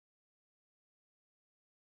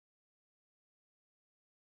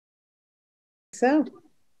so.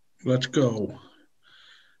 Let's go.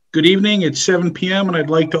 Good evening. It's 7 p.m. and I'd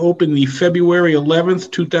like to open the February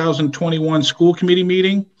 11th, 2021 school committee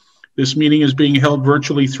meeting. This meeting is being held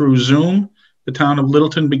virtually through Zoom. The town of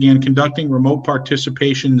Littleton began conducting remote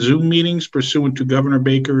participation Zoom meetings pursuant to Governor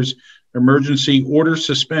Baker's emergency order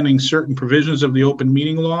suspending certain provisions of the open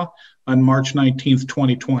meeting law on March 19th,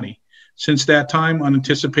 2020. Since that time,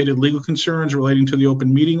 unanticipated legal concerns relating to the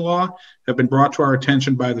open meeting law have been brought to our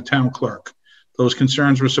attention by the town clerk. Those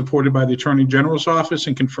concerns were supported by the Attorney General's office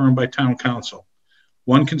and confirmed by town council.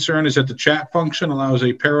 One concern is that the chat function allows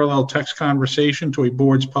a parallel text conversation to a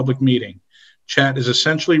board's public meeting. Chat is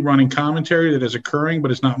essentially running commentary that is occurring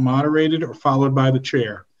but is not moderated or followed by the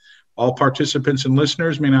chair. All participants and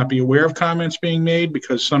listeners may not be aware of comments being made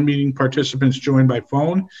because some meeting participants join by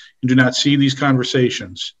phone and do not see these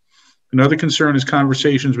conversations. Another concern is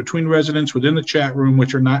conversations between residents within the chat room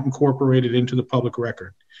which are not incorporated into the public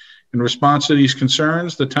record. In response to these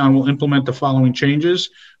concerns, the town will implement the following changes,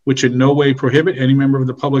 which in no way prohibit any member of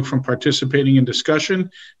the public from participating in discussion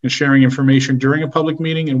and sharing information during a public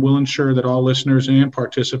meeting, and will ensure that all listeners and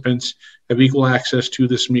participants have equal access to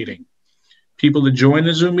this meeting. People that join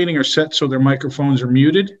the Zoom meeting are set so their microphones are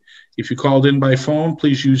muted. If you called in by phone,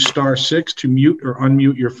 please use *6 to mute or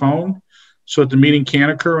unmute your phone. So that the meeting can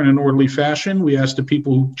occur in an orderly fashion, we ask the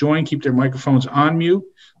people who join keep their microphones on mute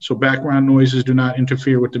so background noises do not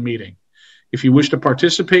interfere with the meeting. If you wish to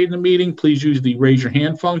participate in the meeting, please use the raise your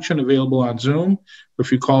hand function available on Zoom. Or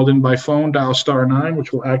if you called in by phone, dial *9,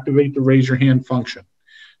 which will activate the raise your hand function.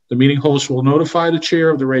 The meeting host will notify the chair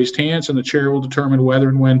of the raised hands, and the chair will determine whether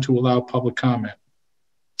and when to allow public comment.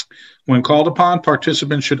 When called upon,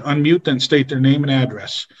 participants should unmute, then state their name and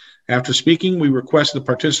address. After speaking, we request the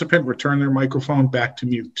participant return their microphone back to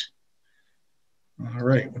mute. All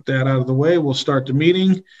right, with that out of the way, we'll start the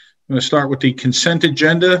meeting. I'm going to start with the consent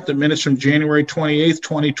agenda, the minutes from January 28th,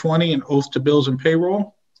 2020, and oath to bills and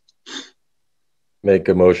payroll. Make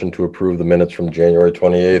a motion to approve the minutes from January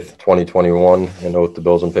 28th, 2021, and oath to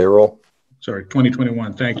bills and payroll. Sorry,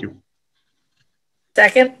 2021. Thank you.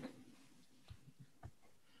 Second.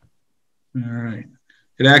 All right.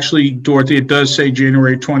 It actually, Dorothy, it does say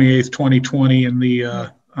January 28th, 2020 in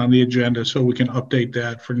the on the agenda, so we can update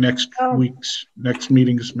that for next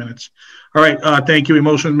meeting's minutes. All right, thank you. A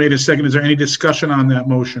motion made as second. Is there any discussion on that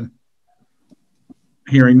motion?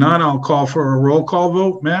 Hearing none, I'll call for a roll call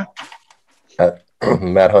vote. Matt?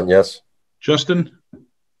 Matt Hunt, yes. Justin?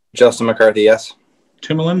 Justin McCarthy, yes.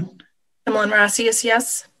 Timolin? Timolin Rossius,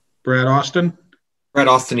 yes. Brad Austin? Brad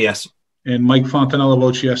Austin, yes. And Mike Fontanella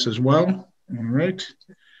votes yes as well. All right.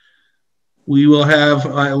 We will have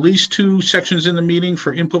at least 2 sections in the meeting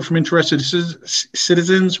for input from interested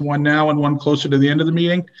citizens, one now and one closer to the end of the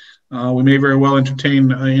meeting. We may very well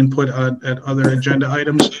entertain input at other agenda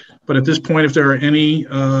items, but at this point, if there are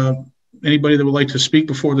anybody that would like to speak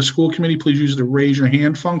before the school committee, please use the raise your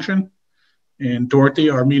hand function. And Dorothy,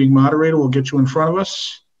 our meeting moderator, will get you in front of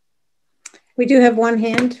us. We do have one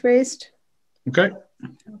hand raised. Okay.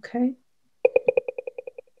 Okay.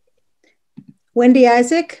 Wendy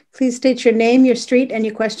Isaac, please state your name, your street, and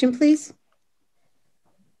your question, please.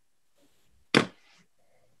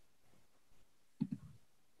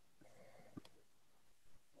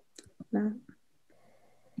 No.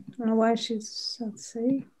 I don't know why she's, let's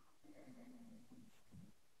see.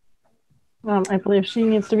 I believe she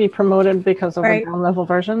needs to be promoted because of the down-level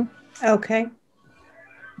version. Okay.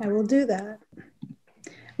 I will do that.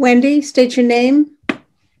 Wendy, state your name,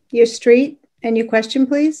 your street, and your question,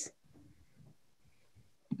 please.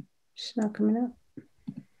 She's not coming up.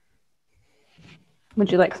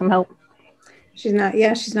 Would you like some help? She's not,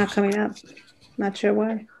 yeah, she's not coming up. Not sure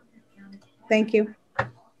why. Thank you.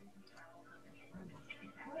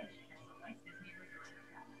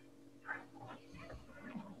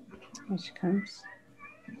 Here she comes.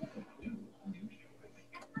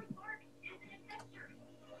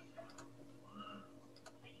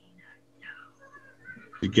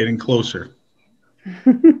 You're getting closer.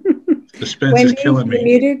 Suspense Wendy, is killing me. you're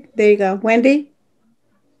muted. There you go. Wendy?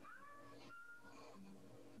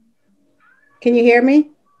 Can you hear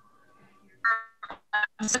me?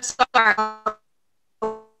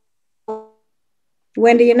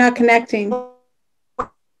 Wendy, you're not connecting.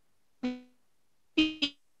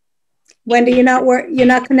 Wendy, you're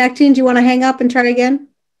not connecting. Do you want to hang up and try again?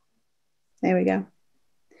 There we go.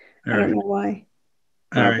 I don't know why.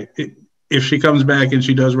 All right. If she comes back and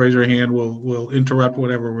she does raise her hand, we'll interrupt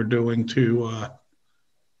whatever we're doing to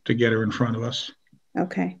get her in front of us.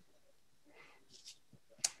 Okay.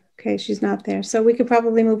 Okay, she's not there. So we could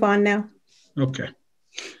probably move on now. Okay.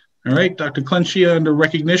 All right, Dr. Clencia, under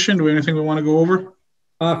recognition, do we have anything we want to go over?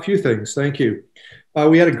 A few things. Thank you.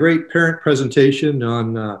 We had a great parent presentation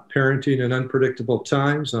on parenting in unpredictable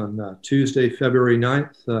times on Tuesday, February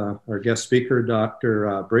 9th. Our guest speaker,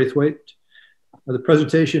 Dr. Braithwaite. The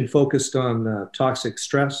presentation focused on toxic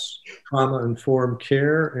stress, trauma-informed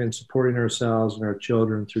care, and supporting ourselves and our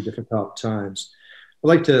children through difficult times. I'd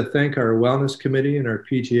like to thank our Wellness Committee and our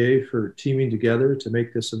PTA for teaming together to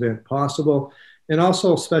make this event possible. And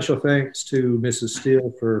also special thanks to Mrs.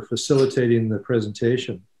 Steele for facilitating the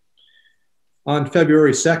presentation. On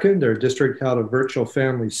February 2nd, our district held a virtual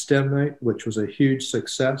family STEM night, which was a huge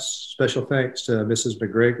success. Special thanks to Mrs.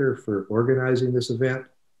 McGregor for organizing this event.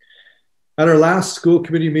 At our last school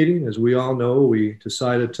committee meeting, as we all know, we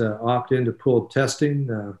decided to opt into pooled testing.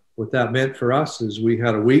 What that meant for us is we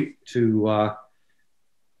had a week to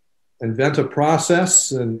invent a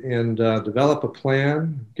process and develop a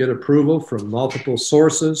plan, get approval from multiple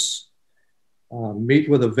sources, meet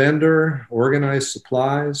with a vendor, organize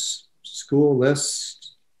supplies, school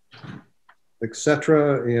lists,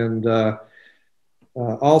 etc., and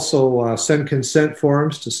also send consent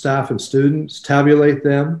forms to staff and students, tabulate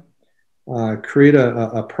them, create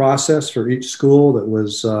a process for each school that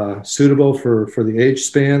was suitable for the age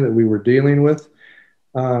span that we were dealing with.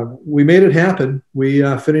 We made it happen. We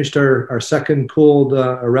finished our second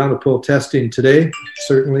round of pooled testing today.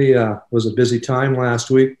 Certainly was a busy time last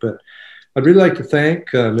week, but I'd really like to thank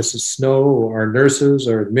Mrs. Snow, our nurses,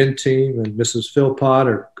 our admin team, and Mrs. Philpott,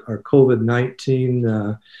 our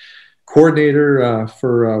COVID-19 coordinator,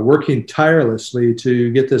 for working tirelessly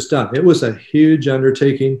to get this done. It was a huge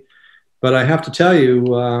undertaking, but I have to tell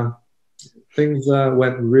you, things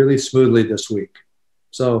went really smoothly this week.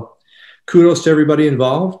 So kudos to everybody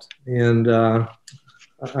involved, and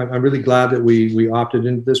I'm really glad that we opted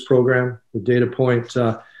into this program. The data point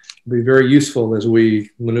will be very useful as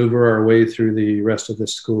we maneuver our way through the rest of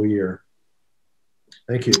this school year.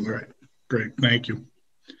 Thank you. All right, great, thank you.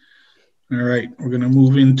 All right, we're going to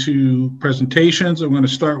move into presentations. I'm going to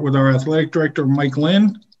start with our athletic director, Mike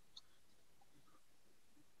Lynn.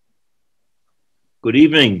 Good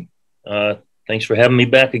evening. Thanks for having me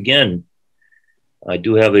back again. I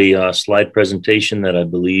do have a slide presentation that I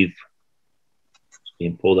believe is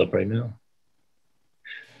being pulled up right now.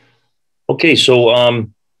 Okay, so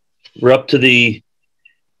we're up to the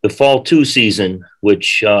fall 2 season,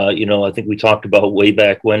 which, you know, I think we talked about way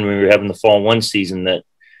back when we were having the fall 1 season that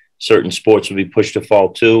certain sports would be pushed to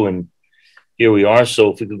fall 2, and here we are.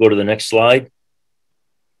 So if we could go to the next slide.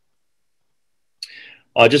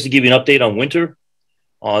 Just to give you an update on winter.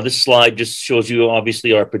 This slide just shows you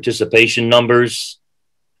obviously our participation numbers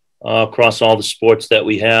across all the sports that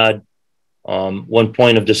we had. One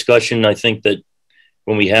point of discussion, I think, that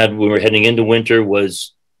when we were heading into winter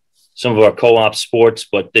was some of our co-op sports,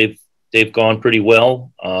 but they've gone pretty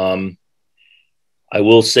well. I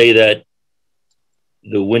will say that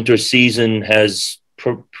the winter season has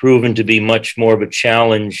proven to be much more of a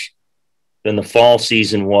challenge than the fall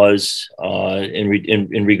season was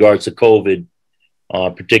in regards to COVID.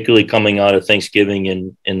 Particularly coming out of Thanksgiving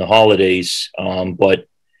and the holidays. But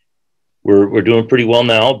we're doing pretty well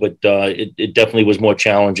now, but it definitely was more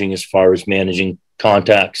challenging as far as managing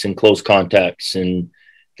contacts and close contacts and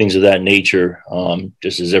things of that nature.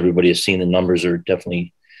 Just as everybody has seen, the numbers are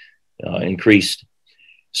definitely increased.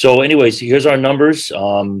 So anyways, here's our numbers.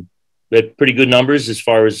 We had pretty good numbers as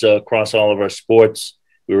far as across all of our sports.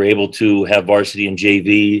 We were able to have varsity and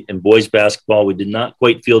JV and boys basketball. We did not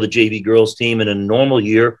quite field the JV girls team. In a normal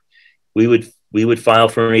year, we would file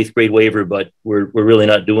for an 8th grade waiver, but we're really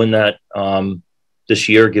not doing that this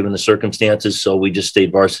year given the circumstances. So we just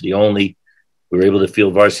stayed varsity only. We were able to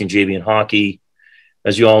field varsity and JV and hockey.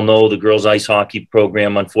 As you all know, the girls ice hockey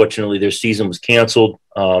program, unfortunately, their season was canceled.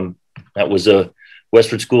 That was a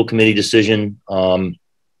Westford School Committee decision. And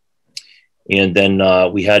then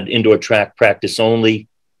we had indoor track practice only.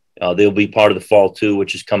 They'll be part of the fall 2,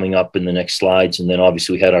 which is coming up in the next slides. And then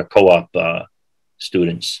obviously we had our co-op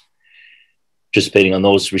students participating on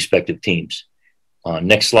those respective teams.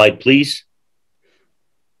 Next slide, please.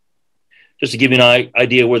 Just to give you an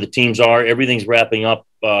idea where the teams are, everything's wrapping up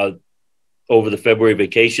over the February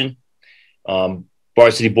vacation.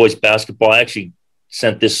 Varsity boys basketball, I actually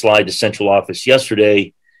sent this slide to central office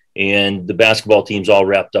yesterday, and the basketball teams all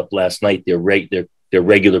wrapped up last night, their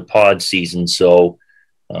regular pod season. So,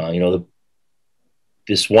 you know,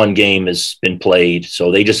 this one game has been played.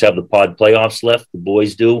 So they just have the pod playoffs left. The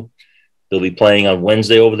boys do. They'll be playing on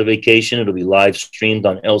Wednesday over the vacation. It'll be live streamed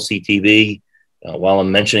on LCTV. While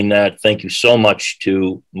I'm mentioning that, thank you so much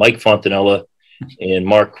to Mike Fontanella and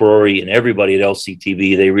Mark Crory and everybody at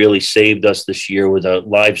LCTV. They really saved us this year with a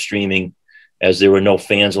live streaming as there were no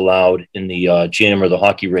fans allowed in the gym or the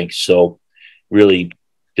hockey rink. So really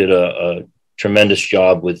did a tremendous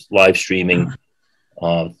job with live streaming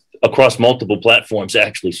across multiple platforms,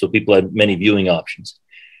 actually. So people had many viewing options.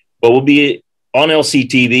 But we'll be on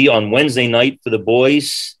LCTV on Wednesday night for the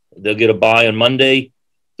boys. They'll get a bye on Monday.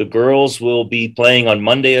 The girls will be playing on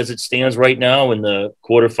Monday as it stands right now in the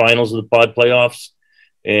quarterfinals of the pod playoffs.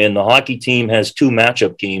 And the hockey team has 2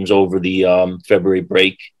 matchup games over the February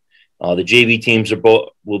break. The JV teams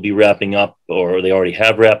will be wrapping up, or they already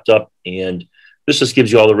have wrapped up. And this just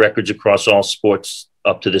gives you all the records across all sports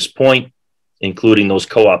up to this point, including those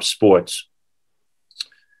co-op sports.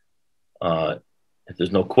 If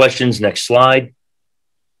there's no questions, next slide.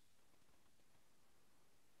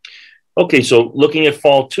 Okay, so looking at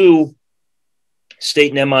Fall 2,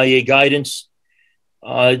 state and MIA guidance.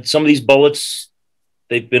 Some of these bullets,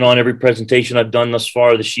 they've been on every presentation I've done thus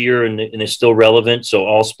far this year, and they're still relevant. So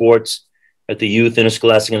all sports at the youth,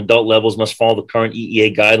 interscholastic, and adult levels must follow the current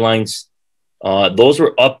EEA guidelines. Those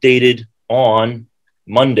were updated on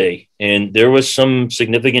Monday, and there was some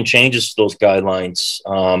significant changes to those guidelines,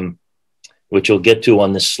 which we'll get to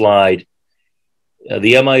on this slide.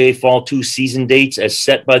 The MIA Fall 2 season dates as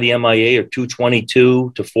set by the MIA are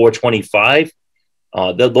 2/22 to 4/25.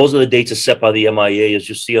 Those are the dates as set by the MIA. As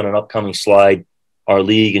you'll see on an upcoming slide, our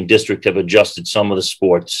league and district have adjusted some of the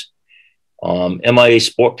sports. MIA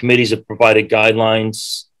sport committees have provided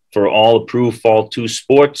guidelines for all approved Fall 2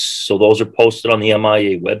 sports. So those are posted on the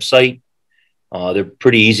MIA website. They're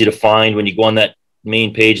pretty easy to find. When you go on that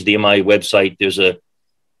main page of the MIA website,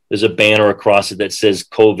 there's a banner across it that says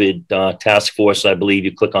COVID task force. I believe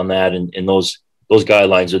you click on that, and those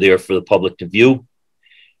guidelines are there for the public to view.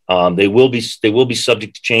 They will be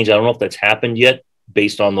subject to change. I don't know if that's happened yet,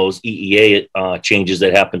 based on those EEA changes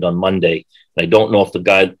that happened on Monday. And I don't know if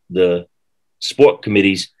the sport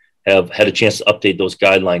committees have had a chance to update those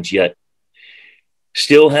guidelines yet.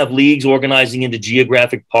 Still have leagues organizing into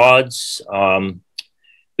geographic pods.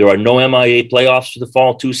 There are no MIA playoffs for the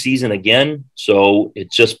Fall 2 season again, so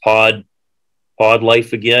it's just pod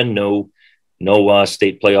life again. No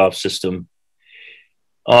state playoff system.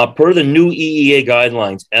 Per the new EEA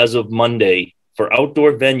guidelines, as of Monday, for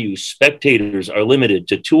outdoor venues, spectators are limited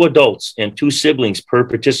to 2 adults and 2 siblings per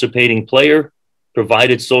participating player,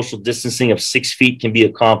 provided social distancing of 6 feet can be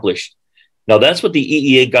accomplished. Now, that's what the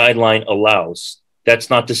EEA guideline allows. That's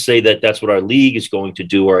not to say that that's what our league is going to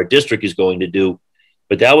do or our district is going to do,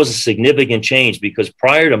 but that was a significant change because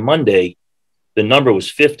prior to Monday, the number was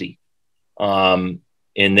 50. And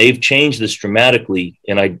they've changed this dramatically.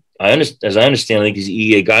 And as I understand, I think these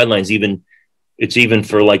EEA guidelines, it's even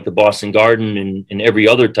for like the Boston Garden and every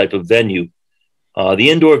other type of venue. The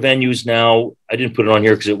indoor venues now, I didn't put it on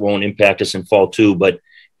here because it won't impact us in Fall 2, but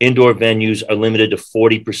indoor venues are limited to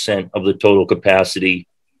 40% of the total capacity,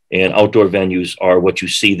 and outdoor venues are what you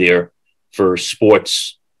see there for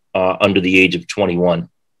sports under the age of 21.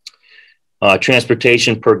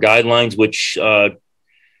 Transportation per guidelines, which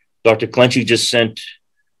Dr. Clenchey just sent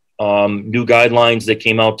new guidelines that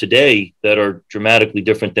came out today that are dramatically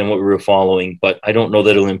different than what we were following, but I don't know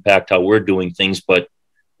that it'll impact how we're doing things, but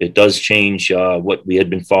it does change what we had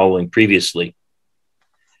been following previously.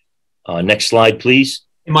 Next slide, please.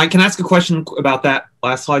 Hey, Mike, can I ask a question about that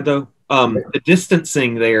last slide, though? The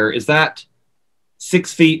distancing there, is that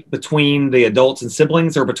 6 feet between the adults and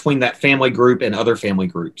siblings or between that family group and other family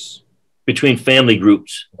groups? Between family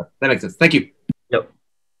groups. That makes sense. Thank you. Yep.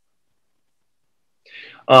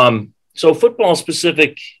 So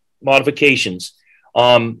football-specific modifications.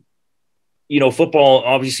 Football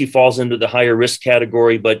obviously falls into the higher risk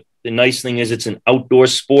category, but the nice thing is it's an outdoor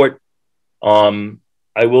sport.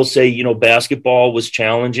 I will say, basketball was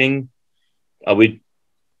challenging. I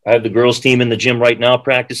have the girls team in the gym right now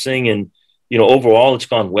practicing, and, overall it's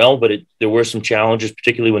gone well, but there were some challenges,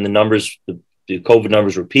 particularly when the COVID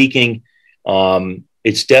numbers were peaking.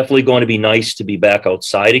 It's definitely going to be nice to be back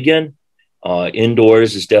outside again.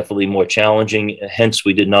 Indoors is definitely more challenging. Hence,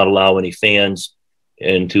 we did not allow any fans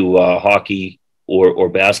into hockey or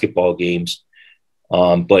basketball games.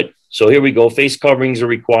 But so here we go. Face coverings are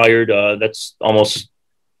required. That's almost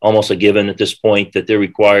a given at this point that they're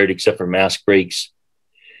required, except for mask breaks.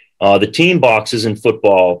 The team boxes in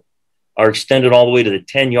football are extended all the way to the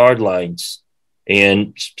 10-yard lines,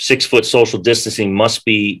 and 6-foot social distancing must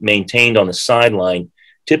be maintained on the sideline.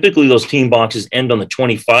 Typically, those team boxes end on the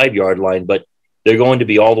 25-yard line, but they're going to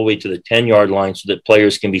be all the way to the 10-yard line so that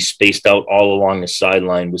players can be spaced out all along the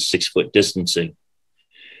sideline with 6-foot distancing.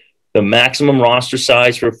 The maximum roster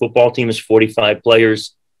size for a football team is 45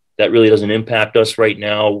 players. That really doesn't impact us right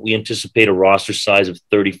now. We anticipate a roster size of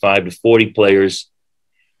 35 to 40 players.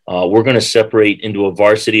 We're going to separate into a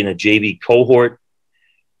varsity and a JV cohort.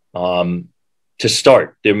 To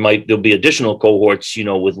start, there'll be additional cohorts,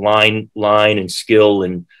 with line and skill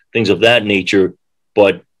and things of that nature,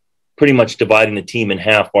 but pretty much dividing the team in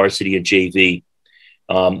half, varsity and JV.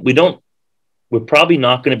 We're probably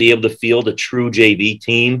not going to be able to field a true JV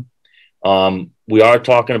team. We are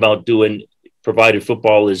talking about doing, provided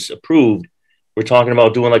football is approved, we're talking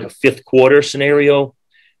about doing like a fifth quarter scenario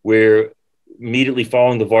where immediately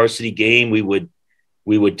following the varsity game, we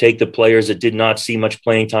would take the players that did not see much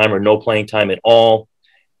playing time or no playing time at all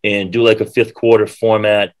and do like a fifth quarter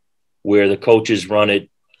format where the coaches run it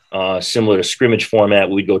similar to scrimmage format.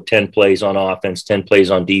 We'd go 10 plays on offense, 10 plays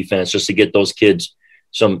on defense, just to get those kids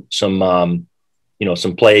some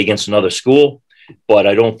play against another school. But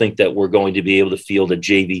I don't think that we're going to be able to field a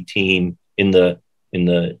JV team in the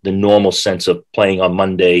normal sense of playing on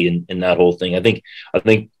Monday and that whole thing. I think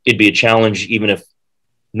it'd be a challenge even if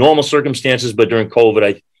normal circumstances, but during COVID,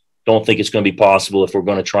 I don't think it's going to be possible if we're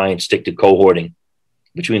going to try and stick to cohorting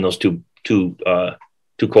between those two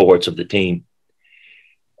cohorts of the team.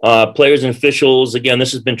 Players and officials, again,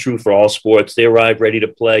 this has been true for all sports. They arrive ready to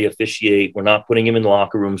play, officiate. We're not putting them in the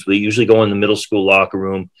locker rooms. We usually go in the middle school locker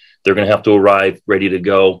room. They're going to have to arrive ready to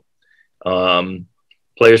go.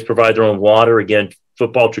 Players provide their own water. Again,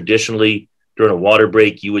 football traditionally, during a water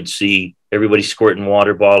break, you would see everybody squirting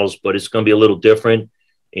water bottles, but it's going to be a little different.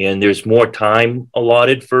 And there's more time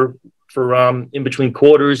allotted for in between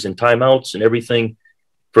quarters and timeouts and everything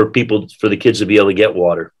for the kids to be able to get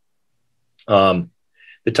water.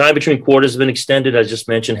 The time between quarters has been extended. As I just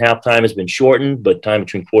mentioned, halftime has been shortened, but time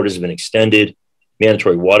between quarters has been extended.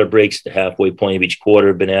 Mandatory water breaks at the halfway point of each quarter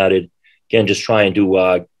have been added. Again, just trying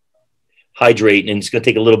to hydrate, and it's going to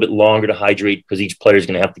take a little bit longer to hydrate because each player is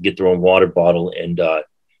going to have to get their own water bottle, and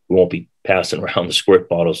we won't be passing around the squirt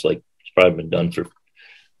bottles like it's probably been done for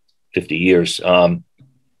 50 years.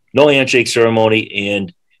 No handshake ceremony,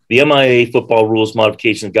 and the MIA football rules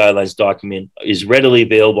modifications guidelines document is readily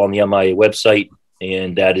available on the MIA website,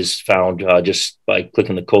 and that is found just by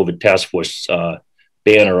clicking the COVID task force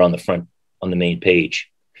banner on the front on the main page.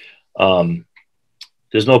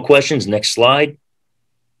 There's no questions. Next slide.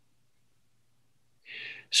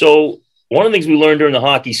 So one of the things we learned during the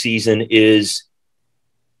hockey season is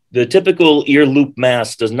the typical ear loop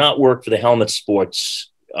mask does not work for the helmet sports.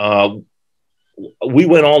 We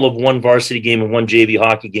went all of one varsity game and one JV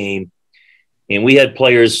hockey game, and we had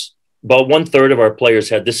players, about 1/3 of our players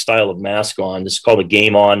had this style of mask on. This is called a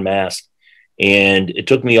game on mask. And it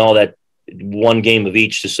took me all that one game of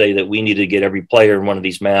each to say that we needed to get every player in one of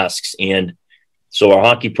these masks. And so our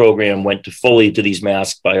hockey program went fully to these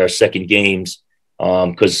masks by our second games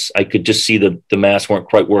because I could just see the masks weren't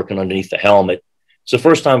quite working underneath the helmet. It's the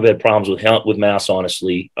first time we've had problems with masks,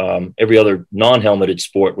 honestly. Every other non-helmeted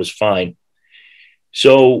sport was fine.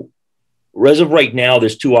 So as of right now,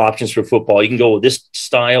 there's two options for football. You can go with this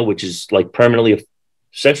style, which is like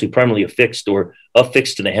essentially permanently affixed or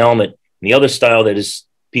affixed to the helmet. And the other style that is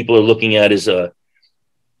people are looking at is a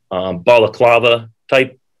balaclava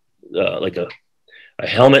type, like a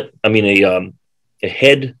helmet. I mean,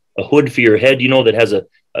 a hood for your head, that has a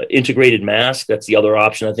integrated mask. That's the other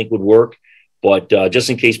option I think would work. But just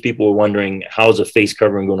in case people were wondering, how's a face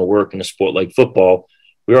covering going to work in a sport like football?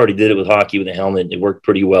 We already did it with hockey with a helmet. It worked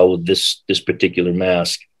pretty well with this particular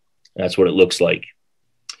mask. That's what it looks like.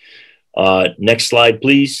 Next slide,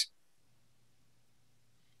 please.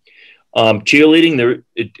 Cheerleading,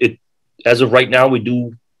 as of right now,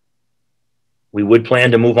 we would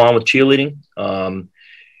plan to move on with cheerleading.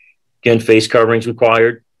 Again, face coverings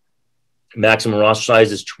required. Maximum roster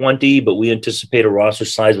size is 20, but we anticipate a roster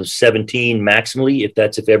size of 17 maximally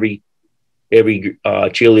if every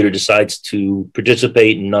cheerleader decides to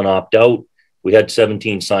participate and none opt out. We had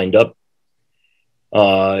 17 signed up.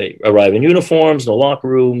 Arrive in uniforms, no locker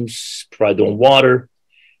rooms, provide their own water.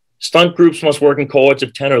 Stunt groups must work in cohorts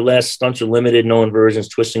of 10 or less. Stunts are limited, no inversions,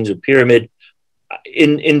 twistings, or pyramid.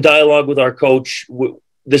 In dialogue with our coach,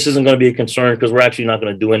 this isn't going to be a concern because we're actually not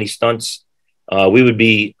going to do any stunts. We would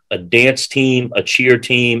be a dance team, a cheer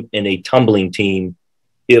team, and a tumbling team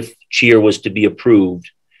if cheer was to be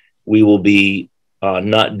approved. We will be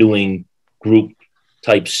not doing group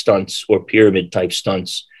type stunts or pyramid type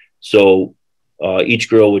stunts. So each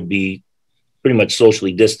girl would be pretty much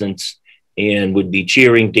socially distanced and would be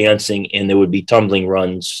cheering, dancing, and there would be tumbling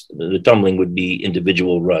runs. The tumbling would be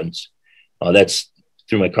individual runs. That's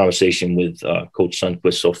through my conversation with Coach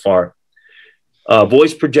Sundquist so far.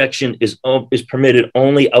 Voice projection is permitted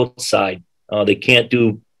only outside. They can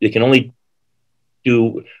only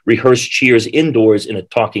do rehearsed cheers indoors in a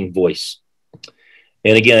talking voice.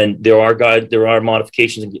 And again, there are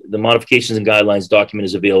modifications. The modifications and guidelines document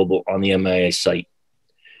is available on the MIA site.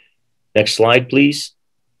 Next slide, please.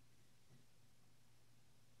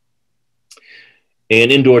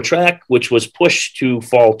 And indoor track, which was pushed to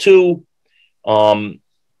fall 2.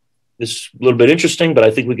 This is a little bit interesting, but I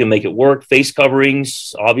think we can make it work. Face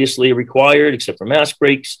coverings obviously required, except for mask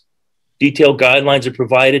breaks. Detailed guidelines are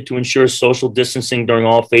provided to ensure social distancing during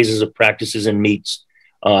all phases of practices and meets.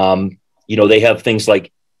 They have things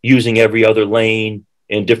like using every other lane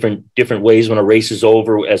and different ways when a race is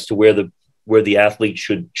over as to where the athlete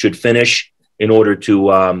should finish in order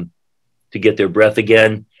to get their breath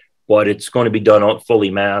again. But it's going to be done fully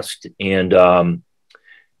masked, and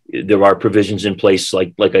there are provisions in place,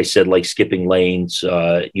 like I said, like skipping lanes,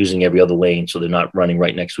 using every other lane, so they're not running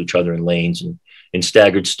right next to each other in lanes, and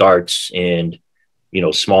staggered starts, and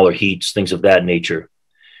smaller heats, things of that nature.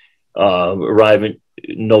 Arriving,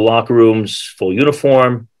 no locker rooms, full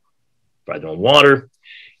uniform, provide their own water.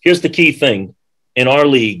 Here's the key thing: in our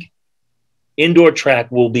league, indoor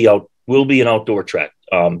track will be an outdoor track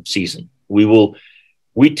season.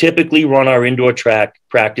 We typically run our indoor track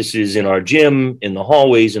practices in our gym, in the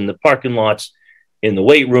hallways, in the parking lots, in the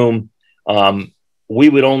weight room. We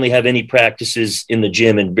would only have any practices in the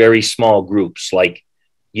gym in very small groups, like,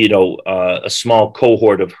 a small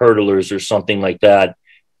cohort of hurdlers or something like that.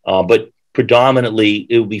 But predominantly,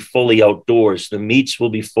 it will be fully outdoors. The meets will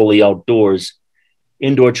be fully outdoors.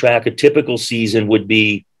 Indoor track, a typical season would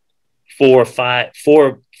be four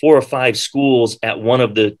or five schools at one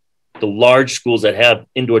of the large schools that have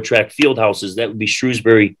indoor track field houses. That would be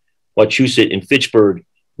Shrewsbury, Wachusett, and Fitchburg.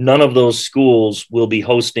 None of those schools will be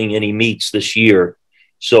hosting any meets this year.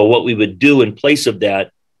 So what we would do in place of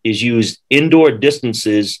that is use indoor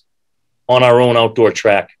distances on our own outdoor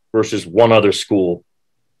track versus one other school.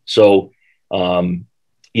 So,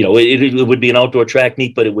 it would be an outdoor track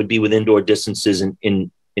meet, but it would be with indoor distances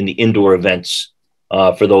in the indoor events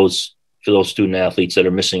for those student athletes that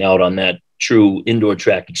are missing out on that true indoor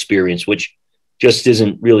track experience, which just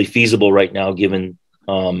isn't really feasible right now, given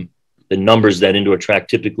the numbers that indoor track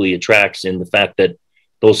typically attracts, and the fact that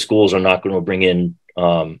those schools are not going to bring in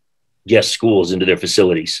guest schools into their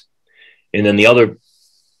facilities. And then the other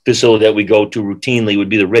facility that we go to routinely would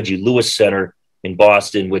be the Reggie Lewis Center in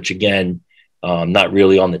Boston, which again, not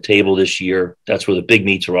really on the table this year. That's where the big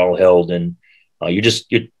meets are all held. And you're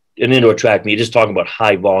an indoor track meet, you're just talking about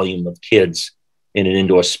high volume of kids in an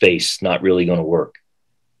indoor space, not really going to work.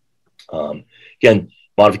 Again,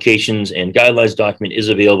 modifications and guidelines document is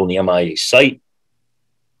available on the MIA site.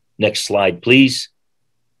 Next slide, please.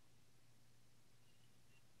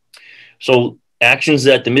 So actions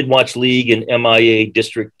that the Midwatch League and MIA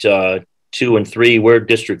District 2 and 3, we're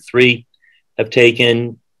District 3, have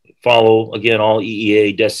taken follow, again, all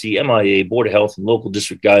EEA, DESI, MIA, Board of Health, and local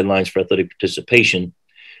district guidelines for athletic participation.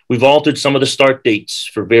 We've altered some of the start dates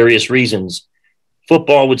for various reasons.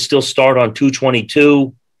 Football would still start on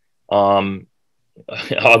 2/22.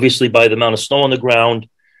 Obviously, by the amount of snow on the ground,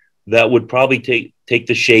 that would probably take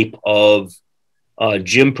the shape of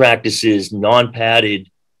gym practices, non-padded,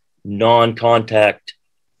 non-contact,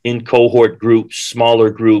 in cohort groups,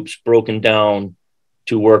 smaller groups, broken down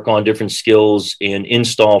to work on different skills and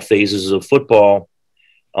install phases of football.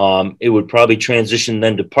 It would probably transition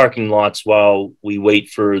then to parking lots while we wait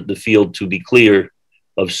for the field to be clear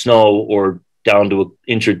of snow, or down to an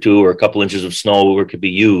inch or two or a couple inches of snow where it could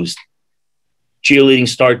be used. Cheerleading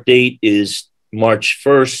start date is March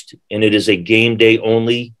 1st, and it is a game day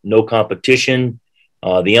only, no competition.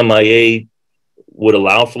 The MIA would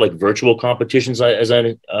allow for like virtual competitions, as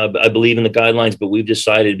I believe in the guidelines, but we've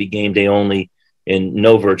decided to be game day only and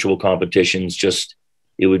no virtual competitions, just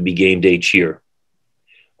it would be game day cheer.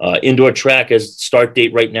 Indoor track as start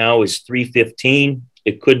date right now is 3/15.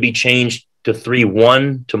 It could be changed to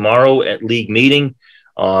 3/1 tomorrow at league meeting.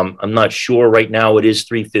 I'm not sure right now. It is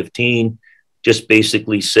 3/15, just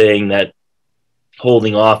basically saying that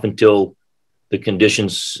holding off until the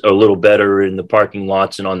conditions are a little better in the parking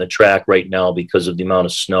lots and on the track right now because of the amount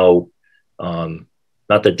of snow.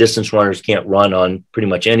 Not that distance runners can't run on pretty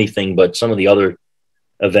much anything, but some of the other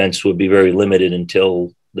events would be very limited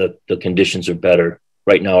until the conditions are better.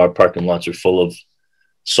 Right now, our parking lots are full of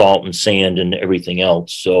salt and sand and everything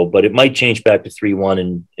else. So, but it might change back to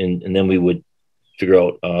 3/1, and then we would figure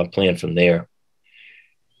out a plan from there.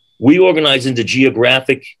 We organized into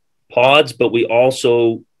geographic pods, but we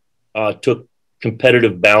also took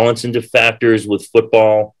competitive balance into factors with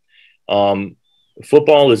football.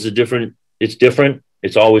 Football is different.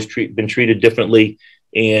 It's always been treated differently,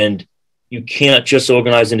 and you can't just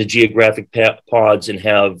organize into geographic pods and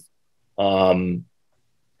have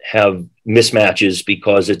have mismatches,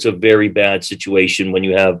 because it's a very bad situation when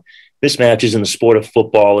you have mismatches in the sport of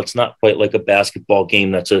football. It's not quite like a basketball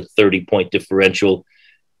game that's a 30-point differential.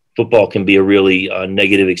 Football can be a really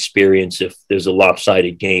negative experience if there's a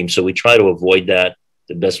lopsided game. So we try to avoid that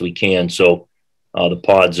the best we can. So the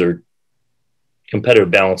pods are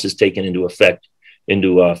competitive balance is taken into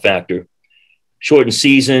factor. Shortened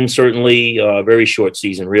season, certainly very short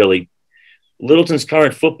season, really. Littleton's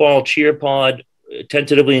current football cheer pod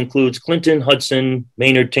tentatively includes Clinton, Hudson,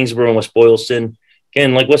 Maynard, Tingsboro, and West Boylston.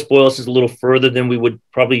 Again, like West Boylston is a little further than we would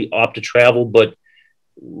probably opt to travel, but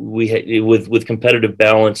with competitive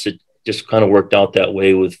balance, it just kind of worked out that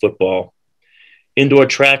way with football. Indoor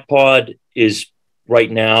track pod is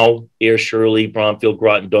right now Air Shirley, Bromfield,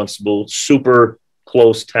 Groton, Dunstable, super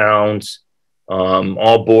close towns,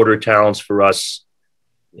 all border towns for us.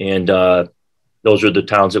 And those are the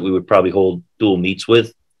towns that we would probably hold dual meets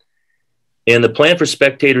with. And the plan for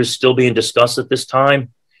spectators is still being discussed at this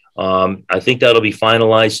time. I think that'll be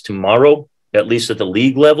finalized tomorrow, at least at the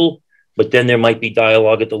league level. But then there might be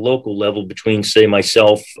dialogue at the local level between, say,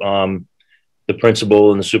 myself, the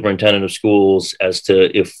principal, and the superintendent of schools as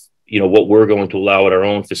to if, what we're going to allow at our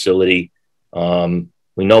own facility.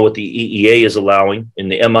 We know what the EEA is allowing,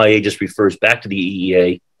 and the MIA just refers back to the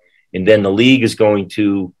EEA. And then the league is going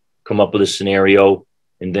to come up with a scenario,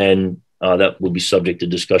 and then that will be subject to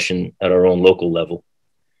discussion at our own local level.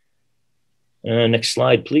 Next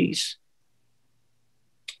slide, please.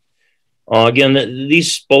 Again,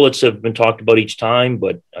 these bullets have been talked about each time,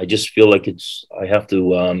 but I just feel like I have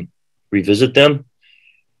to revisit them.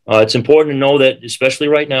 It's important to know that, especially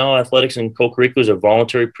right now, athletics and co-curriculars are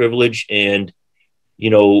voluntary privilege, and,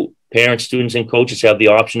 parents, students, and coaches have the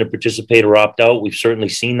option to participate or opt out. We've certainly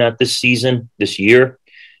seen that this year.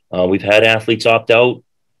 We've had athletes opt out,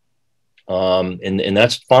 and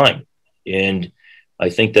that's fine. And I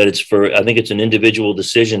think that it's an individual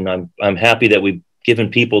decision. I'm happy that we've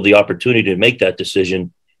given people the opportunity to make that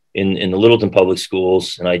decision in the Littleton Public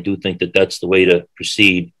Schools. And I do think that that's the way to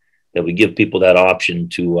proceed, that we give people that option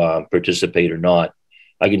to participate or not.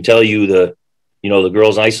 I can tell you the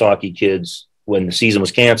girls ice hockey kids, when the season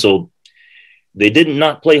was canceled, they did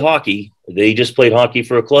not play hockey. They just played hockey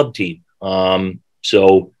for a club team. Club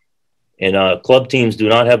teams do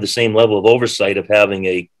not have the same level of oversight of having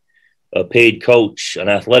a paid coach, an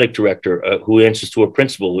athletic director who answers to a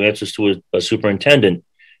principal, who answers to a superintendent.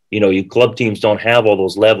 You club teams don't have all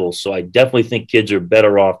those levels. So I definitely think kids are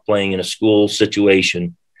better off playing in a school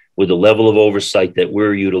situation with the level of oversight that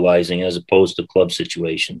we're utilizing as opposed to club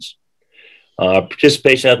situations.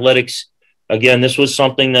 Participation athletics, again, this was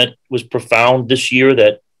something that was profound this year,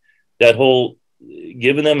 that whole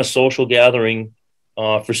giving them a social gathering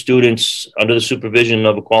for students under the supervision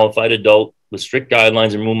of a qualified adult with strict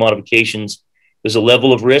guidelines and rule modifications. There's a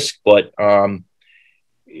level of risk, but,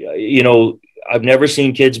 I've never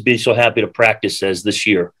seen kids be so happy to practice as this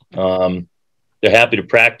year. They're happy to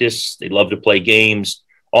practice. They love to play games.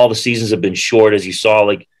 All the seasons have been short, as you saw.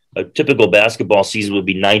 Like a typical basketball season would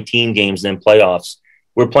be 19 games, then playoffs.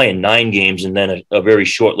 We're playing 9 games and then a very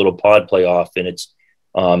short little pod playoff. And it's,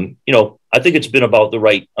 I think it's been about the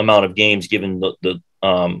right amount of games given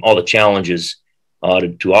all the challenges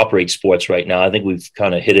to operate sports right now. I think we've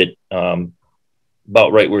kind of hit it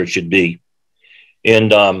about right where it should be.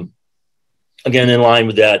 And again, in line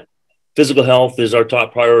with that, physical health is our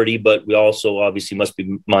top priority, but we also obviously must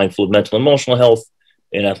be mindful of mental and emotional health.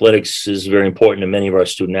 And athletics is very important to many of our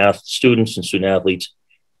students and student athletes.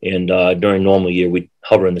 And during normal year, we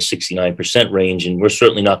hover in the 69% range, and we're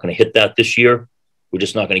certainly not going to hit that this year. We're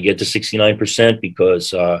just not going to get to 69%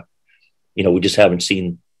 because, we just haven't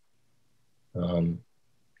seen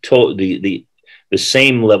the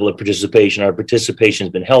same level of participation. Our participation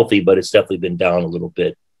has been healthy, but it's definitely been down a little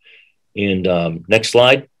bit. And next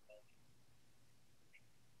slide.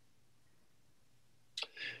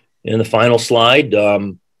 And the final slide,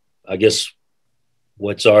 I guess,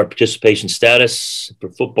 what's our participation status for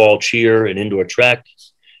football, cheer, and indoor track?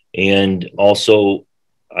 And also,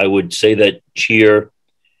 I would say that cheer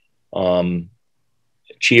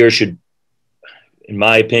should, in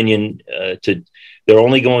my opinion, they're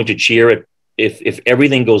only going to cheer if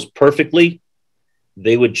everything goes perfectly.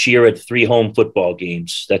 They would cheer at 3 home football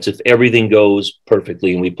games. That's if everything goes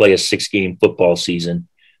perfectly and we play a 6-game football season.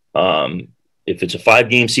 If it's a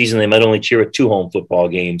 5-game season, they might only cheer at 2 home football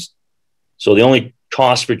games. So the only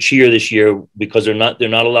cost for cheer this year, because they're not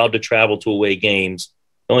allowed to travel to away games,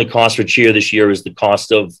 the only cost for cheer this year is the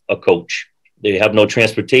cost of a coach. They have no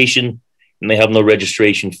transportation and they have no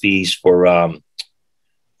registration fees for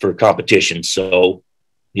competition. So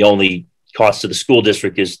the only cost to the school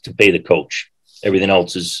district is to pay the coach. everything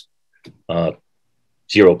else is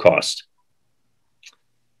zero cost.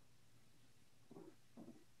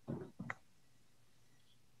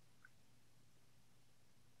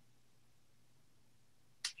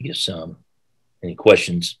 I guess any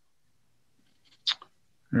questions?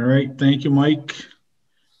 All right. Thank you, Mike.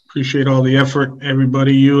 Appreciate all the effort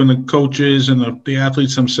everybody, you and the coaches and the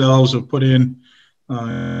athletes themselves have put in.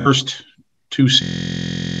 First two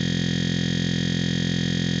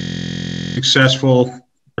successful.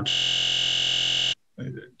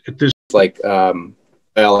 At this, like by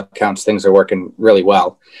all accounts, things are working really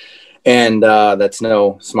well, and that's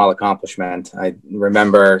no small accomplishment. I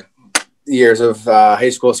remember years of high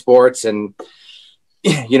school sports, and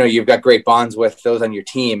you know, you've got great bonds with those on your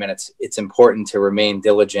team, and it's important to remain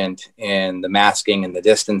diligent in the masking and the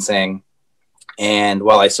distancing. And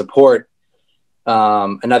while I support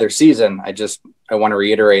another season, I want to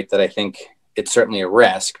reiterate that I think it's certainly a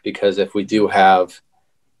risk, because if we do have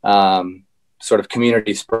sort of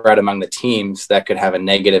community spread among the teams, that could have a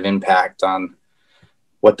negative impact on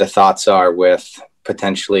what the thoughts are with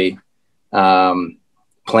potentially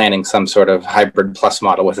planning some sort of hybrid plus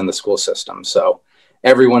model within the school system. So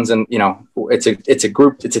everyone's in, you know, it's a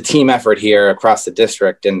group, it's a team effort here across the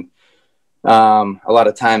district. And a lot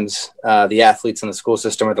of times the athletes in the school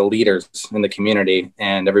system are the leaders in the community,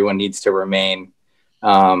 and everyone needs to remain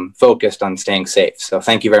focused on staying safe. So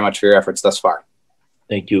thank you very much for your efforts thus far.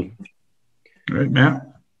 Thank you. all right, Matt.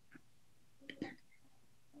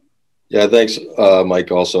 Yeah, thanks,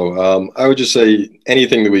 Mike, also. I would just say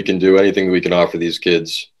anything that we can do, anything that we can offer these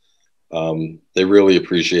kids, they really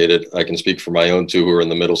appreciate it. I can speak for my own two, who are in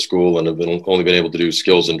the middle school and have only been able to do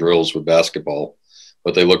skills and drills with basketball,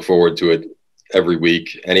 but they look forward to it every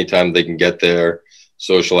week. Anytime they can get there,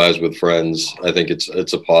 socialize with friends, I think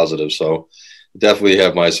it's a positive. So definitely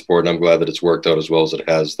have my support, and I'm glad that it's worked out as well as it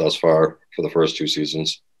has thus far for the first two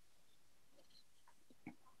seasons.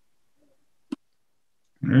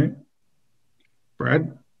 All right.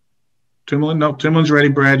 Brad? Timlin? No, Timlin's ready.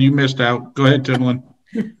 Brad, you missed out. Go ahead, Timlin.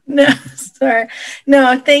 No, sorry.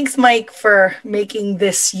 No, thanks, Mike, for making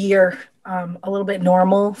this year a little bit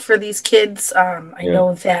normal for these kids. I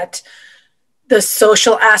know that the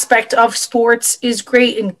social aspect of sports is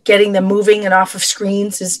great, and getting them moving and off of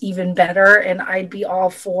screens is even better. And I'd be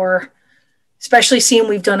all for, especially seeing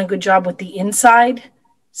we've done a good job with the inside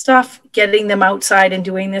stuff, getting them outside and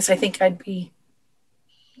doing this. I think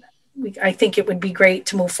it would be great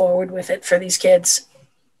to move forward with it for these kids.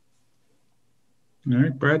 All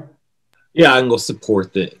right, Brad. Yeah, I'm going to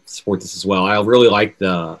support this as well. I really like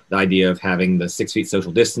the idea of having the 6 feet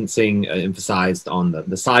social distancing emphasized on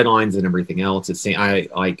the sidelines and everything else.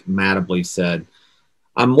 Like Matt, I believe, said,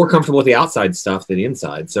 I'm more comfortable with the outside stuff than the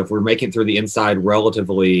inside. So if we're making it through the inside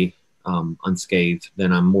relatively unscathed,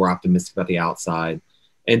 then I'm more optimistic about the outside.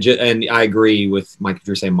 And I agree with Mike, if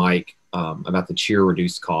you're saying, Mike, about the cheer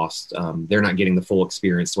reduced cost. They're not getting the full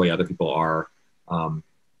experience the way other people are.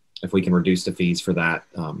 If we can reduce the fees for that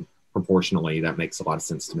proportionally, that makes a lot of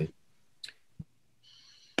sense to me.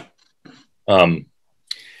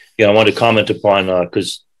 Yeah, I want to comment upon,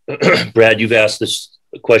 because Brad, you've asked this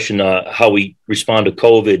question, how we respond to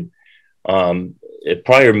COVID at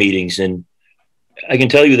prior meetings. And I can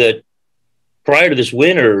tell you that prior to this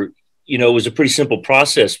winter, you know, it was a pretty simple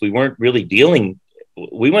process. We weren't really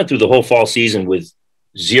we went through the whole fall season with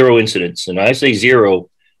 0 incidents. And I say 0,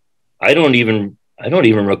 I don't even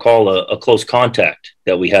recall a close contact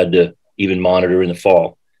that we had to even monitor in the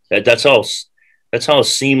fall. That's how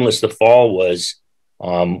seamless the fall was.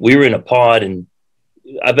 We were in a pod, and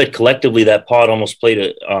I bet collectively that pod almost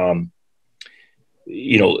played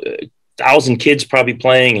 1,000 kids probably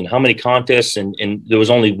playing, and how many contests, and there was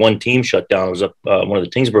only one team shut down. It was one of the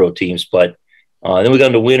Tingsboro teams, but then we got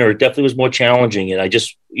into winter. It definitely was more challenging, and I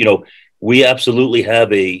just, we absolutely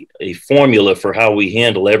have a formula for how we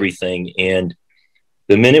handle everything. And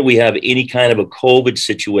the minute we have any kind of a COVID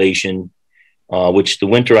situation, which the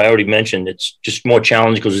winter I already mentioned, it's just more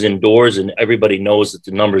challenging because it's indoors, and everybody knows that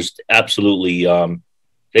the numbers absolutely,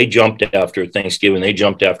 they jumped after Thanksgiving, they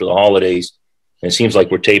jumped after the holidays, and it seems like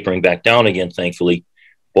we're tapering back down again, thankfully.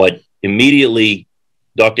 But immediately,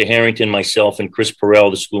 Dr. Harrington, myself, and Chris Perrell,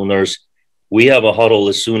 the school nurse, we have a huddle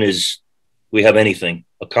as soon as we have anything,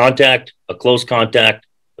 a contact, a close contact,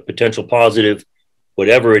 a potential positive,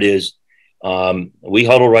 whatever it is. We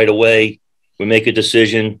huddle right away. We make a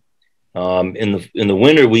decision. In the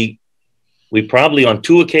winter, we probably on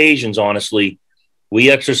 2 occasions, honestly, we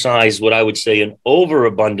exercise what I would say an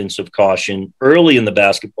overabundance of caution early in the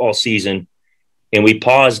basketball season, and we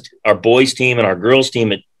paused our boys team and our girls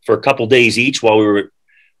team for a couple days each while we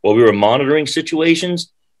were monitoring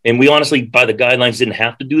situations. And we honestly, by the guidelines, didn't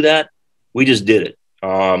have to do that. We just did it.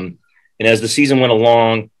 And as the season went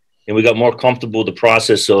along and we got more comfortable with the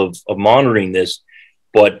process of monitoring this,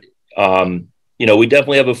 but, we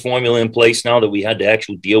definitely have a formula in place now that we had to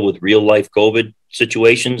actually deal with real life COVID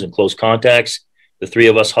situations and close contacts. The three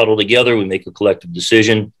of us huddle together, we make a collective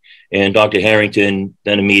decision, and Dr. Harrington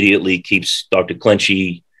then immediately keeps Dr.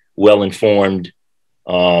 Clenchy well informed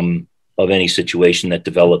of any situation that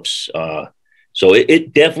develops. So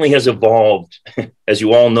it definitely has evolved, as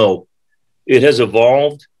you all know. It has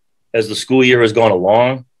evolved as the school year has gone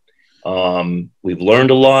along. We've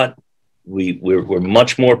learned a lot. We're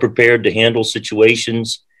much more prepared to handle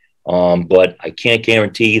situations, but I can't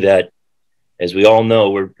guarantee that, as we all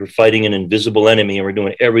know, we're fighting an invisible enemy, and we're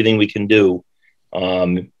doing everything we can do.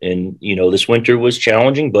 And this winter was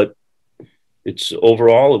challenging, but it's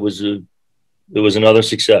overall it was another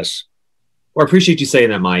success. Well, I appreciate you saying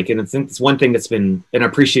that, Mike. And it's one thing that's been, and I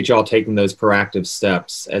appreciate y'all taking those proactive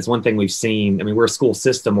steps. As one thing we've seen, I mean, we're a school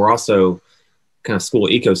system. We're also kind of school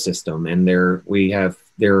ecosystem, and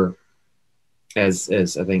as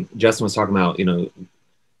I think Justin was talking about,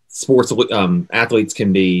 sports athletes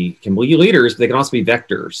can be leaders, but they can also be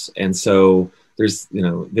vectors. And so there's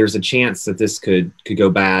a chance that this could go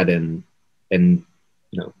bad and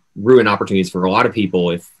ruin opportunities for a lot of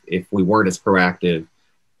people if we weren't as proactive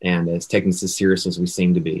and as taking this as serious as we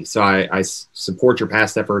seem to be. So I support your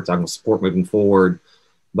past efforts. I'm going to support moving forward,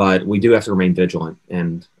 but we do have to remain vigilant,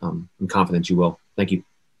 and I'm confident you will. Thank you.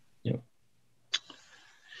 Yeah.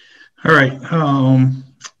 All right.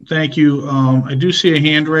 Thank you. I do see a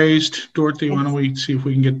hand raised. Dorothy, why don't we see if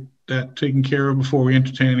we can get that taken care of before we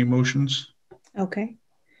entertain any motions? Okay.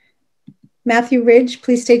 Matthew Ridge,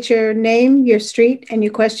 please state your name, your street, and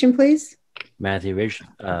your question, please. Matthew Ridge,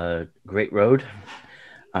 Great Road.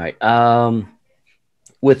 All right.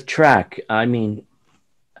 With track, I mean,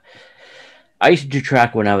 I used to do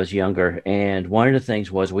track when I was younger, and one of the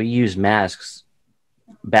things was we used masks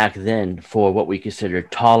back then for what we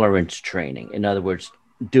considered tolerance training. In other words,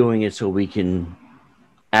 doing it so we can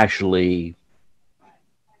actually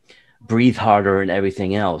breathe harder and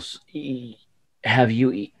everything else.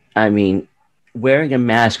 Wearing a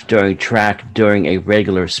mask during track during a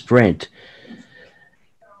regular sprint,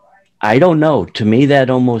 I don't know. To me, that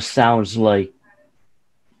almost sounds like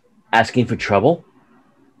asking for trouble.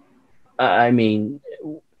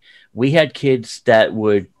 We had kids that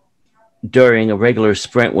would, during a regular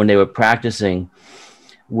sprint when they were practicing,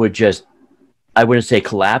 would just, I wouldn't say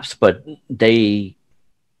collapse, but they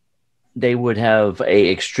would have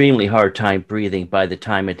a extremely hard time breathing by the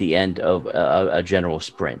time at the end of a general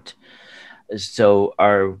sprint. So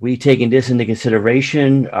are we taking this into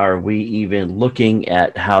consideration? Are we even looking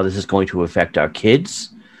at how this is going to affect our kids?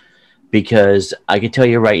 Because I can tell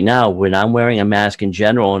you right now, when I'm wearing a mask in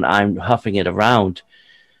general and I'm huffing it around,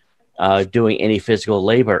 doing any physical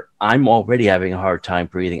labor, I'm already having a hard time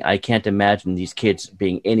breathing. I can't imagine these kids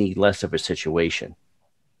being any less of a situation.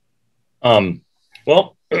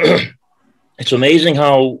 Well, it's amazing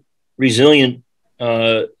how resilient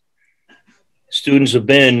students have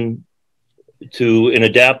been in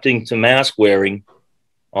adapting to mask wearing.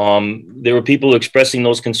 There were people expressing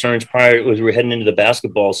those concerns prior as we were heading into the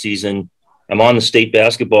basketball season. I'm on the state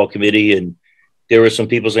basketball committee, and there were some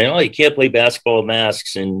people saying, "Oh, you can't play basketball with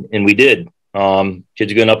masks," and we did.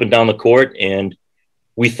 Kids are going up and down the court, and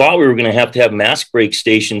we thought we were going to have mask break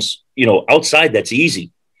stations. Outside that's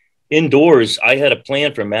easy. Indoors, I had a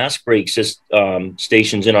plan for mask break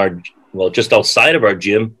stations just outside of our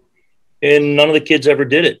gym, and none of the kids ever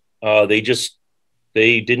did it.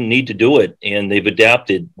 They didn't need to do it, and they've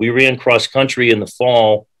adapted. We ran cross country in the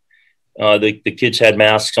fall. The kids had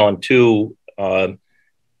masks on too.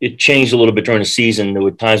 It changed a little bit during the season. There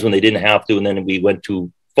were times when they didn't have to, and then we went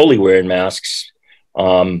to fully wearing masks.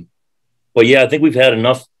 But yeah, I think we've had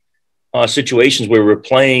enough situations where we're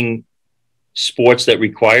playing sports that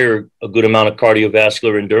require a good amount of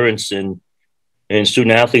cardiovascular endurance, and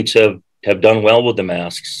student athletes have done well with the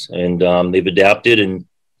masks, and they've adapted, and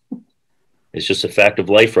it's just a fact of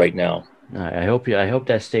life right now. I hope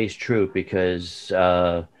that stays true, because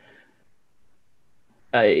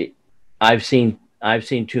I've seen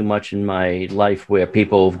too much in my life where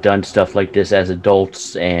people have done stuff like this as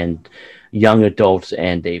adults and young adults,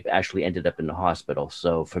 and they've actually ended up in the hospital.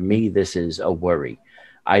 So for me, this is a worry.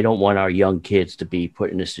 I don't want our young kids to be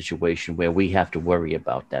put in a situation where we have to worry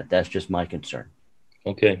about that. That's just my concern.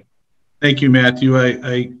 Okay. Thank you, Matthew.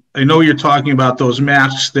 I know you're talking about those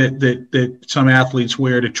masks that some athletes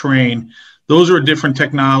wear to train. Those are a different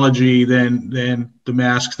technology than the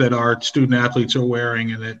masks that our student athletes are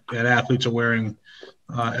wearing and that athletes are wearing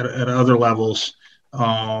at other levels.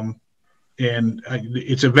 And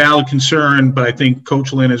it's a valid concern, but I think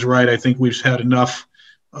Coach Lynn is right. I think we've had enough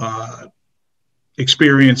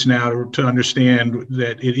experience now to understand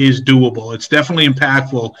that it is doable. It's definitely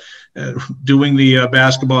impactful. Doing the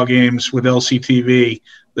basketball games with LCTV,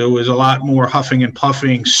 there was a lot more huffing and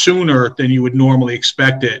puffing sooner than you would normally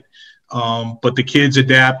expect it. But the kids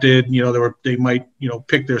adapted. They might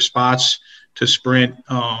pick their spots to sprint.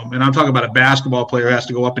 And I'm talking about a basketball player who has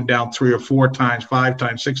to go up and down 3 or 4 times, 5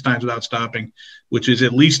 times, 6 times without stopping, which is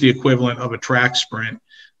at least the equivalent of a track sprint.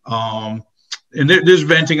 And there's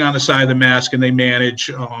venting on the side of the mask, and they manage.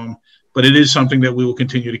 But it is something that we will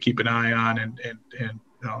continue to keep an eye on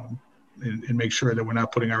and make sure that we're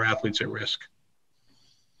not putting our athletes at risk.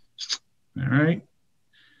 All right.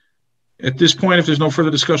 At this point, if there's no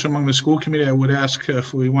further discussion among the school committee, I would ask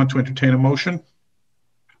if we want to entertain a motion.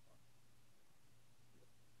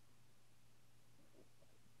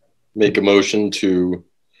 Make a motion to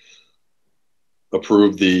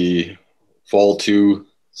approve the fall 2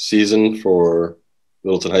 season for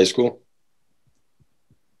Littleton High School.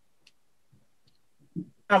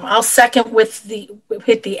 I'll second with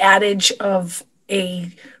the adage of a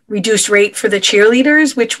reduced rate for the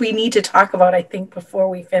cheerleaders, which we need to talk about, I think, before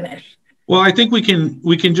we finish. Well, I think we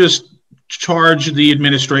can just charge the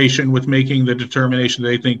administration with making the determination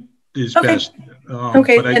they think is best.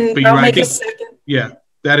 Okay, and I'll make a second. Yeah,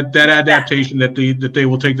 that adaptation that they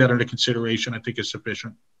will take that into consideration, I think, is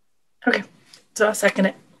sufficient. Okay, so I'll second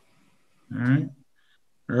it. All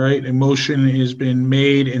right. A motion has been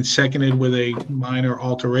made and seconded with a minor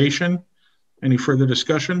alteration. Any further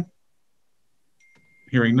discussion?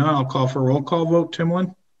 Hearing none, I'll call for a roll call vote.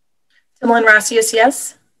 Timlin? Timlin Rossius,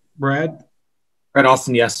 yes. Brad? Brad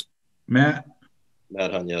Austin, yes. Matt?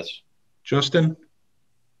 Matt Hunt, yes. Justin?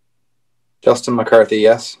 Justin McCarthy,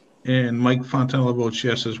 yes. And Mike Fontanella votes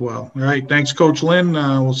yes as well. All right. Thanks, Coach Lynn.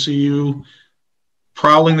 We'll see you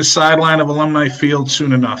prowling the sideline of Alumni Field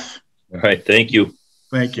soon enough. All right. Thank you.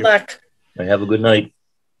 Thank you. Have a good night.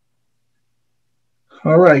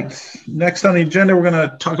 All right. Next on the agenda, we're going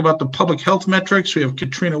to talk about the public health metrics. We have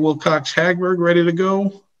Katrina Wilcox-Hagberg ready to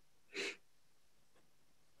go.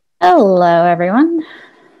 Hello, everyone.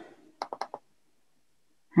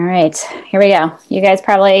 All right, here we go. You guys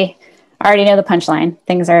probably already know the punchline.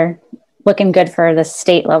 Things are looking good for the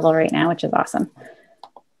state level right now, which is awesome.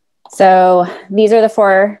 So these are the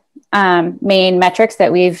 4 main metrics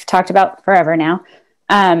that we've talked about forever now.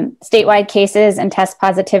 Statewide cases and test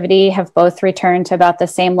positivity have both returned to about the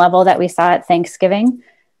same level that we saw at Thanksgiving.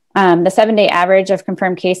 The 7-day average of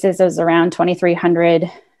confirmed cases is around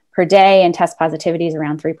 2,300 per day, and test positivity is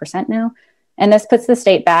around 3% now. And this puts the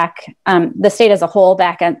state as a whole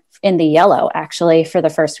back in the yellow, actually, for the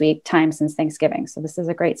first week time since Thanksgiving. So this is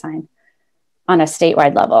a great sign on a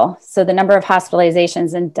statewide level. So the number of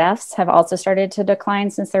hospitalizations and deaths have also started to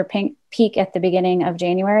decline since their peak at the beginning of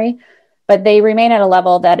January, but they remain at a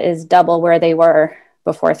level that is double where they were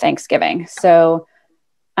before Thanksgiving. So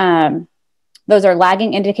those are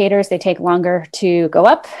lagging indicators. They take longer to go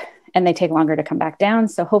up and they take longer to come back down.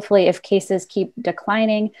 So hopefully if cases keep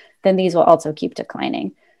declining, then these will also keep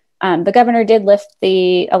declining. The governor did lift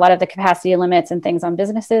a lot of the capacity limits and things on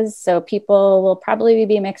businesses. So people will probably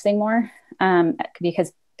be mixing more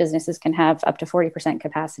because businesses can have up to 40%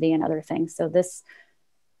 capacity and other things. So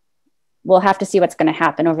we'll have to see what's going to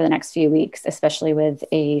happen over the next few weeks, especially with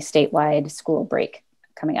a statewide school break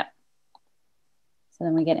coming up. So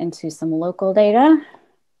then we get into some local data.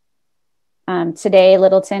 Today,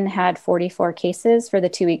 Littleton had 44 cases for the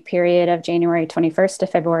 2-week period of January 21st to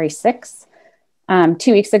February 6th.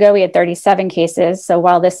 2 weeks ago, we had 37 cases. So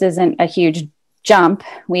while this isn't a huge jump,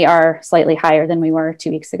 we are slightly higher than we were 2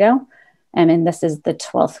 weeks ago. And this is the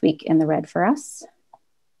 12th week in the red for us.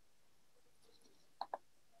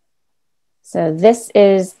 So this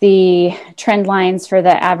is the trend lines for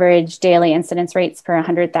the average daily incidence rates per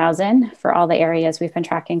 100,000 for all the areas we've been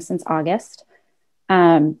tracking since August.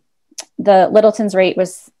 The Littleton's rate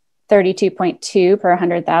was 32.2 per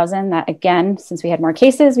 100,000. That again, since we had more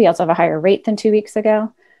cases, we also have a higher rate than 2 weeks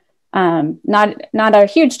ago. Not a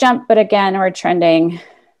huge jump, but again, we're trending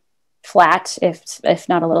flat, if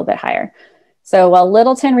not a little bit higher. So while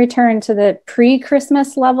Littleton returned to the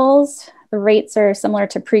pre-Christmas levels, the rates are similar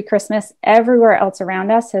to pre-Christmas. Everywhere else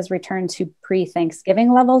around us has returned to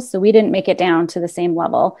pre-Thanksgiving levels. So we didn't make it down to the same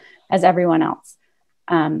level as everyone else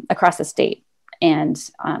across the state and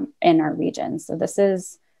in our region. So this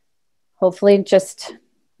is hopefully just,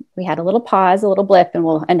 we had a little pause, a little blip, and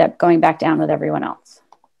we'll end up going back down with everyone else.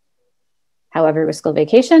 However, with school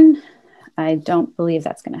vacation, I don't believe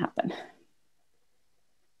that's going to happen.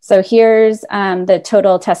 So here's the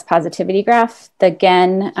total test positivity graph.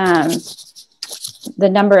 Again, the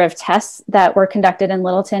number of tests that were conducted in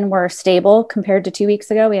Littleton were stable compared to 2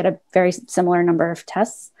 weeks ago. We had a very similar number of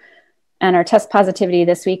tests. And our test positivity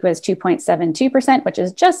this week was 2.72%, which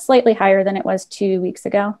is just slightly higher than it was 2 weeks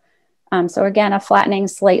ago. So again, a flattening,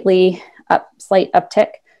 slight uptick.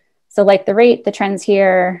 So like the rate, the trends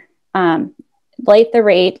here, like the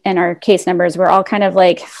rate and our case numbers were all kind of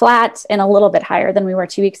like flat and a little bit higher than we were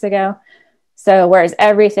 2 weeks ago. So whereas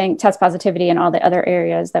everything, test positivity and all the other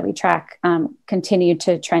areas that we track continued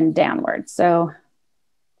to trend downward. So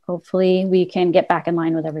hopefully we can get back in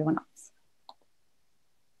line with everyone else.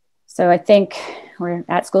 So I think we're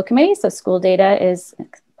at school committee. So school data is an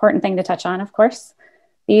important thing to touch on, of course.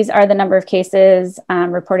 These are the number of cases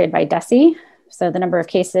reported by DESE. So the number of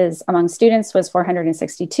cases among students was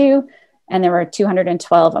 462, and there were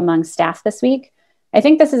 212 among staff this week. I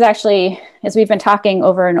think this is actually, as we've been talking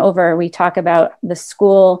over and over, we talk about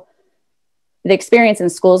the experience in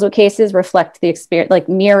schools with cases reflect the experience, like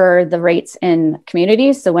mirror the rates in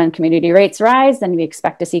communities. So when community rates rise, then we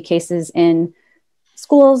expect to see cases in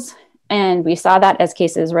schools. And we saw that as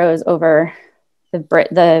cases rose over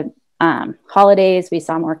the holidays, we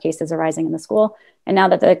saw more cases arising in the school. And now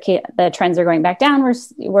that the trends are going back down,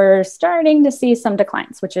 we're starting to see some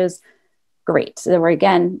declines, which is great. So we're,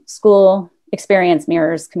 again, school experience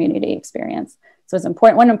mirrors community experience. So it's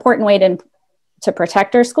important. One important way to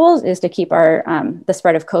protect our schools is to keep the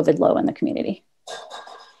spread of COVID low in the community.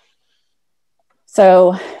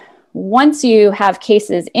 So once you have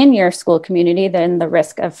cases in your school community, then the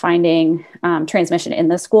risk of finding transmission in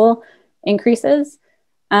the school increases.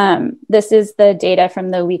 This is the data from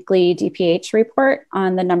the weekly DPH report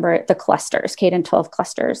on the clusters, K-12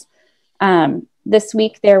 clusters. This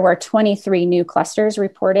week, there were 23 new clusters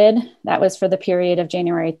reported. That was for the period of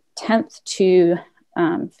January 10th to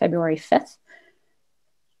February 5th.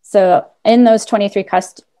 So in those 23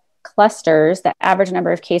 clusters, the average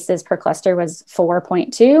number of cases per cluster was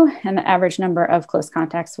 4.2, and the average number of close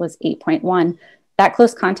contacts was 8.1. That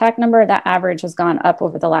close contact number, that average has gone up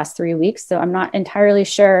over the last 3 weeks. So I'm not entirely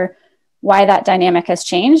sure why that dynamic has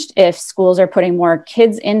changed. If schools are putting more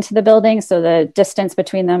kids into the building, so the distance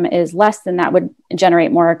between them is less, then that would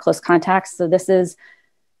generate more close contacts. So this is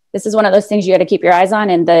one of those things you got to keep your eyes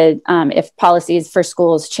on. And if policies for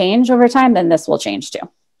schools change over time, then this will change too.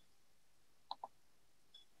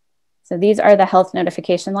 So these are the health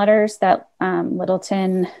notification letters that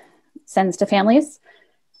Littleton sends to families.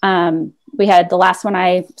 We had the last one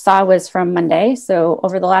I saw was from Monday. So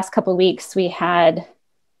over the last couple of weeks, we had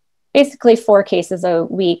basically 4 cases a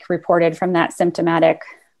week reported from that symptomatic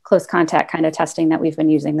close contact kind of testing that we've been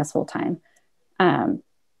using this whole time. And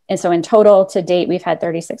so in total to date, we've had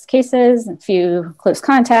 36 cases, a few close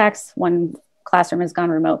contacts, 1 classroom has gone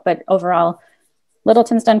remote, but overall,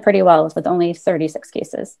 Littleton's done pretty well with only 36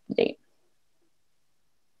 cases to date.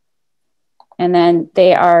 And then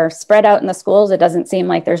they are spread out in the schools. It doesn't seem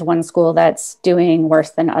like there's one school that's doing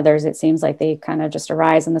worse than others. It seems like they kind of just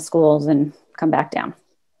arise in the schools and come back down.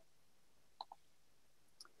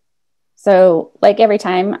 So like every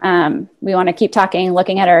time, we want to keep talking,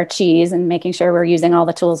 looking at our cheese and making sure we're using all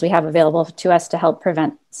the tools we have available to us to help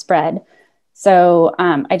prevent spread. So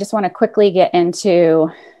I just want to quickly get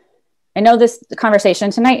into, I know this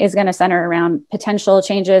conversation tonight is going to center around potential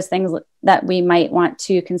changes, things that we might want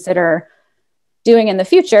to consider doing in the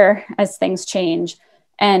future as things change.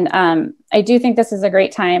 And I do think this is a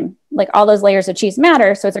great time, like all those layers of cheese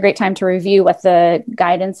matter. So it's a great time to review what the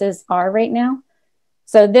guidances are right now.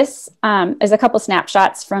 So this is a couple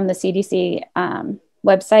snapshots from the CDC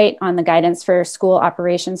website on the guidance for school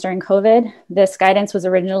operations during COVID. This guidance was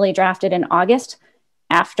originally drafted in August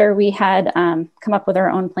after we had come up with our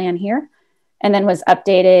own plan here, and then was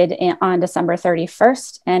updated on December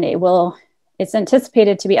 31st. And it's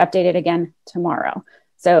anticipated to be updated again tomorrow.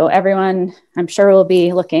 So everyone, I'm sure, will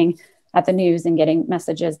be looking at the news and getting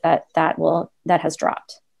messages that has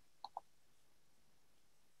dropped.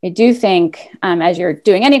 I do think as you're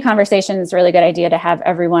doing any conversation, it's a really good idea to have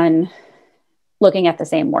everyone looking at the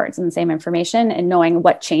same words and the same information and knowing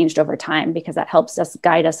what changed over time, because that helps us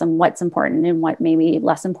guide us on what's important and what may be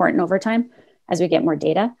less important over time as we get more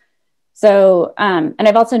data. So, and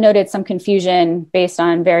I've also noted some confusion based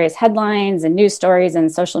on various headlines and news stories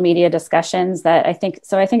and social media discussions that I think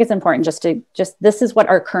it's important this is what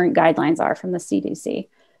our current guidelines are from the CDC.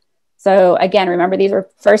 So again, remember, these were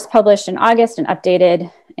first published in August and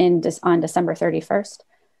updated on December 31st.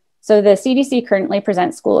 So the CDC currently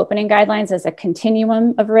presents school opening guidelines as a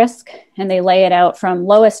continuum of risk, and they lay it out from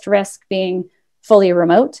lowest risk being fully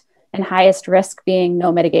remote and highest risk being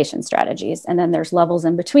no mitigation strategies. And then there's levels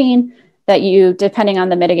in between that you, depending on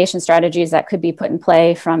the mitigation strategies that could be put in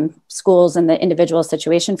play from schools and the individual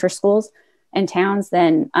situation for schools and towns,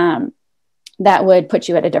 then that would put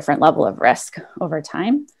you at a different level of risk over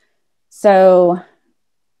time. So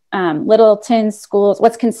Littleton schools,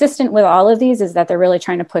 what's consistent with all of these is that they're really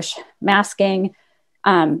trying to push masking,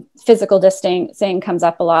 physical distancing comes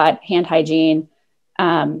up a lot, hand hygiene.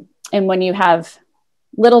 And when you have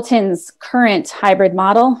Littleton's current hybrid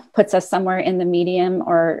model puts us somewhere in the medium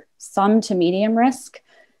or some to medium risk.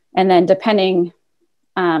 And then depending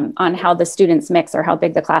on how the students mix or how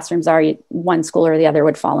big the classrooms are, one school or the other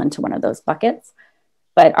would fall into one of those buckets.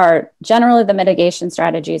 But generally the mitigation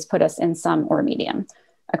strategies put us in some or medium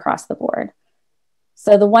across the board.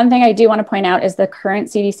 So the one thing I do want to point out is the current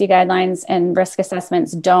CDC guidelines and risk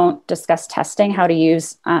assessments don't discuss testing, how to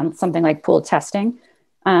use something like pooled testing.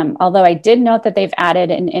 Although I did note that they've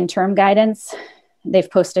added an interim guidance. They've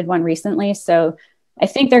posted one recently. So I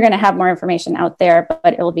think they're going to have more information out there,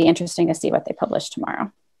 but it will be interesting to see what they publish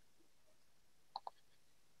tomorrow.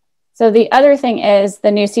 So the other thing is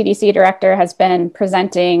the new CDC director has been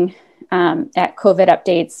presenting at COVID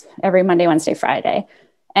updates every Monday, Wednesday, Friday.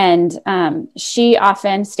 And she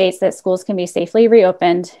often states that schools can be safely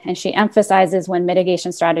reopened, and she emphasizes when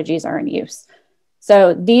mitigation strategies are in use.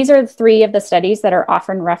 So these are 3 of the studies that are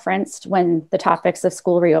often referenced when the topics of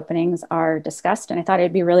school reopenings are discussed. And I thought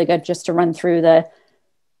it'd be really good just to run through the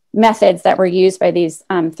methods that were used by these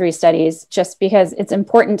 3 studies, just because it's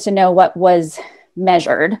important to know what was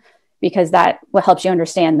measured, because that will help you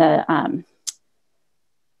understand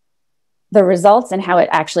the results and how it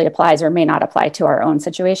actually applies or may not apply to our own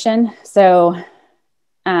situation. So,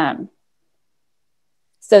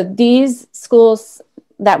 so these schools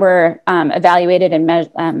that were evaluated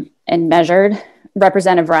and measured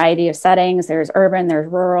represent a variety of settings. There's urban,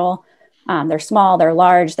 there's rural, they're small, they're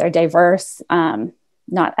large, they're diverse,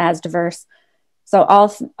 not as diverse. So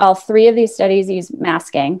all 3 of these studies use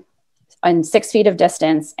masking and 6 feet of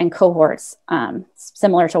distance and cohorts,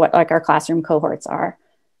 similar to what like our classroom cohorts are.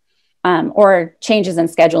 Or changes in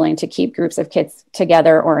scheduling to keep groups of kids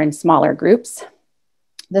together or in smaller groups.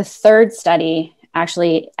 The 3rd study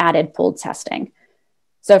actually added pooled testing.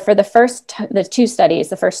 So for the 2 studies,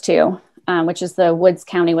 the first 2, which is the Woods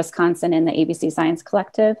County, Wisconsin and the ABC Science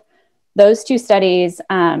Collective, those 2 studies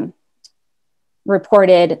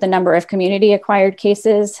reported the number of community acquired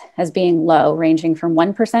cases as being low, ranging from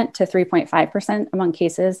 1% to 3.5% among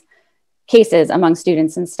cases among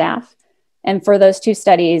students and staff. And for those 2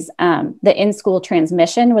 studies, the in-school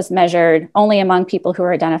transmission was measured only among people who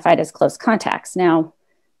are identified as close contacts. Now,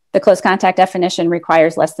 the close contact definition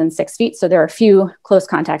requires less than 6 feet. So there are few close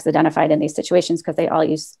contacts identified in these situations because they all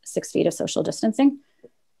use 6 feet of social distancing.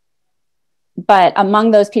 But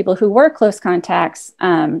among those people who were close contacts,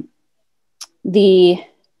 the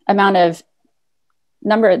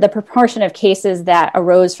proportion of cases that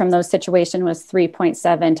arose from those situations was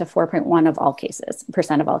 3.7 to 4.1 of all cases,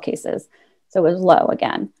 percent of all cases. So it was low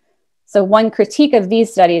again. So one critique of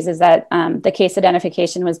these studies is that the case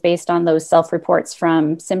identification was based on those self-reports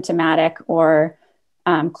from symptomatic or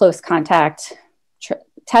close contact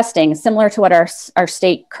testing, similar to what our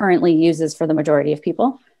state currently uses for the majority of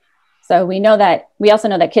people. So we also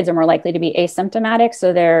know that kids are more likely to be asymptomatic.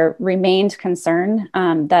 So there remained concern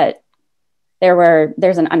that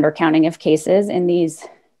there's an undercounting of cases in these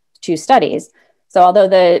 2 studies. So although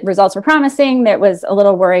the results were promising, that was a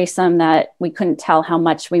little worrisome that we couldn't tell how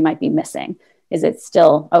much we might be missing. Is it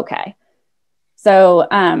still okay? So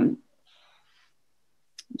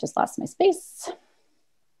just lost my space.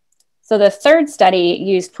 So the 3rd study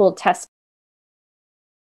used pooled testing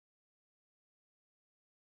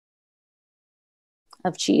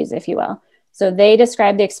of cheese, if you will. So they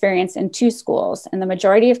described the experience in 2 schools, and the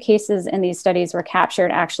majority of cases in these studies were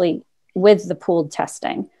captured actually with the pooled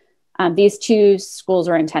testing. These 2 schools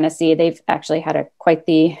were in Tennessee. They've actually had quite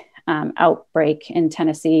the outbreak in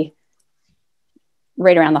Tennessee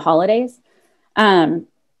right around the holidays.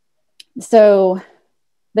 So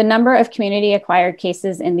the number of community acquired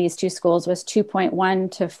cases in these 2 schools was 2.1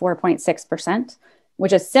 to 4.6%,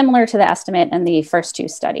 which is similar to the estimate in the first 2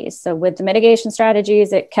 studies. So with the mitigation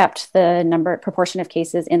strategies, it kept the proportion of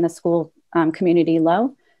cases in the school community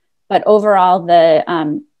low, but overall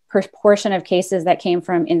the proportion of cases that came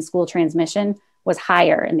from in-school transmission was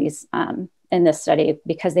higher in this study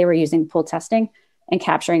because they were using pooled testing and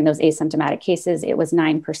capturing those asymptomatic cases. It was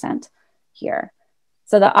 9% here.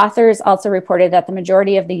 So the authors also reported that the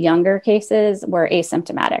majority of the younger cases were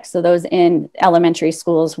asymptomatic. So those in elementary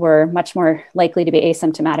schools were much more likely to be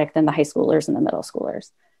asymptomatic than the high schoolers and the middle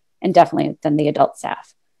schoolers, and definitely than the adult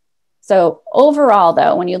staff. So overall,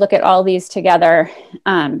 though, when you look at all these together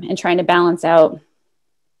and trying to balance out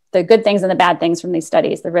the good things and the bad things from these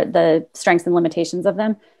studies, the strengths and limitations of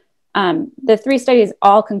them, the 3 studies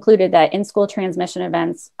all concluded that in-school transmission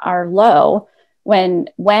events are low when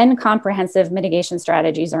comprehensive mitigation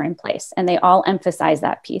strategies are in place, and they all emphasize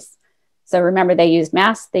that piece. So remember, they used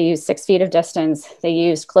masks, they used 6 feet of distance, they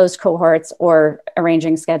used closed cohorts or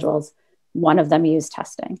arranging schedules. One of them used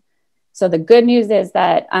testing. So the good news is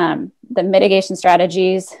that the mitigation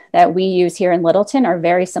strategies that we use here in Littleton are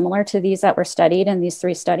very similar to these that were studied in these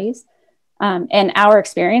 3 studies. And our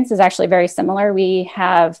experience is actually very similar. We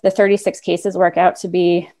have the 36 cases work out to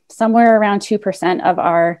be somewhere around 2% of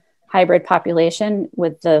our hybrid population,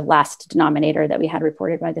 with the last denominator that we had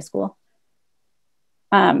reported by the school.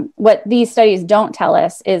 What these studies don't tell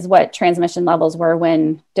us is what transmission levels were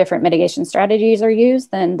when different mitigation strategies are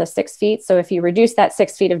used than the 6 feet. So if you reduce that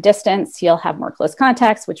 6 feet of distance, you'll have more close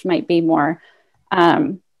contacts, which might be more,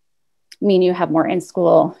 mean you have more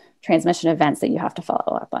in-school transmission events that you have to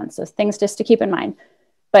follow up on. So things just to keep in mind.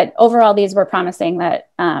 But overall, these were promising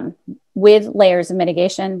that with layers of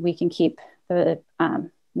mitigation, we can keep the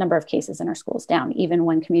number of cases in our schools down, even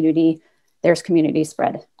when there's community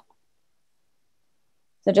spread.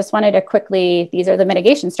 So just wanted to quickly, these are the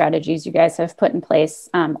mitigation strategies you guys have put in place,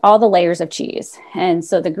 all the layers of cheese. And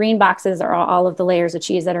so the green boxes are all of the layers of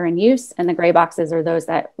cheese that are in use, and the gray boxes are those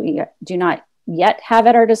that we do not yet have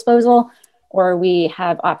at our disposal, or we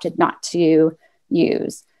have opted not to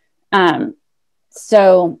use.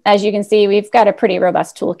 So as you can see, we've got a pretty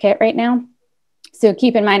robust toolkit right now. So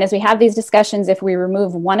keep in mind, as we have these discussions, if we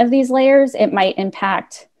remove one of these layers, it might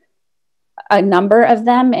impact a number of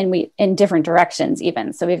them, and in different directions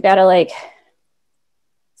even. So we've got to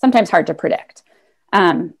sometimes hard to predict.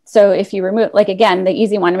 So if you remove, again, the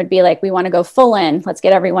easy one would be we want to go full in, let's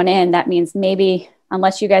get everyone in. That means maybe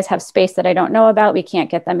unless you guys have space that I don't know about, we can't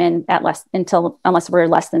get them in unless we're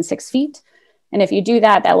less than 6 feet. And if you do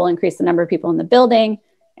that, that will increase the number of people in the building,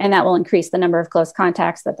 and that will increase the number of close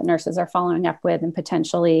contacts that the nurses are following up with and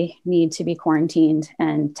potentially need to be quarantined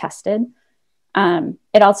and tested.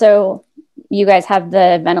 It also, you guys have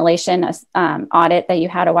the ventilation audit that you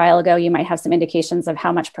had a while ago. You might have some indications of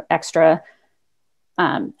how much extra,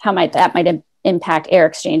 that might impact air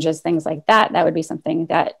exchanges, things like that. That would be something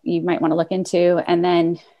that you might want to look into. And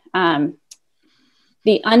then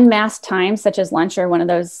the unmasked times, such as lunch, are one of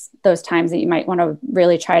those times that you might want to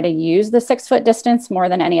really try to use the 6 foot distance more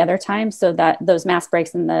than any other time, so that those mask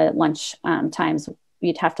breaks in the lunch times,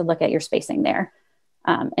 you'd have to look at your spacing there.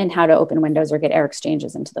 And how to open windows or get air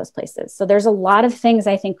exchanges into those places. So there's a lot of things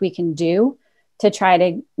I think we can do to try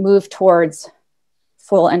to move towards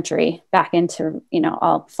full entry back into,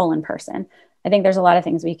 all full in person. I think there's a lot of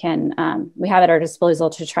things we have at our disposal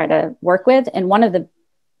to try to work with. And one of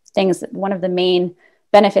the main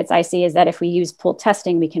benefits I see is that if we use pooled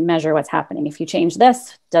testing, we can measure what's happening. If you change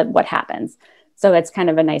this, what happens? So it's kind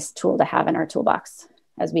of a nice tool to have in our toolbox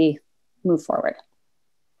as we move forward.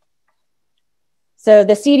 So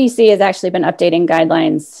the CDC has actually been updating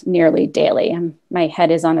guidelines nearly daily. My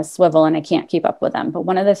head is on a swivel and I can't keep up with them. But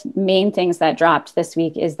one of the main things that dropped this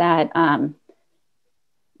week is that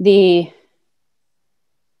the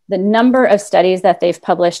number of studies that they've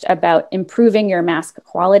published about improving your mask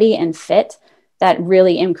quality and fit that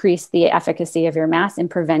really increase the efficacy of your mask in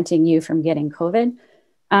preventing you from getting COVID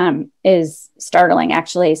is startling,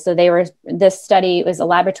 actually. So this study was a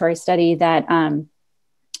laboratory study that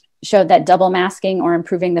showed that double masking or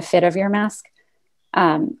improving the fit of your mask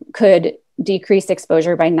could decrease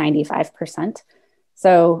exposure by 95%.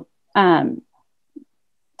 So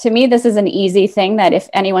to me, this is an easy thing that if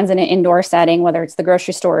anyone's in an indoor setting, whether it's the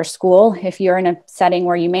grocery store or school, if you're in a setting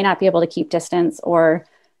where you may not be able to keep distance, or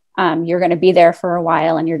you're going to be there for a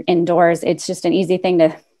while and you're indoors, it's just an easy thing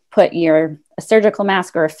to put a surgical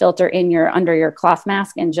mask or a filter under your cloth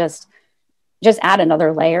mask and just add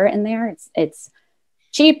another layer in there. It's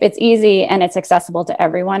cheap, it's easy, and it's accessible to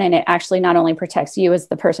everyone. And it actually not only protects you as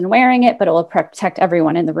the person wearing it, but it will protect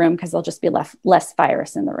everyone in the room because there'll just be less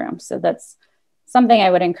virus in the room. So that's something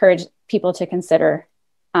I would encourage people to consider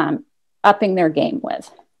upping their game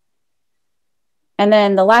with. And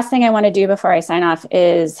then the last thing I want to do before I sign off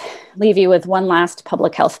is leave you with one last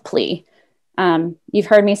public health plea. You've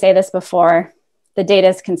heard me say this before. The data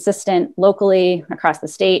is consistent locally, across the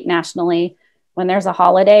state, nationally. When there's a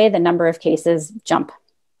holiday, the number of cases jump.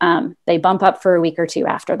 They bump up for a week or two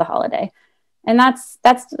after the holiday. And that's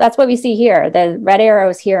what we see here. The red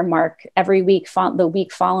arrows here mark every week, the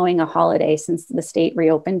week following a holiday since the state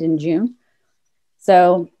reopened in June.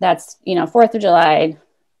 So that's, 4th of July,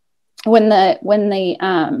 when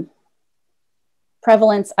the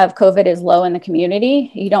prevalence of COVID is low in the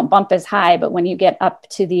community, you don't bump as high, but when you get up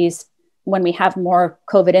to these, when we have more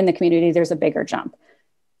COVID in the community, there's a bigger jump.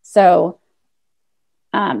 So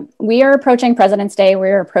we are approaching President's Day,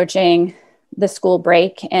 we're approaching the school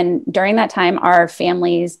break, and during that time, our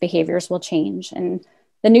families' behaviors will change. And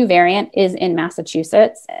the new variant is in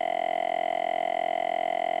Massachusetts.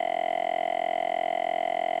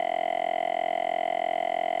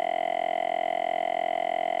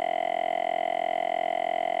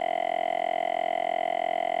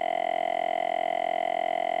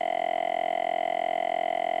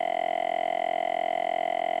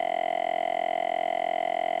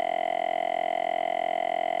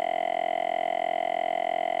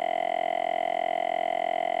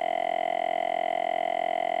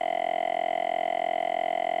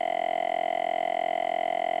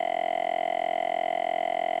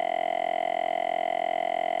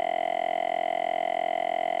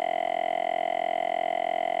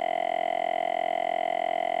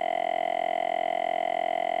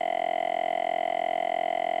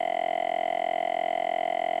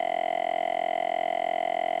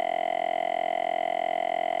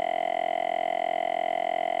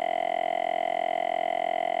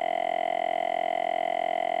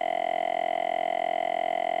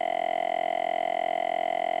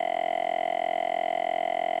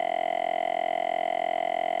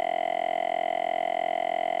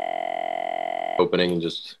 Opening and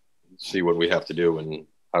just see what we have to do and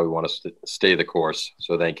how we want to stay the course.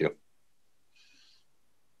 So thank you.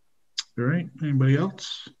 All right. Anybody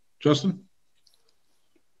else? Justin?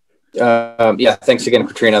 Yeah, thanks again,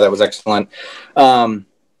 Katrina. That was excellent.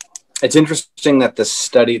 It's interesting that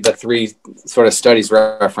the three sort of studies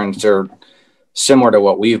referenced are similar to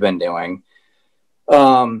what we've been doing.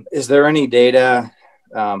 Is there any data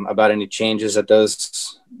about any changes that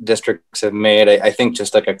those districts have made? I think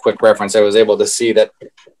just like a quick reference, I was able to see that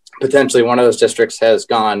potentially one of those districts has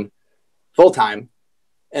gone full-time,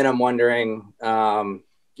 and I'm wondering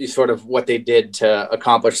sort of what they did to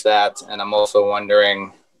accomplish that. And I'm also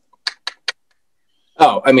wondering,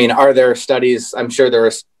 are there studies? I'm sure there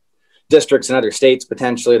are districts in other states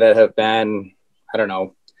potentially that have been, I don't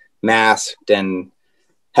know, masked and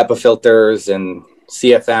HEPA filters and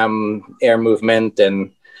CFM air movement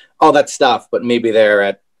and all that stuff, but maybe they're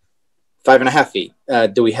at 5.5 feet.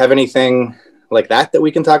 Do we have anything like that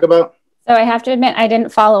we can talk about? So I have to admit, I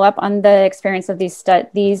didn't follow up on the experience of these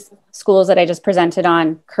schools that I just presented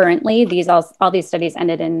on currently. All these studies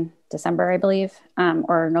ended in December, I believe,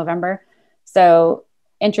 or November. So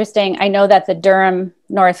interesting. I know that the Durham,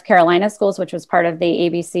 North Carolina schools, which was part of the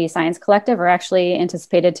ABC Science Collective, are actually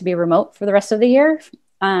anticipated to be remote for the rest of the year.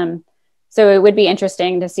 So it would be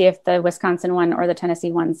interesting to see if the Wisconsin one or the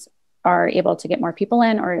Tennessee ones are able to get more people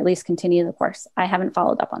in, or at least continue the course. I haven't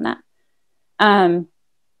followed up on that.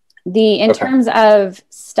 In terms of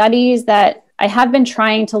studies that I have been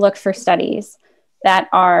trying to look for studies that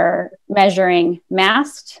are measuring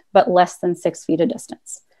masked, but less than 6 feet of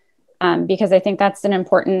distance. Because I think that's an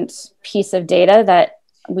important piece of data that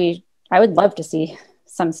I would love to see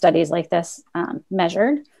some studies like this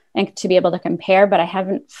measured and to be able to compare, but I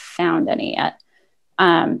haven't found any yet.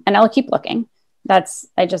 And I'll keep looking. There's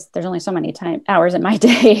only so many hours in my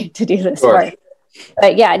day to do this work.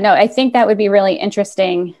 But yeah, no, I think that would be really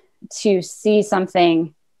interesting to see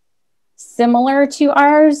something similar to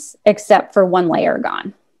ours, except for one layer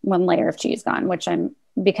of cheese gone,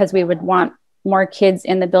 because we would want more kids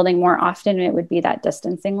in the building more often, it would be that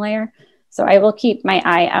distancing layer. So I will keep my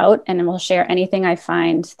eye out and will share anything I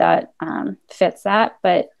find that fits that.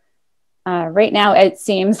 But right now it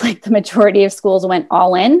seems like the majority of schools went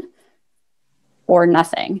all in or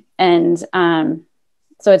nothing. And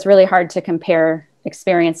so it's really hard to compare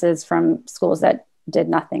experiences from schools that did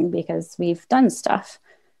nothing because we've done stuff.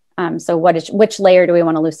 So which layer do we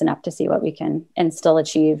want to loosen up to see what we can and still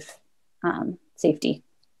achieve safety?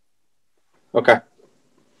 Okay.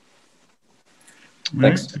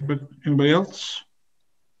 Thanks. Right. Anybody else?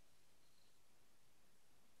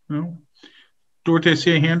 No? Dorothy, I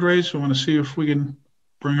see a hand raised. I want to see if we can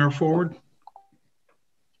bring her forward.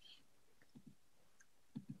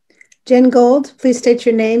 Jen Gold, please state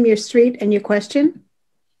your name, your street, and your question.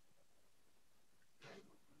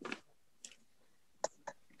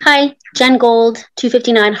 Hi, Jen Gold,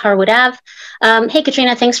 259 Harwood Ave. Hey,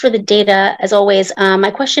 Katrina, thanks for the data, as always. My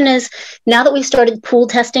question is, now that we've started pool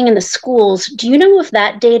testing in the schools, do you know if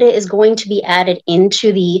that data is going to be added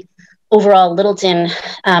into the overall Littleton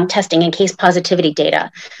testing and case positivity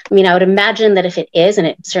data? I mean, I would imagine that if it is, and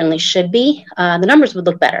it certainly should be, the numbers would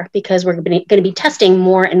look better because we're going to be testing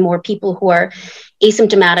more and more people who are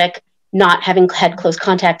asymptomatic not having had close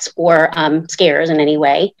contacts or scares in any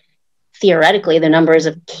way, theoretically, the numbers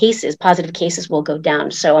of cases, positive cases, will go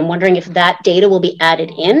down. So I'm wondering if that data will be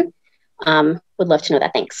added in. Would love to know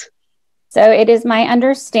that. Thanks. So it is my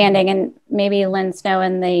understanding, and maybe Lynn Snow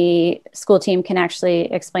and the school team can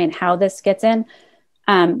actually explain how this gets in.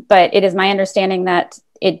 But it is my understanding that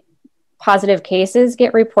positive cases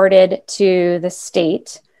get reported to the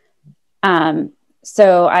state.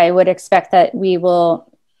 So I would expect that we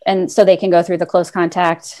will, and so they can go through the close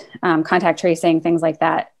contact, contact tracing, things like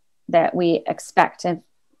that, that we expect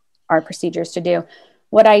our procedures to do.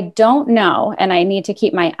 What I don't know, and I need to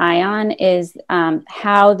keep my eye on, is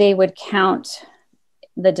how they would count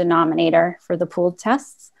the denominator for the pooled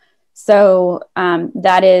tests. So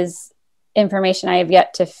that is information I have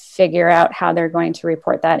yet to figure out how they're going to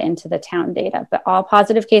report that into the town data. But all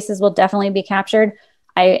positive cases will definitely be captured.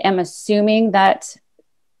 I am assuming that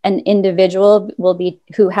an individual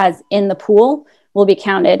who has in the pool will be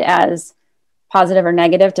counted as positive or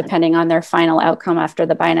negative, depending on their final outcome after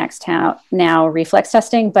the now reflex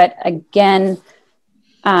testing. But again,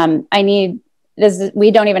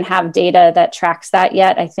 we don't even have data that tracks that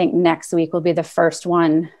yet. I think next week will be the first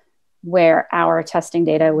one where our testing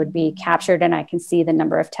data would be captured, and I can see the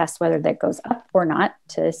number of tests, whether that goes up or not,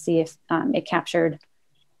 to see if it captured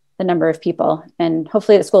the number of people. And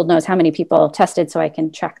hopefully the school knows how many people tested, so I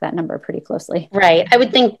can track that number pretty closely. Right. I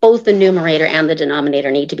would think both the numerator and the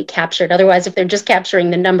denominator need to be captured. Otherwise, if they're just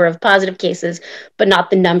capturing the number of positive cases, but not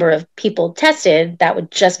the number of people tested, that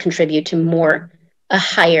would just contribute to a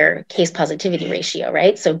higher case positivity ratio,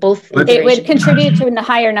 right? So both. It would contribute to a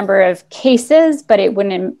higher number of cases, but it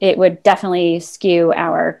would definitely skew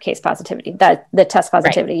our case positivity, the test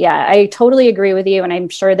positivity. Right. Yeah, I totally agree with you. And I'm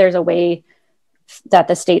sure there's a way that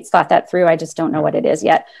the state's thought that through. I just don't know what it is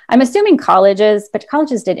yet. I'm assuming colleges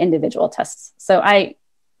did individual tests. So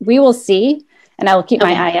we will see, and I will keep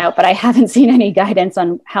my eye out, but I haven't seen any guidance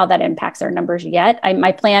on how that impacts our numbers yet.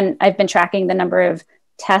 I've been tracking the number of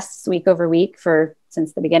tests week over week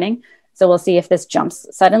since the beginning. So we'll see if this jumps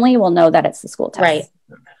suddenly. We'll know that it's the school test.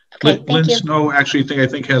 Right. Okay, Lynn Snow actually I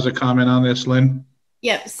think has a comment on this. Lynn?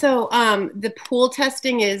 Yeah, so the pool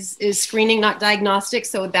testing is screening, not diagnostic,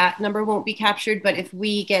 so that number won't be captured. But if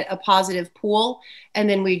we get a positive pool and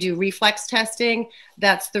then we do reflex testing,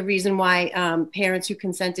 that's the reason why parents who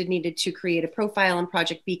consented needed to create a profile in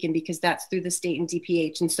Project Beacon, because that's through the state and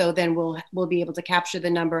DPH. And so then we'll be able to capture the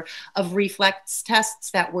number of reflex tests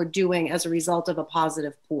that we're doing as a result of a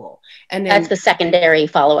positive pool. And then, that's the secondary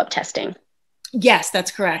follow-up testing. Yes,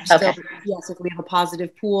 that's correct. Okay. So, yes, if we have a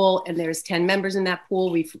positive pool and there's 10 members in that pool,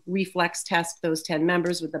 we reflex test those 10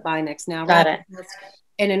 members with the Binex Now. Got it.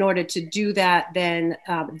 And in order to do that, then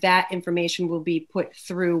that information will be put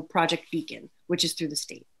through Project Beacon, which is through the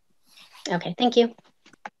state. Okay, thank you.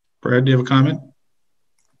 Brad, do you have a comment?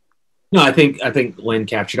 No, I think Lynn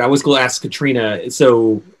captured. I was going to ask Katrina.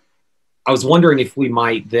 So I was wondering if we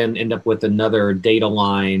might then end up with another data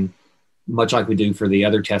line, much like we do for the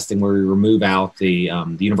other testing, where we remove out the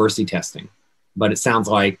university testing. But it sounds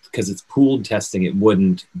like because it's pooled testing, it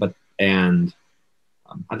wouldn't. I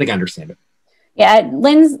think I understand it. Yeah,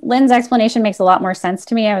 Lynn's explanation makes a lot more sense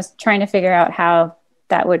to me. I was trying to figure out how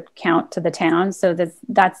that would count to the town. So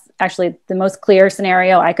that's actually the most clear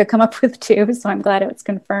scenario I could come up with too. So I'm glad it was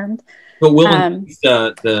confirmed. But we'll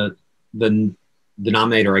the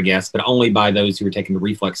denominator, I guess, but only by those who are taking the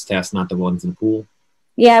reflex test, not the ones in the pool.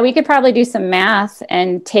 Yeah, we could probably do some math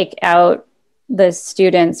and take out the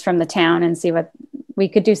students from the town and see what we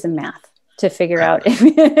could do some math to figure out.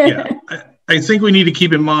 Yeah, I think we need to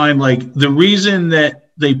keep in mind, like, the reason that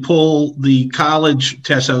they pull the college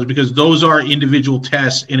tests out is because those are individual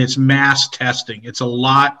tests and it's mass testing. It's a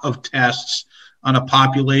lot of tests on a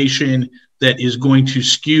population that is going to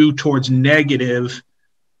skew towards negative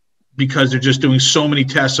because they're just doing so many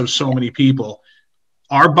tests of so many people.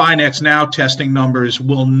 Our Binex Now testing numbers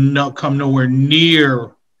will come nowhere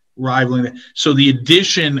near rivaling that. So the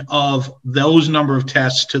addition of those number of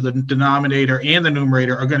tests to the denominator and the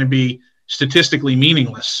numerator are going to be statistically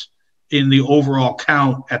meaningless in the overall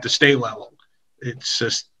count at the state level. It's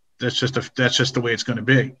just that's just the way it's going to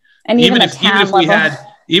be. And even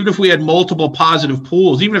if we had multiple positive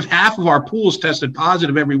pools, even if half of our pools tested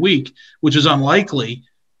positive every week, which is unlikely,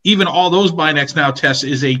 even all those Binex Now tests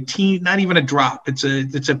is not even a drop. It's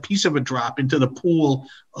a piece of a drop into the pool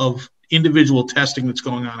of individual testing that's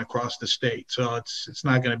going on across the state. So it's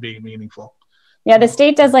not going to be meaningful. Yeah, the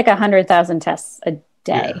state does like 100,000 tests a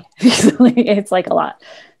day. Yeah. It's like a lot.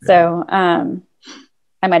 Yeah. So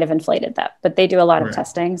I might have inflated that, but they do a lot of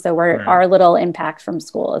testing. So our little impact from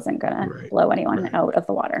school isn't going to blow anyone out of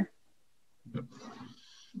the water.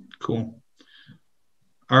 Cool.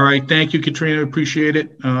 All right. Thank you, Katrina. Appreciate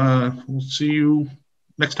it. We'll see you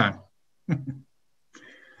next time. All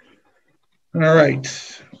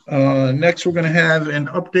right. Next, we're going to have an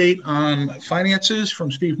update on finances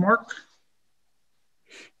from Steve Mark.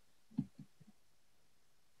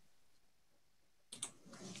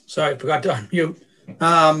 Sorry, I forgot to unmute.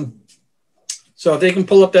 So if they can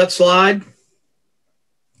pull up that slide.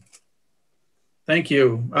 Thank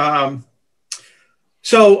you.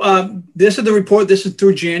 This is the report. This is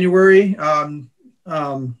through January.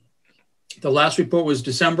 The last report was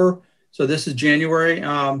December. So this is January.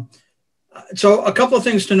 So a couple of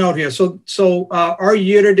things to note here. So our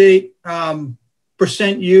year-to-date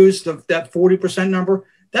percent used, that 40% number,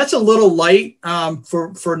 that's a little light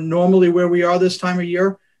for normally where we are this time of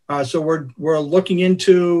year. So we're looking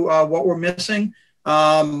into what we're missing.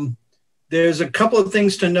 There's a couple of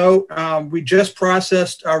things to note. We just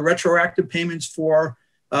processed our retroactive payments for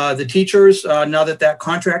the teachers. Now that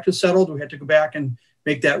contract is settled, we had to go back and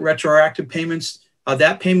make that retroactive payments.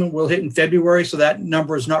 That payment will hit in February, so that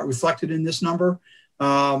number is not reflected in this number.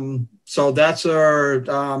 So that's our,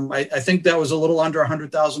 I think that was a little under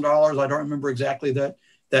 $100,000. I don't remember exactly that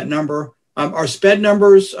number. Our SPED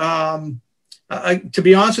numbers, to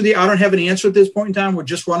be honest with you, I don't have an answer at this point in time. We're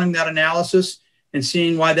just running that analysis and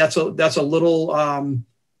seeing why that's a little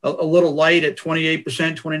light at 28%,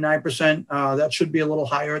 29%. That should be a little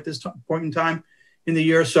higher at this point in time in the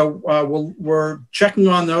year. So we're checking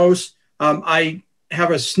on those. I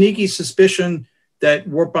have a sneaky suspicion that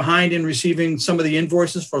we're behind in receiving some of the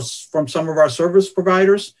invoices from some of our service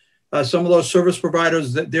providers. Some of those service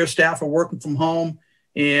providers, their staff are working from home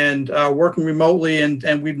and working remotely,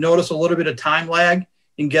 and we've noticed a little bit of time lag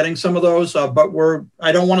in getting some of those, but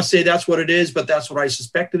I don't want to say that's what it is, but that's what I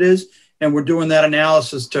suspect it is. And we're doing that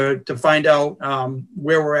analysis to find out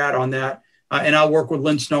where we're at on that. And I'll work with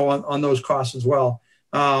Lynn Snow on those costs as well.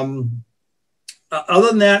 Other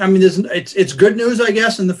than that, I mean, it's good news, I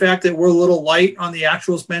guess, in the fact that we're a little light on the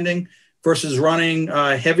actual spending versus running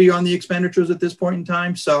heavy on the expenditures at this point in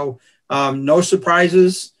time. So no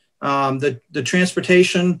surprises. The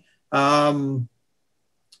transportation,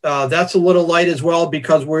 that's a little light as well,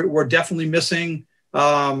 because we're definitely missing.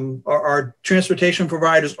 Our transportation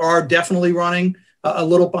providers are definitely running a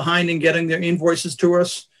little behind in getting their invoices to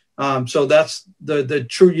us. So that's the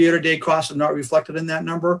true year-to-date costs are not reflected in that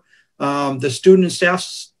number. The student and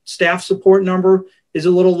staff support number is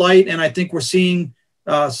a little light, and I think we're seeing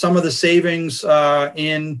some of the savings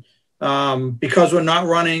in because we're not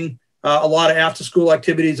running a lot of after-school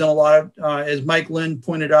activities and a lot of, as Mike Lynn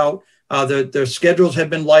pointed out, their schedules have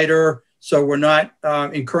been lighter, so we're not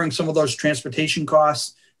incurring some of those transportation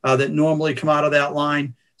costs that normally come out of that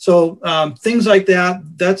line. So things like that,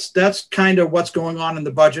 that's kind of what's going on in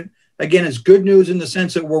the budget. Again, it's good news in the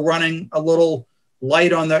sense that we're running a little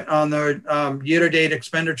light on the year-to-date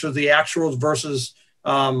expenditures, the actuals versus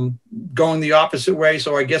going the opposite way.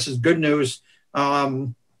 So I guess it's good news.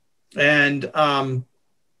 Like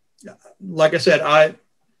I said,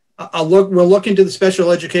 we'll look into the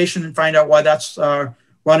special education and find out why that's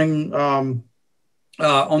running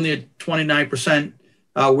only at 29%,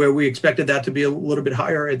 where we expected that to be a little bit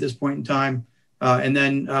higher at this point in time, and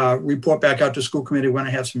then report back out to school committee when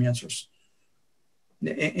I have some answers.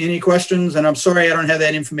 Any questions? And I'm sorry I don't have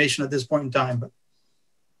that information at this point in time, but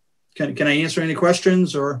can I answer any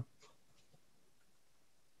questions or?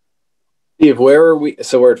 Steve, where are we?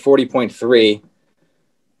 So we're at 40.3.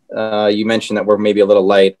 You mentioned that we're maybe a little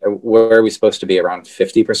light. Where are we supposed to be? Around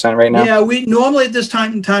 50% right now? Yeah, we normally at this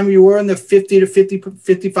time in time, we were in the 50 to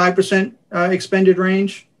 55% expended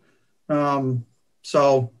range.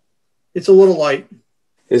 So it's a little light.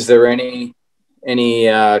 Is there any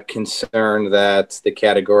concern that the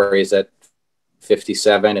categories at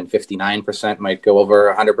 57 and 59% might go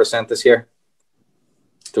over 100% this year?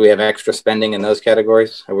 Do we have extra spending in those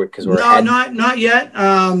categories? Because we're ahead? Not yet.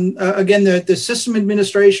 Again, the system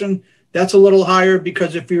administration, that's a little higher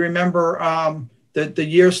because if you remember, the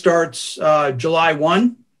year starts July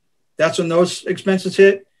 1. That's when those expenses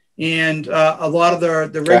hit. And a lot of the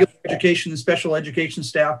regular education and special education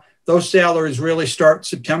staff, those salaries really start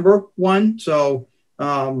September 1. So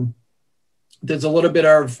there's a little bit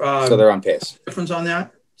of so they're on pace. Difference on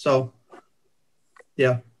that. So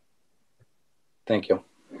yeah. Thank you.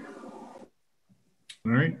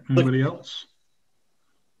 All right. Anybody else?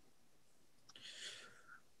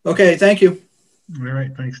 Okay. Thank you. All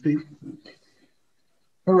right. Thanks, Steve.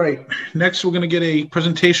 All right. Next, we're going to get a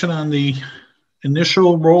presentation on the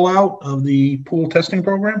initial rollout of the pool testing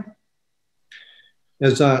program.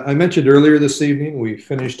 As I mentioned earlier this evening, we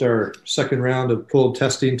finished our second round of pool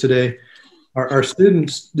testing today. Our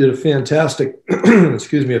students did a fantastic,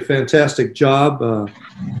 excuse me, a fantastic job. Our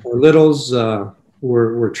littles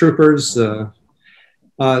were troopers. The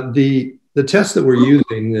test that we're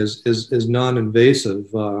using is non-invasive.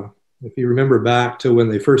 If you remember back to when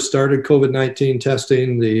they first started COVID-19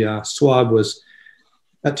 testing, the swab was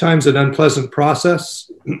at times an unpleasant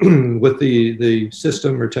process. With the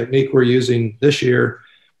system or technique we're using this year,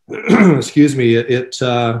 excuse me, it's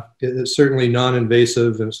certainly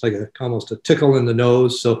non-invasive, and it's like almost a tickle in the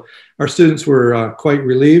nose. So our students were quite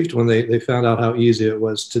relieved when they found out how easy it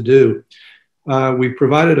was to do. We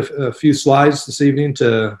provided a few slides this evening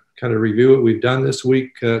to kind of review what we've done this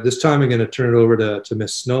week. This time I'm going to turn it over to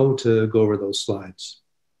Ms. Snow to go over those slides.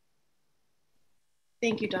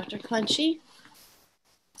 Thank you, Dr. Clenchey.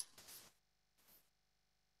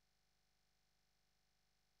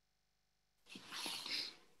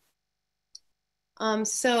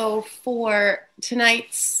 So for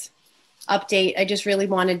tonight's update, I just really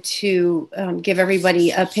wanted to give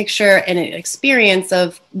everybody a picture and an experience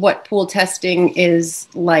of what pool testing is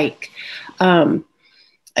like.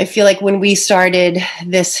 I feel like when we started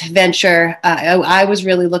this venture, I was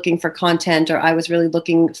really looking for content, or I was really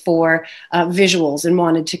looking for visuals, and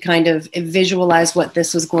wanted to kind of visualize what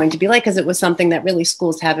this was going to be like, because it was something that really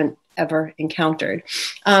schools haven't ever encountered.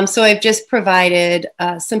 So I've just provided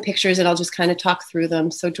some pictures, and I'll just kind of talk through them.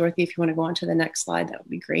 So Dorothy, if you want to go on to the next slide, that would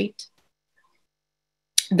be great.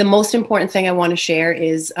 The most important thing I want to share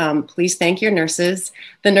is please thank your nurses.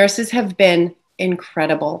 The nurses have been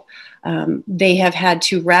incredible. They have had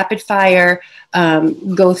to rapid fire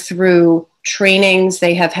go through trainings.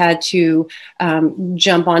 They have had to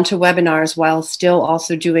jump onto webinars while still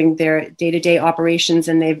also doing their day-to-day operations,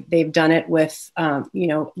 and they've done it with you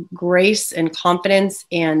know, grace and confidence,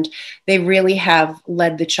 and they really have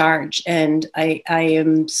led the charge. And I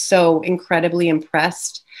am so incredibly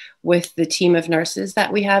impressed with the team of nurses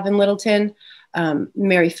that we have in Littleton.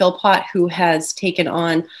 Mary Philpott, who has taken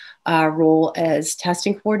on role as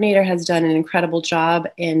testing coordinator, has done an incredible job.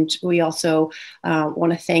 And we also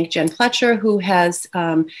want to thank Jen Pletcher, who has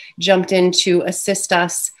jumped in to assist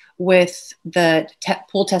us with the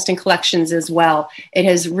pool testing collections as well. It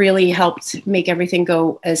has really helped make everything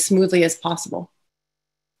go as smoothly as possible.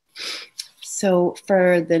 So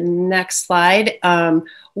for the next slide,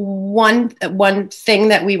 one thing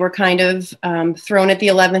that we were kind of thrown at the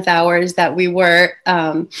 11th hour is that we were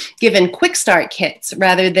given quick start kits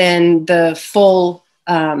rather than the full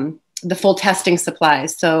testing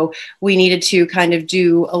supplies. So we needed to kind of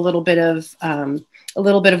do a little bit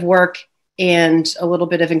of work and a little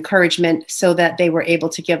bit of encouragement so that they were able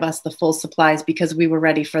to give us the full supplies, because we were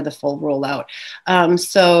ready for the full rollout.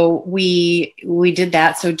 So we did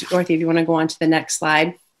that. So Dorothy, if you want to go on to the next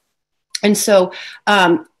slide. And so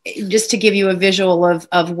just to give you a visual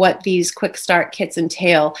of what these quick start kits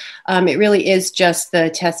entail, it really is just the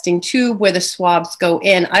testing tube where the swabs go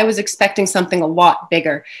in. I was expecting something a lot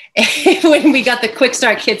bigger when we got the quick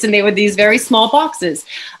start kits, and they were these very small boxes,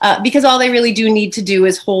 because all they really do need to do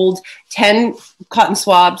is hold 10 cotton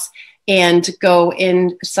swabs and go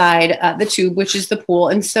inside the tube, which is the pool.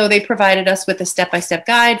 And so they provided us with a step-by-step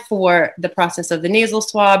guide for the process of the nasal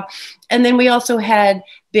swab. And then we also had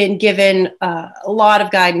been given a lot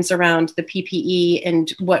of guidance around the PPE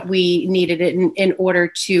and what we needed in order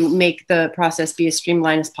to make the process be as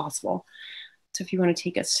streamlined as possible. So if you want to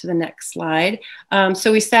take us to the next slide.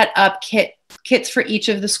 So we set up kits for each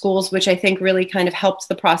of the schools, which I think really kind of helped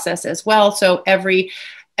the process as well. So every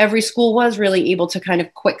school was really able to kind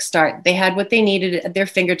of quick start. They had what they needed at their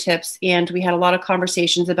fingertips, and we had a lot of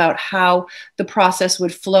conversations about how the process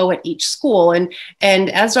would flow at each school. And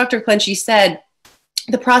as Dr. Clenchey said,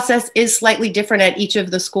 the process is slightly different at each of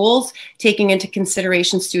the schools, taking into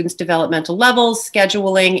consideration students' developmental levels,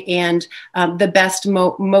 scheduling, and the best,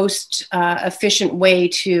 most efficient way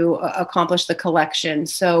to accomplish the collection.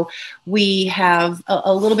 So we have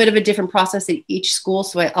a little bit of a different process at each school.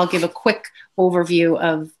 So I'll give a quick overview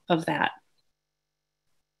of that.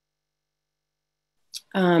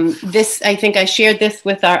 I think I shared this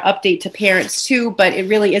with our update to parents too, but it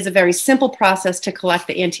really is a very simple process to collect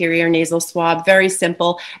the anterior nasal swab, very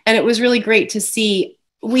simple. And it was really great to see.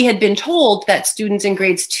 We had been told that students in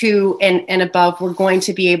grades 2 and above were going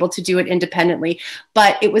to be able to do it independently,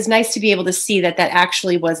 but it was nice to be able to see that that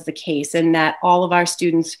actually was the case, and that all of our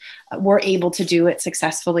students were able to do it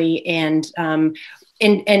successfully and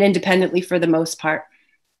independently for the most part.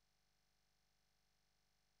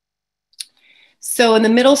 So in the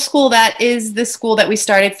middle school, that is the school that we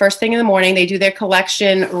started first thing in the morning. They do their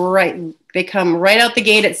collection right. They come right out the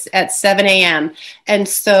gate at 7 a.m. And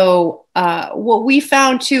so what we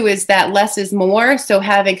found too is that less is more. So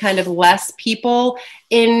having kind of less people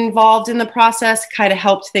involved in the process kind of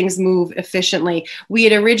helped things move efficiently. We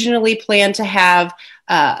had originally planned to have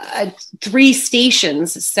 3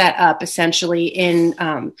 stations set up essentially in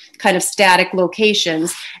kind of static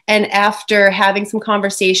locations. And after having some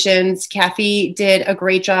conversations, Kathy did a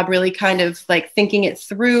great job really kind of like thinking it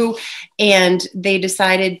through, and they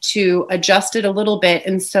decided to adjust it a little bit.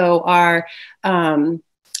 And so our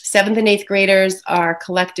 7th and 8th graders are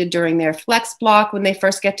collected during their flex block when they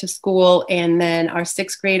first get to school. And then our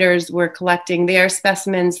 6th graders were collecting their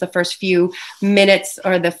specimens the first few minutes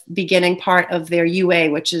or the beginning part of their UA,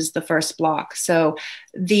 which is the first block. So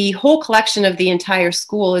the whole collection of the entire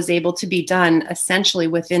school is able to be done essentially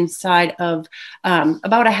within inside of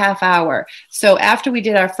about a half hour. So after we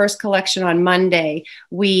did our first collection on Monday,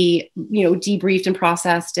 we, debriefed and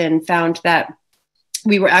processed and found that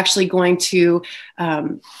we were actually going to,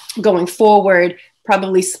 going forward,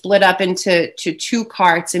 probably split up into 2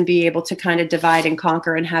 carts and be able to kind of divide and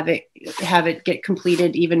conquer and have it get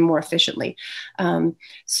completed even more efficiently.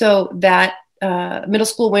 So that middle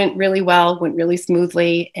school went really well, went really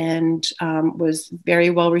smoothly, and was very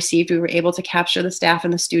well received. We were able to capture the staff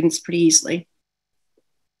and the students pretty easily.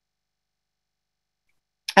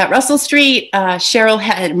 At Russell Street, Cheryl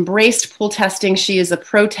had embraced pool testing. She is a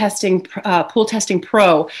pool testing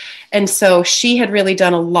pro. And so she had really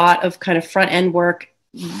done a lot of kind of front end work,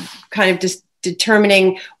 kind of just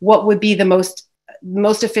determining what would be the most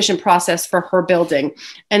efficient process for her building.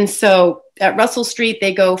 And so at Russell Street,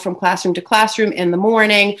 they go from classroom to classroom in the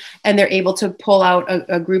morning, and they're able to pull out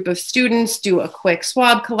a group of students, do a quick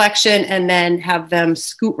swab collection, and then have them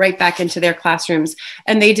scoot right back into their classrooms.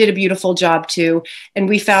 And they did a beautiful job too. And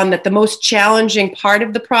we found that the most challenging part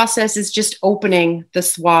of the process is just opening the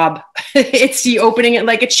swab. It's you opening it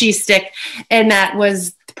like a cheese stick. And that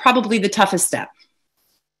was probably the toughest step.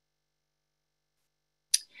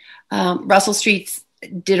 Russell Street's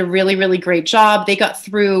did a really, really great job. They got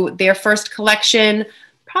through their first collection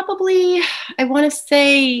probably, I want to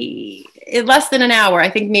say, in less than an hour. I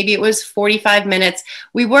think maybe it was 45 minutes.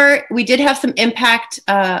 We did have some impact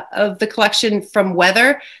of the collection from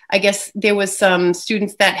weather. I guess there was some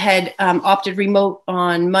students that had opted remote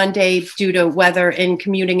on Monday due to weather and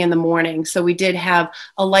commuting in the morning. So we did have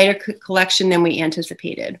a lighter collection than we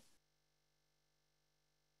anticipated.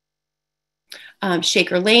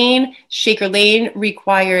 Shaker Lane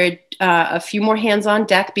required a few more hands on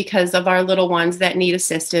deck because of our little ones that need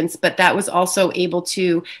assistance, but that was also they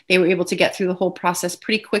were able to get through the whole process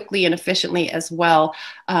pretty quickly and efficiently as well.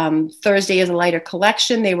 Thursday is a lighter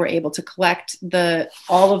collection. They were able to collect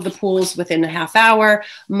all of the pools within a half hour.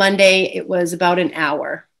 Monday, it was about an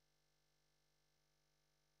hour.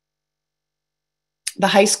 The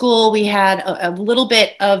high school, we had a little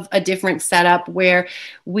bit of a different setup where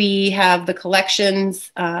we have the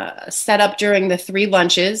collections set up during the 3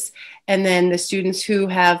 lunches, and then the students who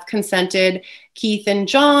have consented, Keith and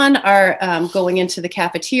John, are going into the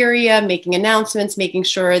cafeteria, making announcements, making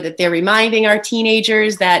sure that they're reminding our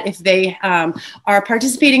teenagers that if they are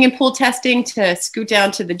participating in pool testing to scoot down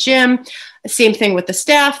to the gym. Same thing with the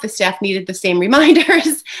staff. The staff needed the same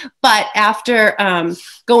reminders. But after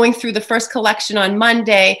going through the first collection on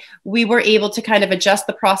Monday, we were able to kind of adjust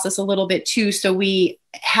the process a little bit too. So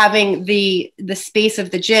having the space of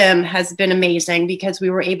the gym has been amazing because we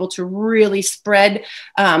were able to really spread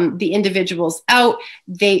the individuals out.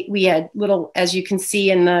 We had little, as you can see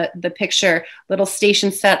in the picture, little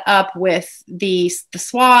stations set up with the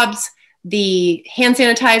swabs, the hand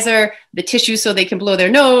sanitizer, the tissue so they can blow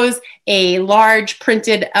their nose, a large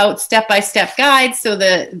printed out step-by-step guide. So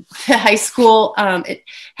the high school, it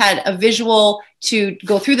had a visual to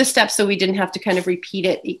go through the steps so we didn't have to kind of repeat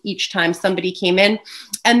it each time somebody came in.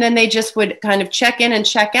 And then they just would kind of check in and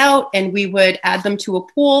check out, and we would add them to a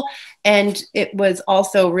pool. And it was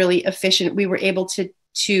also really efficient. We were able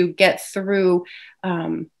to get through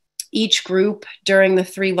each group during the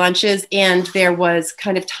 3 lunches, and there was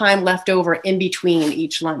kind of time left over in between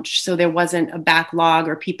each lunch. So there wasn't a backlog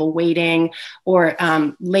or people waiting or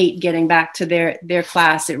late getting back to their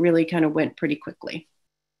class. It really kind of went pretty quickly.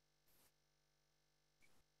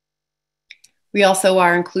 We also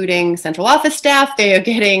are including central office staff. They are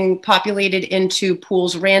getting populated into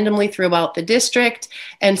pools randomly throughout the district.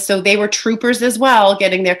 And so they were troopers as well,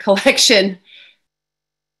 getting their collection.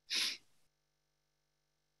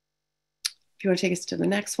 If you want to take us to the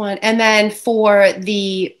next one. And then for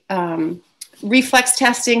the reflex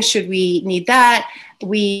testing, should we need that,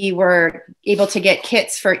 we were able to get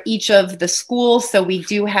kits for each of the schools. So we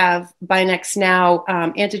do have Binax Now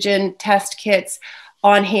antigen test kits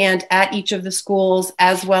on hand at each of the schools,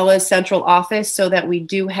 as well as central office, so that we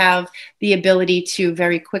do have the ability to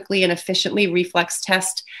very quickly and efficiently reflex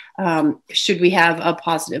test should we have a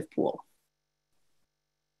positive pool.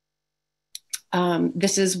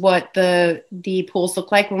 This is what the pools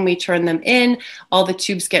look like when we turn them in. All the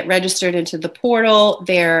tubes get registered into the portal.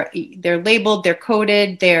 They're labeled, they're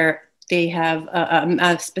coded, they have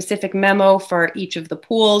a specific memo for each of the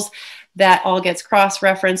pools. That all gets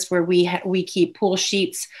cross-referenced, where we keep pool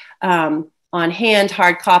sheets on hand,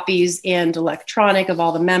 hard copies, and electronic of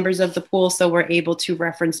all the members of the pool, so we're able to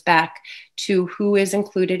reference back to who is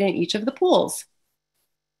included in each of the pools.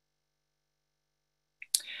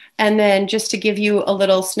 And then just to give you a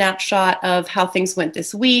little snapshot of how things went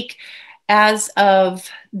this week, as of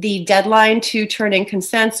the deadline to turn in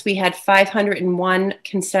consents, we had 501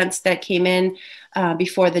 consents that came in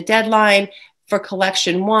before the deadline. For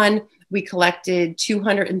collection 1, we collected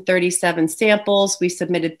 237 samples. We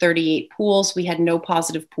submitted 38 pools. We had no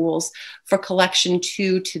positive pools. For collection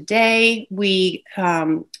 2 today, we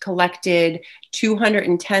collected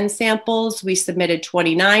 210 samples. We submitted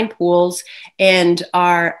 29 pools, and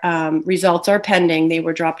our results are pending. They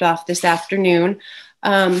were dropped off this afternoon.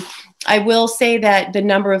 I will say that the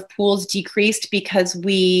number of pools decreased because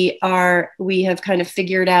we have kind of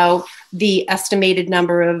figured out the estimated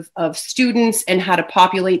number of students and how to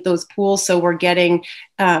populate those pools. So we're getting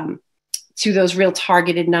to those real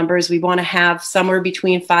targeted numbers. We want to have somewhere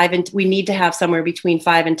between 5 and we need to have somewhere between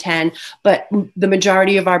 5 and 10, but the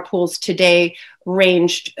majority of our pools today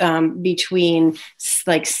ranged between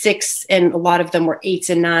like 6, and a lot of them were 8s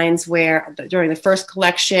and 9s, where during the first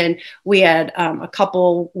collection we had a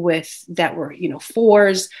couple that were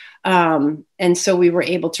 4s, and so we were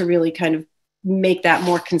able to really kind of make that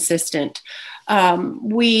more consistent.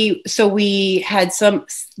 We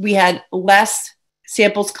had less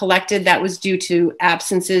samples collected. That was due to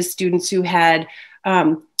absences, students who had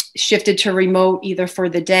shifted to remote either for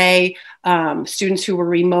the day, students who were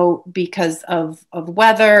remote because of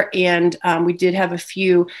weather, and we did have a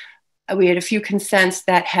few consents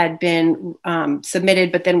that had been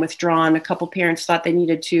submitted but then withdrawn. A couple parents thought they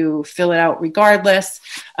needed to fill it out regardless,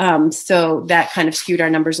 so that kind of skewed our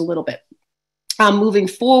numbers a little bit. Moving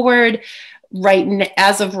forward,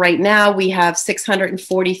 as of right now, we have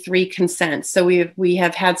 643 consents. So we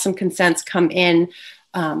have had some consents come in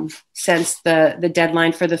since the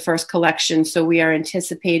deadline for the first collection. So we are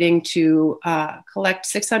anticipating to collect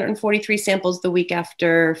 643 samples the week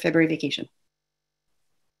after February vacation.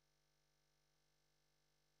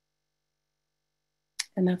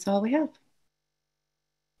 And that's all we have.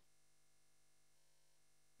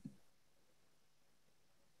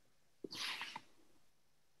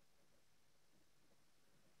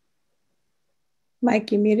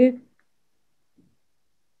 Mike, you muted?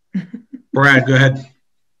 Brad, go ahead.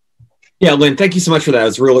 Yeah, Lynn, thank you so much for that. It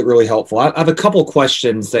was really, really helpful. I have a couple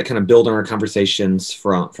questions that kind of build on our conversations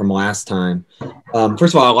from last time.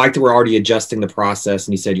 First of all, I like that we're already adjusting the process,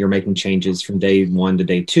 and you said you're making changes from day 1 to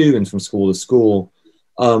day 2 and from school to school.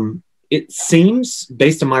 It seems,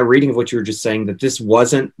 based on my reading of what you were just saying, that this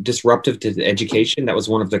wasn't disruptive to the education. That was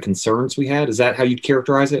one of the concerns we had. Is that how you'd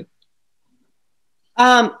characterize it?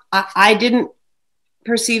 I didn't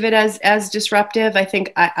perceive it as disruptive. I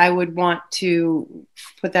think I would want to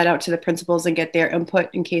put that out to the principals and get their input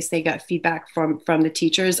in case they got feedback from the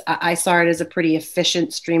teachers. I saw it as a pretty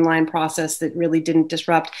efficient, streamlined process that really didn't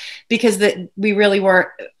disrupt, because we really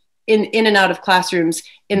were in and out of classrooms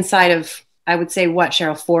inside of, I would say, what,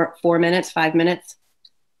 Cheryl, 4 minutes, 5 minutes?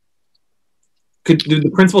 Do the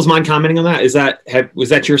principals mind commenting on that? Was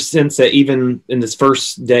that your sense that even in this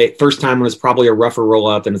first time when it's probably a rougher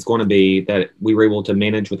rollout than it's going to be, that we were able to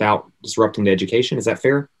manage without disrupting the education? Is that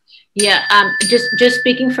fair? Yeah, just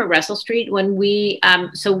speaking for Russell Street, when we,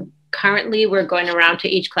 so currently we're going around to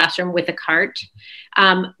each classroom with a cart.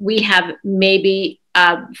 We have maybe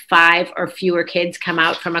 5 or fewer kids come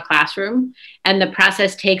out from a classroom, and the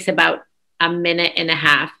process takes about a minute and a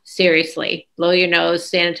half. Seriously, blow your nose,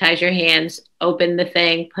 sanitize your hands, open the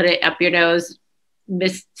thing, put it up your nose.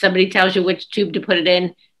 Somebody tells you which tube to put it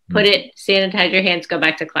in, put it, sanitize your hands, go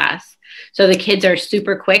back to class. So the kids are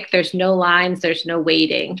super quick. There's no lines, there's no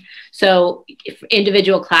waiting. So if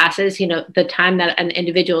individual classes, the time that an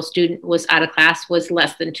individual student was out of class was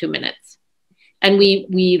less than 2 minutes. And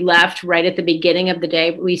we left right at the beginning of the day.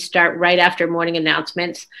 We start right after morning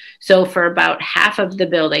announcements. So for about half of the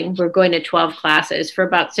building, we're going to 12 classes. For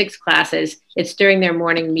about 6 classes, it's during their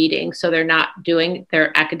morning meeting. So they're not doing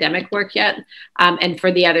their academic work yet. And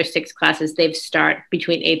for the other 6 classes, they've start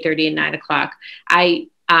between 8:30 and 9 o'clock. I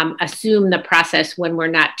assume the process when we're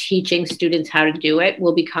not teaching students how to do it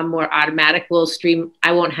will become more automatic.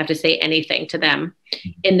 I won't have to say anything to them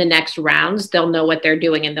in the next rounds. They'll know what they're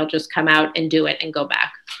doing and they'll just come out and do it and go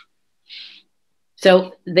back.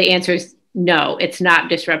 So the answer is no, it's not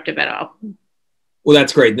disruptive at all. Well,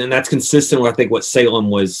 that's great. And that's consistent with, I think, what Salem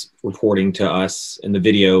was reporting to us in the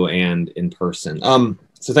video and in person.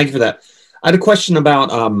 So thank you for that. I had a question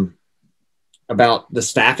about the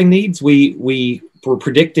staffing needs. We were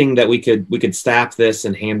predicting that we could staff this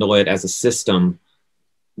and handle it as a system.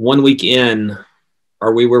 1 week in,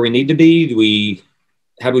 are we where we need to be?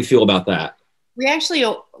 How do we feel about that? We actually,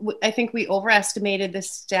 I think we overestimated the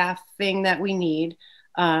staffing that we need.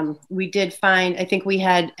 We did find, I think we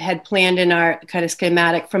had planned in our kind of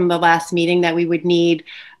schematic from the last meeting that we would need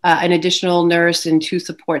an additional nurse and 2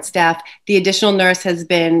 support staff. The additional nurse has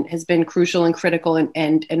been crucial and critical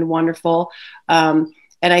and wonderful. And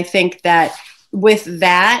I think that with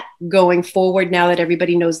that going forward, now that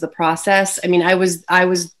everybody knows the process, I mean, I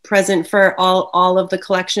was present for all of the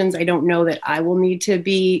collections. I don't know that I will need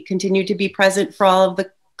to continue to be present for all of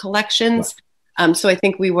the collections. So I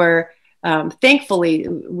think we were, thankfully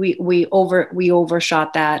we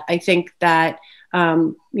overshot that. I think that,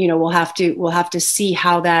 we'll have to see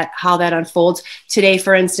how that unfolds. Today,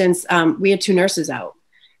 for instance, we had 2 nurses out.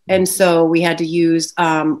 And so we had to use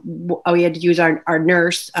our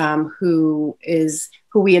nurse who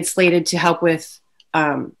we had slated to help with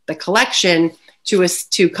the collection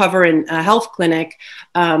to cover in a health clinic.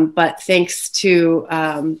 But thanks to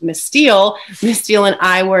Ms. Steele and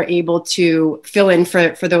I were able to fill in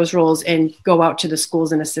for those roles and go out to the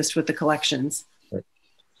schools and assist with the collections.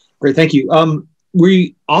 Great, thank you.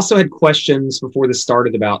 We also had questions before this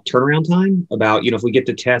started about turnaround time, about, if we get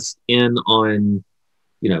the test in on,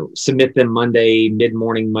 submit them Monday,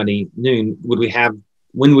 mid-morning, Monday noon,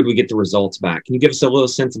 when would we get the results back? Can you give us a little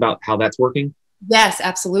sense about how that's working? Yes,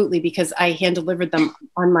 absolutely, because I hand delivered them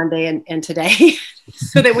on Monday and today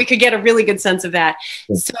so that we could get a really good sense of that.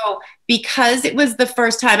 So because it was the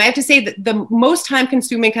first time, I have to say that the most time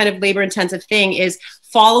consuming kind of labor intensive thing is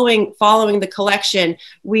following the collection.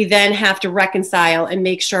 We then have to reconcile and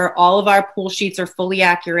make sure all of our pool sheets are fully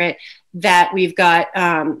accurate, that we've got,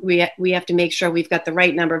 we have to make sure we've got the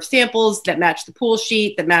right number of samples that match the pool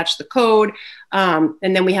sheet, that match the code. And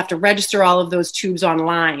then we have to register all of those tubes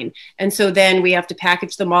online. And so then we have to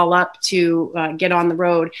package them all up to get on the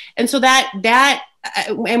road. And so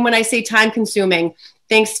and when I say time consuming,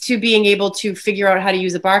 thanks to being able to figure out how to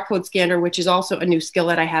use a barcode scanner, which is also a new skill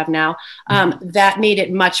that I have now, that made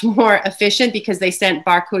it much more efficient because they sent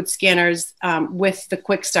barcode scanners with the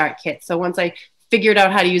quick start kit. So once I figured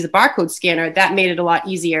out how to use a barcode scanner, that made it a lot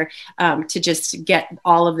easier to just get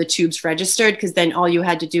all of the tubes registered, because then all you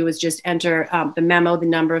had to do was just enter the memo, the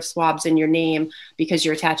number of swabs, and your name, because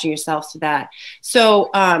you're attaching yourself to that.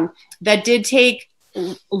 So that did take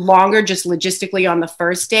longer just logistically on the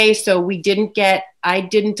first day. So I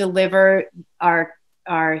didn't deliver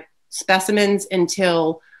our specimens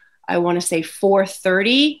until, I want to say,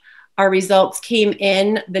 4:30. Our results came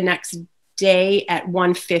in the next day at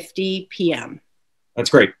 1:50 p.m. That's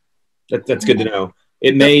great. That's good to know.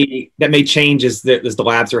 That may change as the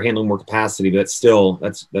labs are handling more capacity, but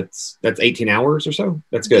that's 18 hours or so.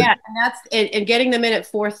 That's good. Yeah, and getting them in at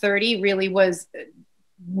 4:30 really was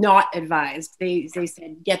not advised. They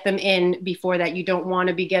said get them in before that. You don't want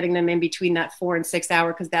to be getting them in between that 4 and 6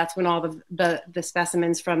 hour, because that's when all the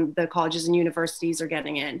specimens from the colleges and universities are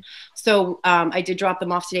getting in. So I did drop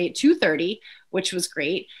them off today at 2:30, which was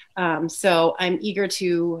great. So I'm eager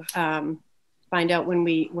to find out when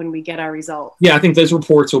we get our results. Yeah, I think those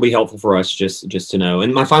reports will be helpful for us just to know.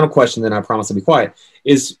 And my final question, then I promise I'll be quiet,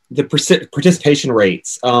 is the participation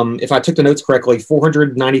rates. If I took the notes correctly,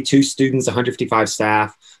 492 students, 155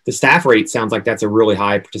 staff. The staff rate sounds like that's a really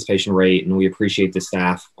high participation rate, and we appreciate the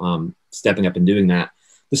staff stepping up and doing that.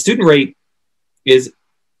 The student rate is,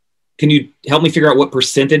 can you help me figure out what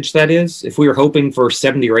percentage that is? If we were hoping for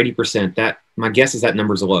 70 or 80%, my guess is that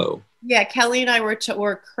number's low. Yeah, Kelly and I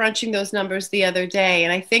were crunching those numbers the other day,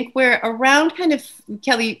 and I think we're around kind of,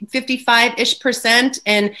 Kelly, 55-ish%,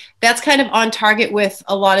 and that's kind of on target with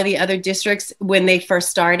a lot of the other districts when they first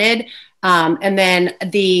started. And then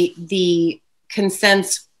the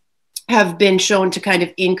consents have been shown to kind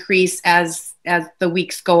of increase as the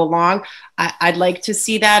weeks go along. I'd like to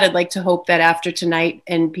see that. I'd like to hope that after tonight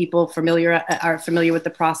and people are familiar with the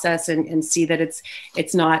process and see that it's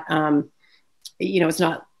not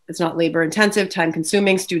it's not labor intensive, time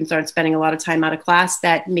consuming. Students aren't spending a lot of time out of class,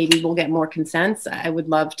 that maybe we'll get more consents. I would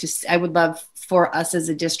love for us as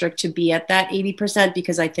a district to be at that 80%,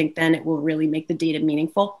 because I think then it will really make the data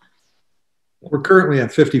meaningful. We're currently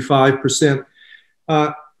at 55%.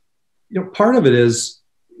 Part of it is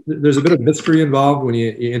there's a bit of mystery involved when you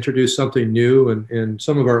introduce something new, and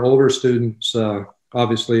some of our older students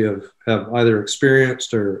obviously have either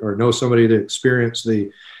experienced or know somebody that experienced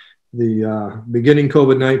the beginning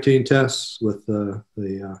COVID-19 tests with the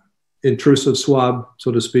intrusive swab,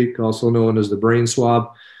 so to speak, also known as the brain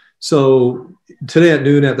swab. So today at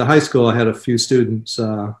noon at the high school, I had a few students, they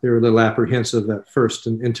were a little apprehensive at first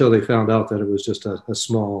until they found out that it was just a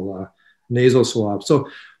small nasal swab. So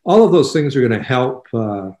all of those things are going to help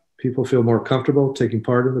people feel more comfortable taking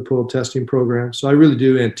part in the pooled testing program. So I really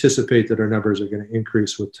do anticipate that our numbers are going to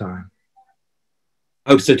increase with time.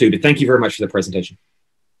 I hope so too. But thank you very much for the presentation.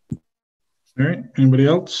 All right. Anybody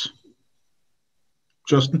else?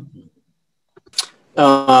 Justin?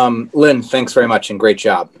 Lynn, thanks very much and great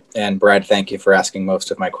job. And Brad, thank you for asking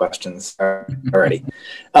most of my questions already.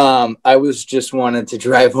 I was just wanted to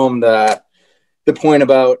drive home the point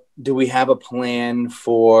about, do we have a plan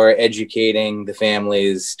for educating the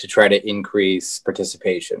families to try to increase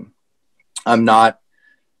participation? I'm not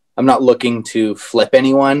looking to flip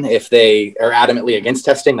anyone. If they are adamantly against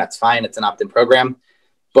testing, that's fine. It's an opt-in program.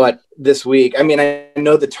 But this week, I mean, I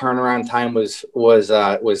know the turnaround time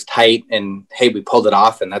was tight, and hey, we pulled it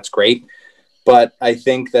off, and that's great. But I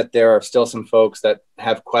think that there are still some folks that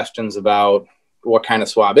have questions about what kind of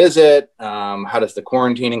swab is it? How does the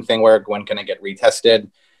quarantining thing work? When can I get retested?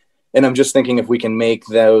 And I'm just thinking if we can make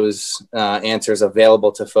those answers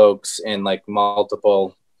available to folks in like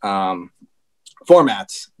multiple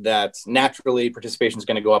formats, that naturally participation is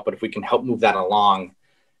going to go up. But if we can help move that along,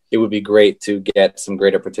 it would be great to get some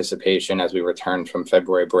greater participation as we return from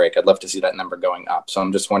February break. I'd love to see that number going up. So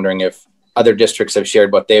I'm just wondering if other districts have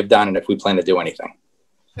shared what they've done and if we plan to do anything.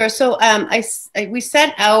 Sure. So we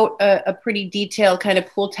sent out a pretty detailed kind of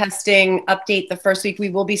pool testing update the first week. We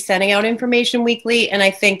will be sending out information weekly. And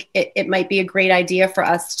I think it might be a great idea for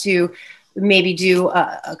us to maybe do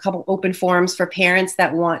a couple open forums for parents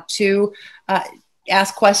that want to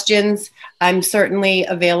ask questions. I'm certainly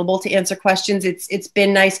available to answer questions. It's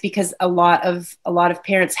been nice because a lot of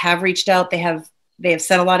parents have reached out. They have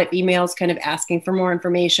sent a lot of emails kind of asking for more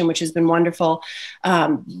information, which has been wonderful,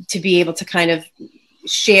 to be able to kind of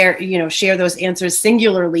share those answers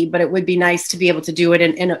singularly, but it would be nice to be able to do it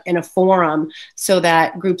in a forum so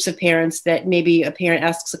that groups of parents, that maybe a parent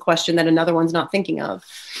asks a question that another one's not thinking of.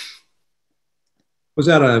 Was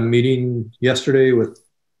at a meeting yesterday with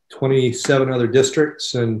 27 other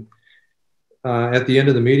districts, and at the end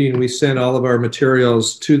of the meeting, we sent all of our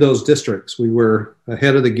materials to those districts. We were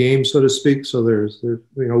ahead of the game, so to speak. So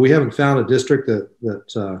we haven't found a district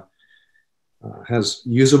that has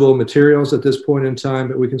usable materials at this point in time,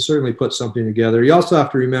 but we can certainly put something together. You also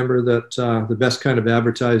have to remember that the best kind of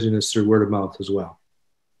advertising is through word of mouth as well.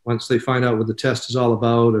 Once they find out what the test is all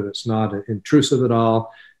about, and it's not intrusive at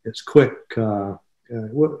all, it's quick.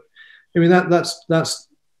 That's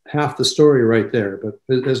half the story right there. But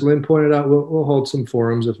as Lynn pointed out, we'll hold some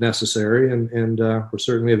forums if necessary, and we're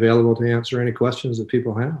certainly available to answer any questions that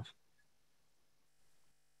people have.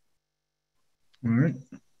 All right.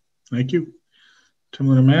 Thank you.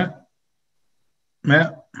 Timlin and Matt?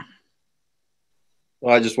 Matt?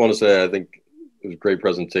 Well, I just want to say I think it was a great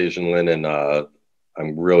presentation, Lynn, and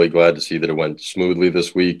I'm really glad to see that it went smoothly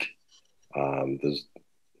this week.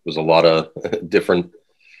 There's a lot of different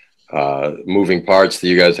moving parts that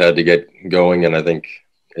you guys had to get going, and I think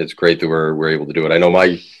it's great that we're able to do it. I know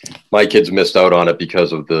my kids missed out on it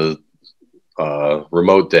because of the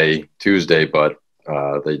remote day Tuesday, but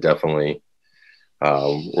they definitely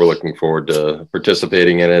we're looking forward to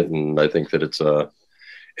participating in it, and I think that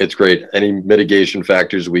it's great. Any mitigation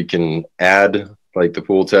factors we can add, like the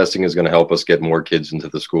pool testing, is going to help us get more kids into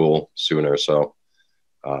the school sooner. So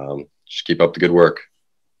just keep up the good work.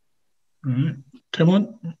 All right.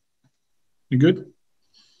 Timlin, you good?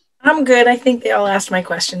 I'm good. I think they all asked my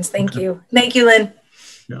questions. Thank you. Thank you, Lynn.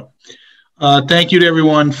 Yeah. Thank you to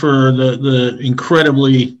everyone for the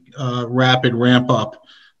incredibly rapid ramp up.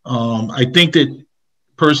 I think that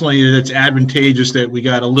personally it's advantageous that we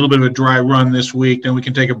got a little bit of a dry run this week, then we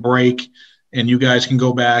can take a break and you guys can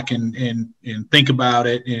go back and think about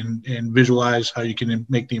it and visualize how you can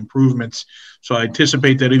make the improvements. So I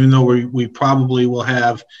anticipate that even though we probably will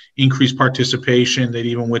have increased participation, that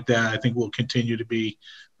even with that, I think we'll continue to be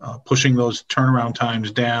pushing those turnaround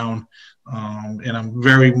times down. And I'm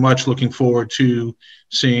very much looking forward to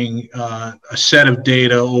seeing a set of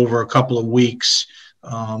data over a couple of weeks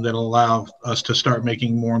that'll allow us to start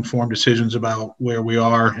making more informed decisions about where we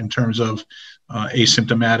are in terms of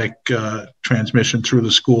asymptomatic transmission through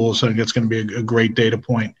the schools. I think that's going to be a great data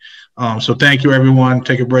point. So thank you, everyone.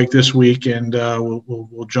 Take a break this week, and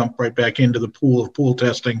we'll jump right back into the pool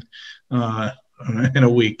testing in a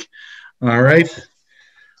week. All right.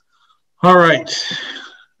 All right.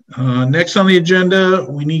 Next on the agenda,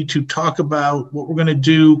 we need to talk about what we're going to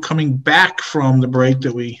do coming back from the break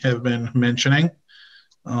that we have been mentioning.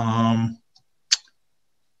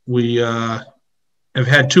 We have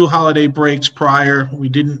had 2 holiday breaks prior. We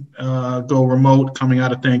didn't go remote coming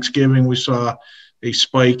out of Thanksgiving. We saw a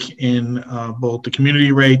spike in both the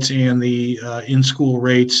community rates and the in-school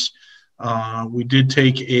rates. We did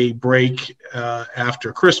take a break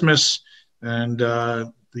after Christmas, and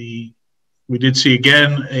we did see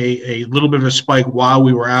again a little bit of a spike while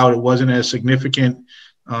we were out. It wasn't as significant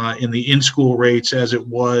in the in-school rates as it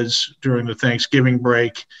was during the Thanksgiving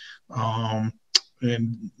break.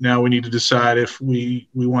 And now we need to decide if we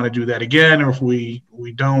want to do that again, or if we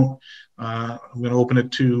don't. I'm going to open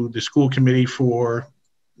it to the school committee for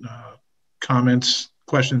comments,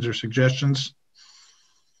 questions, or suggestions.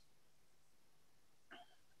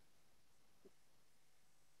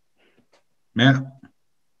 Matt?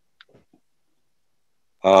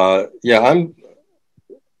 Yeah,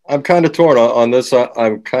 I'm kind of torn on this.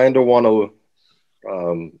 I kind of want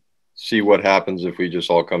to see what happens if we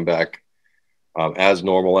just all come back as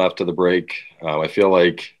normal after the break. I feel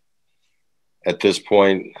like at this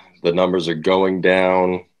point the numbers are going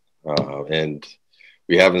down, and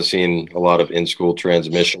we haven't seen a lot of in-school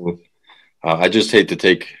transmission. I just hate to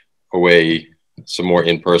take away some more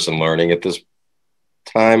in-person learning at this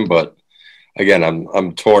time, but again,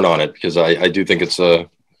 I'm torn on it because I do think it's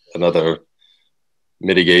another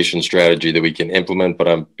mitigation strategy that we can implement, but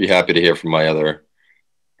I'd be happy to hear from my other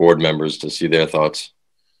board members to see their thoughts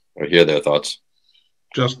or hear their thoughts.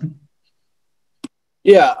 Justin?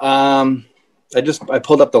 Yeah, I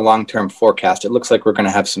pulled up the long-term forecast. It looks like we're going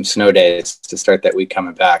to have some snow days to start that week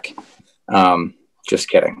coming back. Just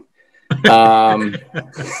kidding.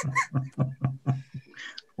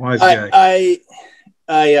 Wise guy.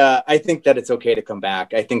 I think that it's okay to come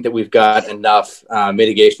back. I think that we've got enough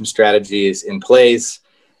mitigation strategies in place.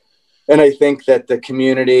 And I think that the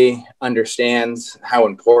community understands how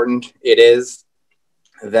important it is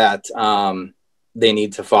that they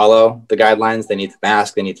need to follow the guidelines. They need to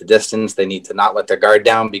mask, they need to distance, they need to not let their guard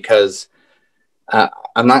down, because I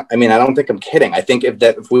don't think I'm kidding. I think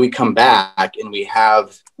if we come back and we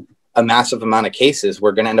have a massive amount of cases,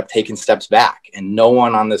 we're going to end up taking steps back. And no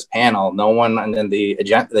one on this panel, no one in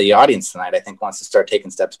the audience tonight, I think, wants to start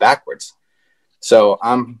taking steps backwards. So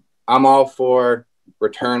I'm all for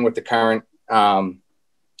return with the current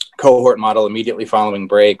cohort model immediately following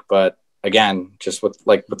break. But again, just with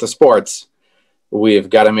the sports, we've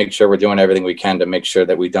got to make sure we're doing everything we can to make sure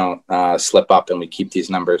that we don't slip up and we keep these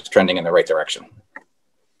numbers trending in the right direction.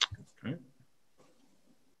 Okay.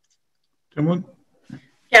 Someone?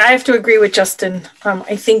 Yeah, I have to agree with Justin.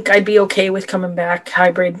 I think I'd be okay with coming back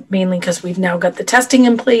hybrid, mainly because we've now got the testing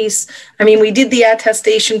in place. I mean, we did the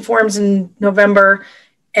attestation forms in November,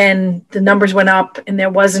 and the numbers went up, and there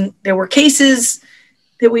were cases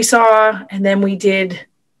that we saw, and then we did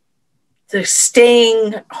the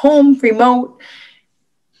staying home remote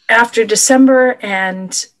after December,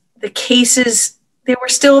 and the cases, there were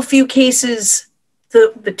still a few cases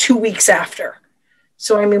the 2 weeks after.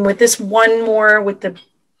 So, I mean, with this one more, with the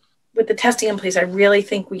testing in place, I really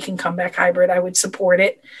think we can come back hybrid. I would support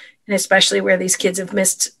it. And especially where these kids have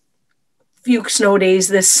missed a few snow days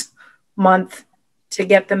this month, to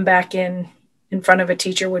get them back in front of a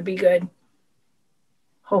teacher would be good.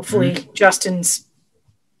 Hopefully Justin's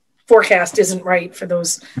forecast isn't right for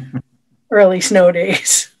those early snow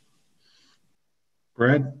days.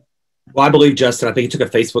 Brad? Well, I believe Justin. I think he took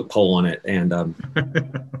a Facebook poll on it and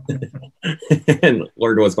and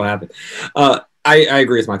learned what's going to happen. I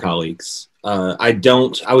agree with my colleagues.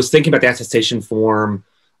 I was thinking about the attestation form.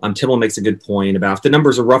 Timel makes a good point about if the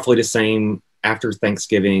numbers are roughly the same after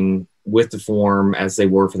Thanksgiving with the form as they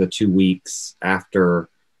were for the 2 weeks after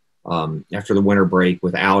the winter break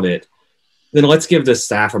without it, then let's give the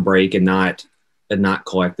staff a break and not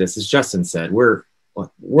collect this. As Justin said, we're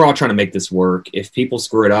all trying to make this work. If people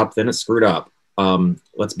screw it up, then it's screwed up.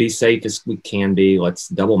 Let's be safe as we can be. Let's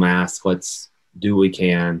double mask. Let's do what we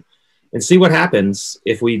can and see what happens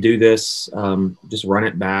if we do this. Just run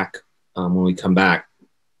it back when we come back,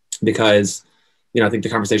 because I think the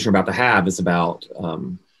conversation we're about to have is about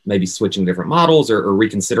maybe switching different models or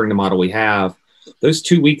reconsidering the model we have. Those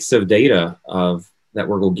 2 weeks of data that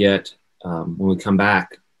we're going to get when we come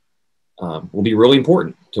back will be really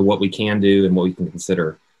important to what we can do and what we can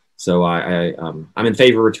consider. So I'm in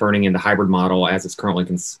favor of returning in the hybrid model as it's currently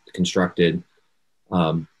constructed,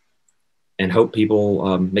 and hope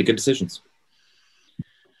people make good decisions.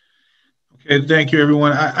 Okay, thank you,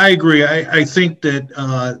 everyone. I agree. I think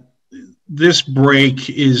that this break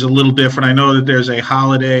is a little different. I know that there's a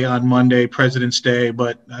holiday on Monday, President's Day,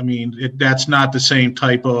 but I mean, that's not the same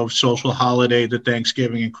type of social holiday that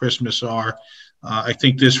Thanksgiving and Christmas are. I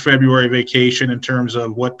think this February vacation, in terms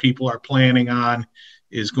of what people are planning on,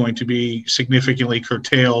 is going to be significantly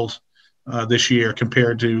curtailed this year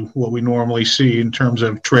compared to what we normally see in terms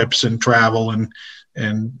of trips and travel and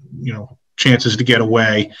you know, chances to get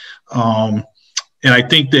away. And I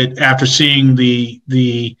think that after seeing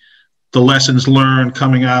the lessons learned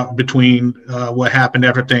coming out between what happened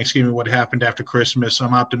after Thanksgiving, what happened after Christmas,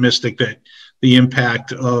 I'm optimistic that the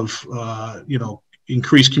impact of you know,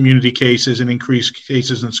 increased community cases and increased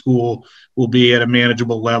cases in school will be at a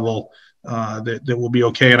manageable level. That will be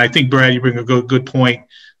okay. And I think, Brad, you bring a good point.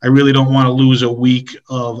 I really don't want to lose a week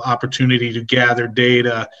of opportunity to gather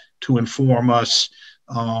data to inform us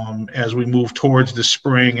as we move towards the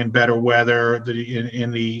spring and better weather,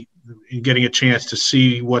 in getting a chance to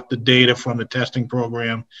see what the data from the testing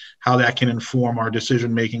program, how that can inform our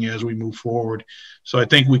decision making as we move forward. So I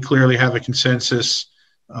think we clearly have a consensus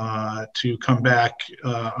to come back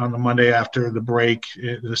on the Monday after the break,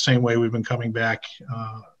 the same way we've been coming back,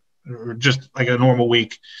 or just like a normal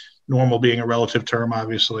week, normal being a relative term,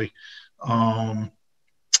 obviously.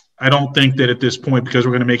 I don't think that at this point, because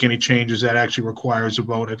we're going to make any changes, that actually requires a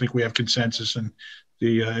vote. I think we have consensus, and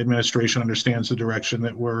the administration understands the direction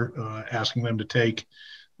that we're asking them to take.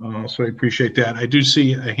 So I appreciate that. I do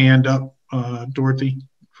see a hand up, Dorothy,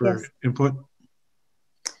 for input.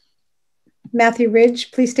 Matthew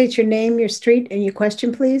Ridge, please state your name, your street, and your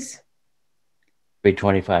question, please.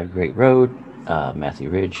 325 Great Road, Matthew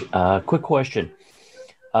Ridge. Quick question.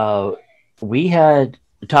 We had,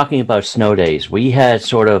 talking about snow days, we had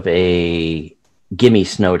sort of a gimme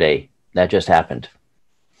snow day that just happened.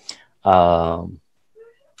 Are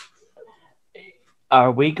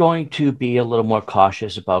we going to be a little more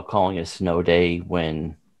cautious about calling a snow day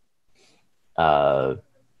when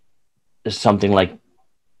something like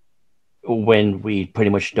when we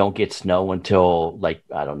pretty much don't get snow until, like,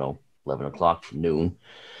 I don't know, 11 o'clock, noon?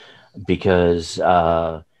 Because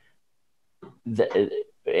not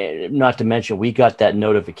to mention, we got that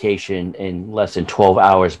notification in less than 12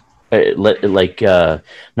 hours, not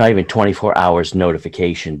even 24 hours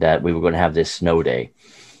notification that we were going to have this snow day.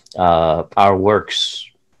 Our works,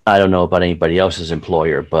 I don't know about anybody else's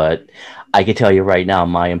employer, but I can tell you right now,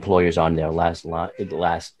 my employer's on their last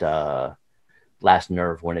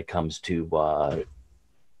nerve when it comes to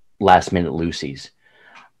last minute loosies.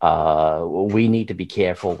 We need to be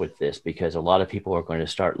careful with this, because a lot of people are going to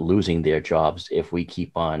start losing their jobs if we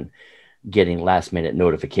keep on getting last minute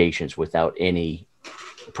notifications without any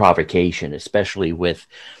provocation, especially with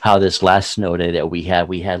how this last snow day that we had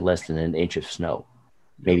less than an inch of snow,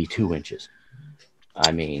 maybe 2 inches.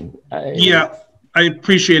 I mean, yeah, I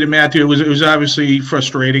appreciate it, Matthew. It was obviously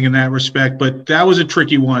frustrating in that respect, but that was a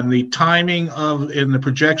tricky one. The timing of and the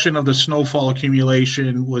projection of the snowfall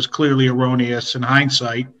accumulation was clearly erroneous in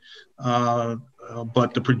hindsight,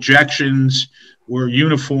 but the projections were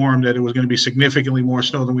uniform that it was going to be significantly more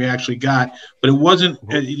snow than we actually got. But it wasn't,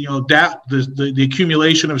 that the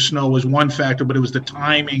accumulation of snow was one factor, but it was the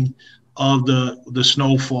timing of the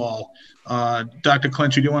snowfall. Dr.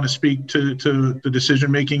 Clenchey, do you want to speak to the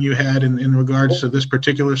decision-making you had in regards to this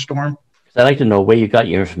particular storm? I'd like to know where you got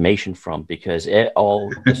your information from, because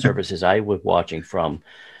all the services I was watching from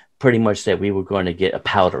pretty much said we were going to get a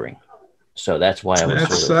powdering. So that's why I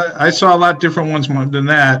was I saw a lot different ones than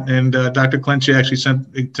that. And Dr. Clenchey actually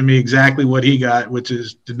sent to me exactly what he got, which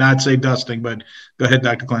did not say dusting, but go ahead,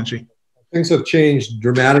 Dr. Clenchey. Things have changed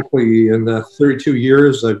dramatically in the 32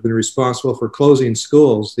 years I've been responsible for closing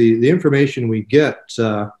schools. The information we get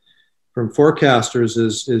from forecasters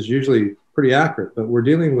is usually pretty accurate, but we're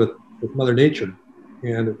dealing with Mother Nature,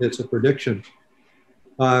 and it's a prediction.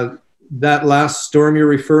 That last storm you're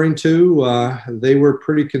referring to, they were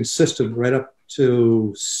pretty consistent right up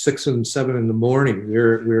to 6 and 7 in the morning.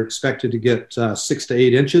 We're expected to get 6 to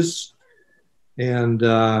 8 inches, and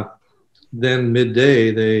then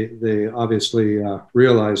midday, they obviously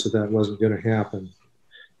realized that wasn't going to happen.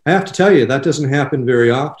 I have to tell you, that doesn't happen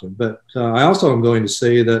very often, but I also am going to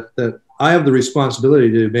say that I have the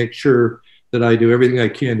responsibility to make sure that I do everything I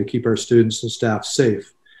can to keep our students and staff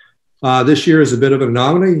safe. This year is a bit of an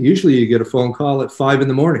anomaly. Usually you get a phone call at 5 in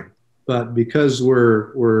the morning, but because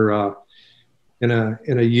we're in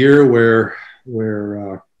a year where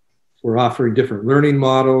we're offering different learning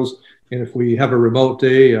models. And if we have a remote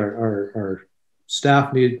day, our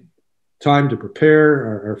staff need time to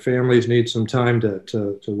prepare. Our families need some time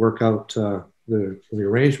to work out the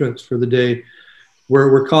arrangements for the day.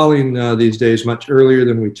 We're calling these days much earlier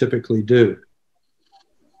than we typically do.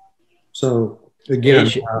 So again,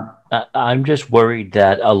 I'm just worried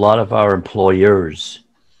that a lot of our employers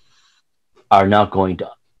are not going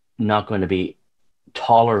to be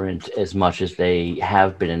tolerant as much as they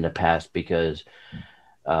have been in the past, because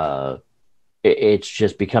it's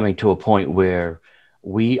just becoming to a point where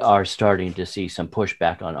we are starting to see some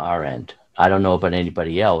pushback on our end. I don't know about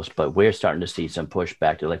anybody else, but we're starting to see some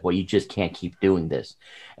pushback. They're like, well, you just can't keep doing this.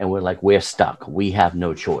 And we're like, we're stuck. We have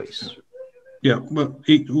no choice. Yeah, well,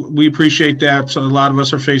 we appreciate that. So a lot of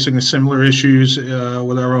us are facing similar issues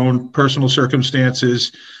with our own personal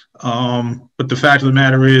circumstances. But the fact of the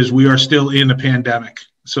matter is we are still in the pandemic.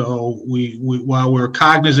 So we while we're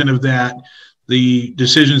cognizant of that, the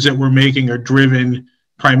decisions that we're making are driven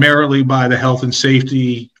primarily by the health and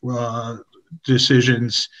safety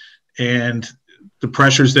decisions, and the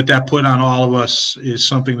pressures that put on all of us is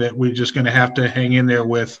something that we're just going to have to hang in there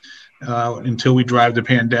with until we drive the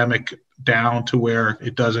pandemic down to where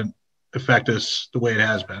it doesn't affect us the way it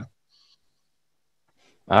has been.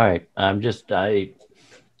 All right.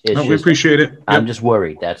 We appreciate it. Yep. I'm just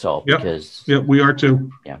worried. That's all. Yep. Because we are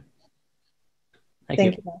too. Yeah. Thank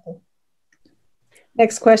you. Michael.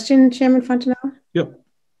 Next question, Chairman Fontanella. Yep.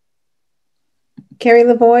 Carrie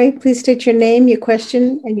Lavoie, please state your name, your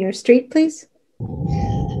question, and your street, please.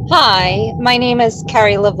 Hi, my name is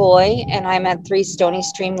Carrie Lavoie, and I'm at 3 Stony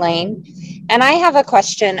Stream Lane. And I have a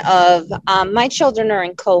question of, my children are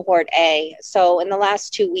in cohort A. So in the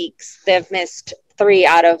last 2 weeks, they've missed 3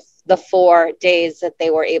 out of the 4 days that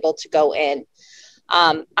they were able to go in.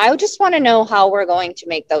 I just want to know how we're going to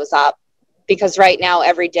make those up, because right now,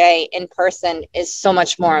 every day in person is so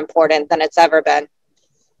much more important than it's ever been.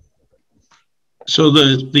 So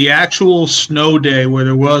the actual snow day where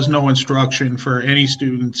there was no instruction for any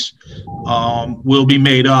students will be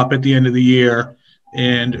made up at the end of the year.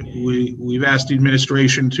 And we've asked the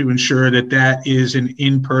administration to ensure that is an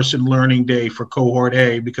in-person learning day for cohort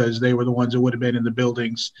A, because they were the ones that would have been in the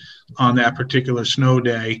buildings on that particular snow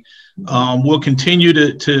day. We'll continue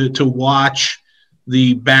to watch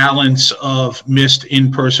the balance of missed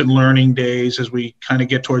in-person learning days as we kind of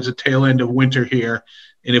get towards the tail end of winter here.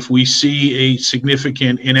 And if we see a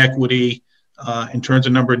significant inequity in terms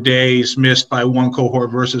of number of days missed by one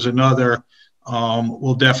cohort versus another,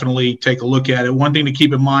 we'll definitely take a look at it. One thing to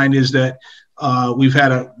keep in mind is that we've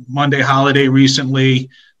had a Monday holiday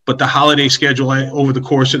recently, but the holiday schedule over the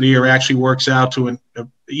course of the year actually works out to an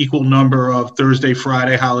equal number of Thursday,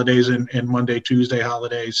 Friday holidays and Monday, Tuesday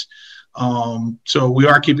holidays. So we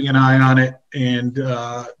are keeping an eye on it, and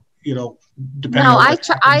depending on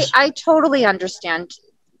I totally understand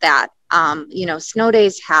that. Snow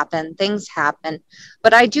days happen, things happen,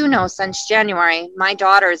 but I do know since January, my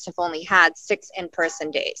daughters have only had 6 in-person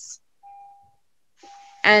days.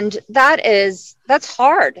 And that's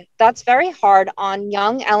hard. That's very hard on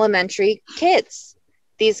young elementary kids.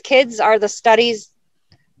 These kids are the studies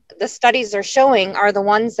are showing are the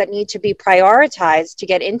ones that need to be prioritized to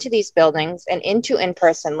get into these buildings and into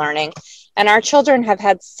in-person learning. And our children have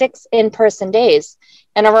had 6 in-person days,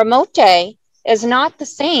 and a remote day is not the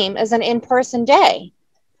same as an in-person day.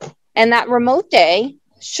 And that remote day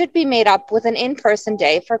should be made up with an in-person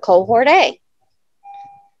day for cohort A.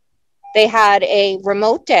 They had a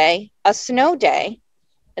remote day, a snow day,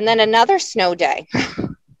 and then another snow day.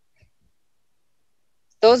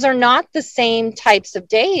 Those are not the same types of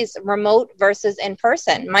days, remote versus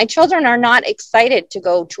in-person. My children are not excited to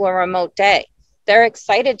go to a remote day. They're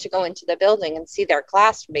excited to go into the building and see their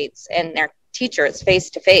classmates and their teachers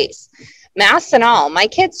face to face. Masks and all. My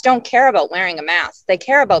kids don't care about wearing a mask. They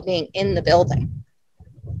care about being in the building.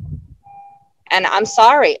 And I'm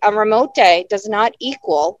sorry, a remote day does not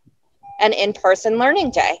equal an in-person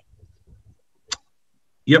learning day.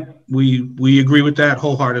 Yep, we agree with that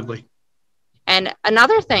wholeheartedly. And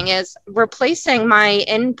another thing is replacing my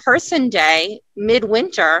in-person day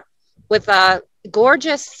midwinter with a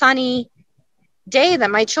gorgeous sunny day that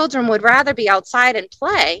my children would rather be outside and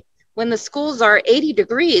play when the schools are 80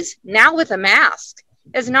 degrees now with a mask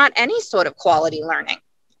is not any sort of quality learning.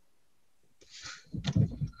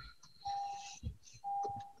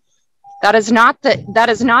 That is not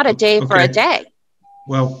a day for a day.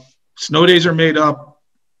 Well, snow days are made up.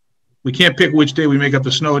 We can't pick which day we make up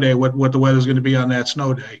the snow day, what the weather's going to be on that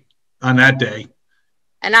snow day, on that day.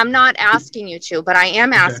 And I'm not asking you to, but I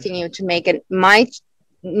am asking you to make it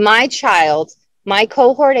my child, my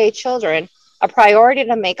cohort A children a priority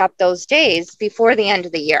to make up those days before the end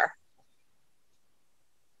of the year.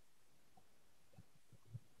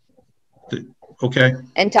 Okay.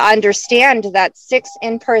 And to understand that 6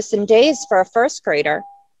 in-person days for a first grader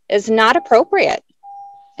is not appropriate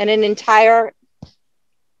in in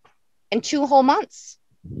 2 whole months.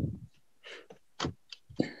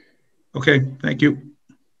 Okay, thank you.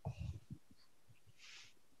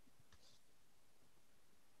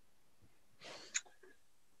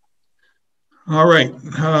 All right,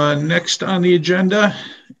 next on the agenda,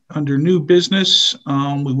 under new business,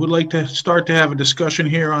 we would like to start to have a discussion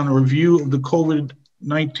here on a review of the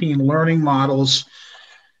COVID-19 learning models.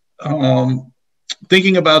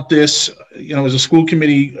 Thinking about this, as a school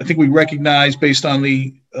committee, I think we recognize based on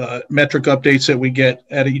the metric updates that we get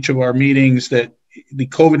at each of our meetings that the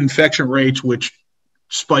COVID infection rates, which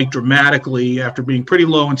spiked dramatically after being pretty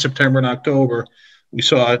low in September and October, we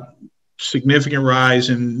saw a significant rise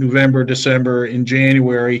in November, December, in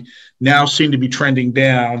January, now seem to be trending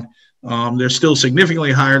down. They're still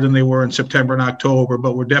significantly higher than they were in September and October,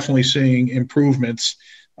 but we're definitely seeing improvements.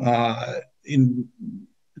 In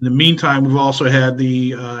the meantime, we've also had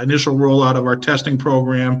the initial rollout of our testing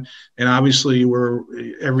program, and obviously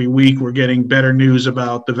every week we're getting better news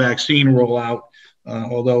about the vaccine rollout,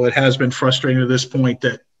 although it has been frustrating to this point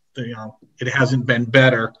that it hasn't been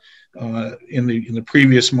better in the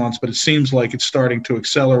previous months, but it seems like it's starting to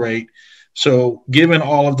accelerate. So given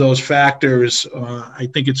all of those factors, I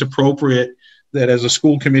think it's appropriate that as a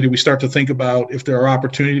school committee, we start to think about if there are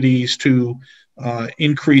opportunities to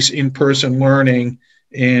increase in-person learning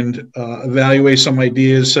and evaluate some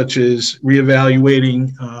ideas such as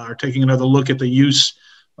reevaluating or taking another look at the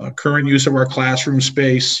current use of our classroom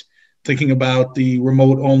space, thinking about the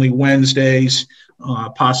remote-only Wednesdays,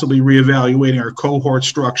 possibly reevaluating our cohort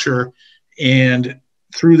structure, and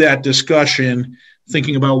through that discussion,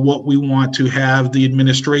 thinking about what we want to have the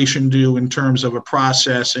administration do in terms of a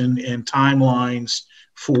process and timelines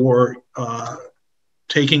for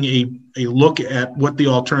taking a look at what the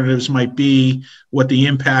alternatives might be, what the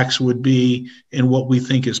impacts would be, and what we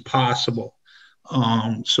think is possible.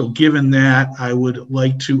 So given that, I would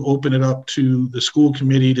like to open it up to the school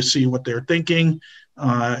committee to see what they're thinking,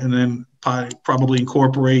 and then probably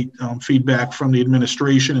incorporate feedback from the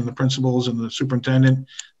administration and the principals and the superintendent,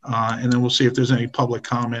 and then we'll see if there's any public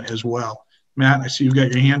comment as well. Matt, I see you've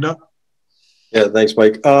got your hand up. Yeah, thanks,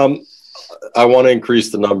 Mike. I want to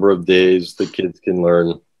increase the number of days the kids can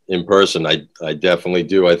learn in person. I definitely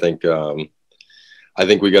do. I think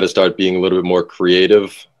we got to start being a little bit more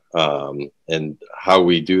creative and how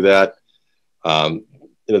we do that.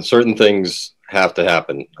 Certain things have to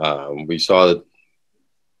happen. We saw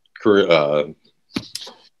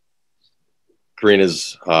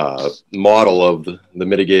Karina's model of the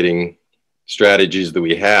mitigating strategies that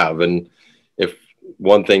we have, and if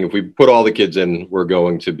we put all the kids in, we're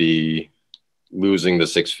going to be losing the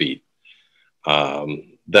 6 feet.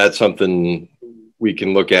 That's something we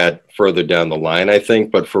can look at further down the line, I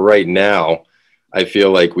think. But for right now, I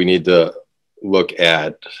feel like we need to look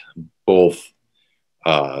at both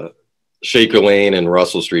Shaker Lane and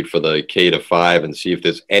Russell Street for the K-5 and see if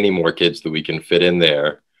there's any more kids that we can fit in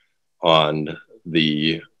there on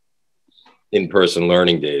the in-person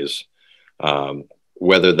learning days.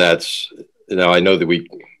 Whether that's, I know that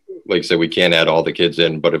like I said, we can't add all the kids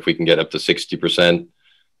in, but if we can get up to 60%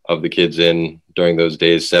 of the kids in during those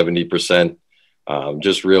days, 70%,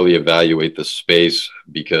 just really evaluate the space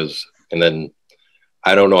and then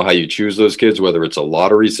I don't know how you choose those kids, whether it's a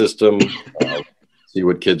lottery system, see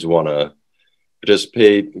what kids want to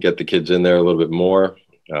participate, get the kids in there a little bit more.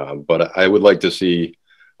 But I would like to see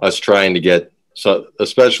us trying to get,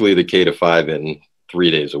 especially the K-5 in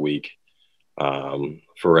 3 days a week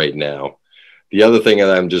for right now. The other thing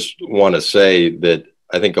that I just want to say that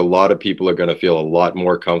I think a lot of people are going to feel a lot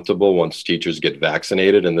more comfortable once teachers get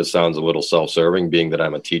vaccinated. And this sounds a little self-serving being that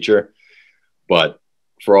I'm a teacher, but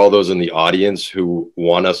for all those in the audience who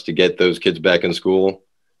want us to get those kids back in school,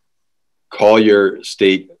 call your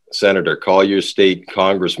state senator, call your state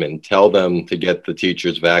congressman, tell them to get the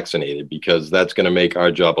teachers vaccinated, because that's going to make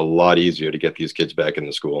our job a lot easier to get these kids back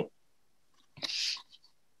into school.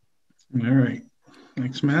 All right.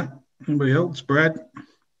 Thanks, Matt. Anybody else? Brad?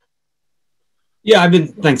 Yeah,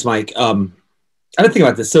 thanks, Mike. I've been thinking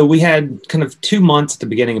about this. So we had kind of 2 months at the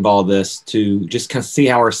beginning of all this to just kind of see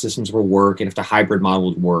how our systems will work and if the hybrid model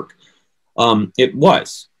would work. It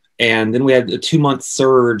was. And then we had a 2-month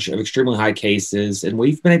surge of extremely high cases, and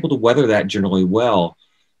we've been able to weather that generally well.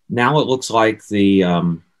 Now it looks like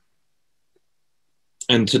and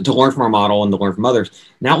to learn from our model and to learn from others,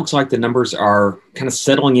 now it looks like the numbers are kind of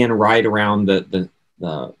settling in right around the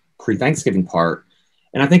pre-Thanksgiving part.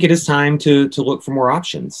 And I think it is time to look for more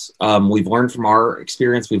options. We've learned from our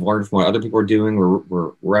experience. We've learned from what other people are doing.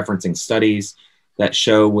 We're referencing studies that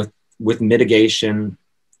show with mitigation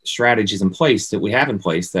strategies in place that we have in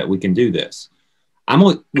place that we can do this. I'm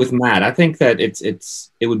with Matt. I think that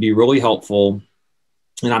it would be really helpful.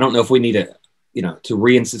 And I don't know if we need to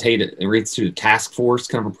reinstitute a task force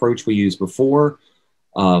kind of approach we used before,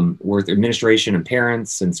 where the administration and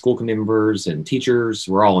parents and school committee members and teachers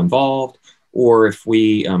were all involved, or if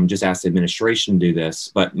we just ask the administration to do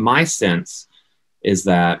this. But my sense is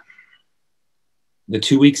that the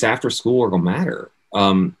 2 weeks after school are going to matter.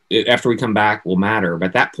 After we come back will matter. But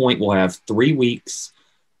at that point, we'll have 3 weeks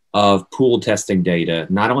of pooled testing data,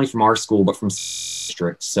 not only from our school, but from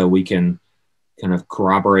districts, so we can kind of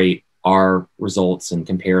corroborate our results and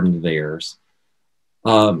compare them to theirs.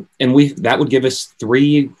 And that would give us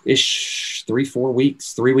 3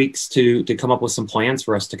 weeks to come up with some plans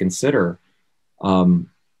for us to consider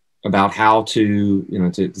about how to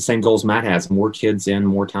the same goals Matt has, more kids in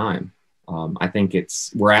more time. I think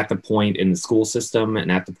we're at the point in the school system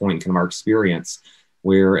and at the point in kind of our experience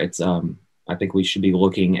where I think we should be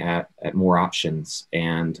looking at more options,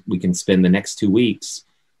 and we can spend the next 2 weeks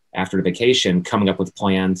after the vacation coming up with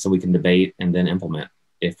plans so we can debate and then implement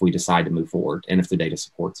if we decide to move forward and if the data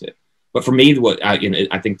supports it. But for me,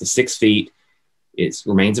 I think the 6 feet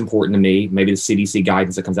remains important to me. Maybe the CDC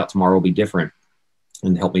guidance that comes out tomorrow will be different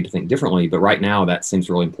and help me to think differently. But right now, that seems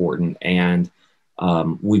really important. And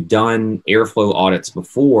we've done airflow audits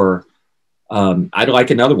before. I'd like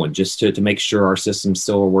another one just to make sure our systems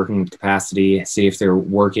still are working at capacity, see if they're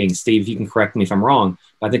working. Steve, you can correct me if I'm wrong.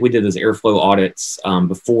 I think we did those airflow audits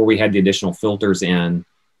before we had the additional filters in.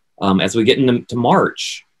 As we get into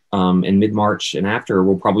March, in mid-March and after,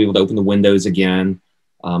 we'll probably be able to open the windows again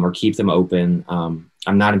or keep them open.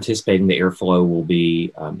 I'm not anticipating the airflow will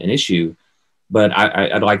be an issue, but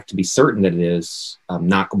I'd like to be certain that it is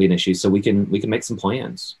not going to be an issue so we can make some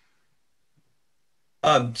plans.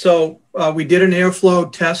 So we did an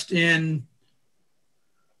airflow test in,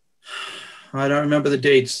 I don't remember the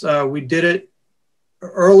dates. We did it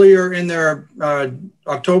earlier in their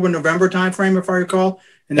October, November timeframe, if I recall.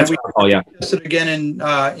 And then we tested again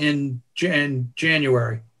in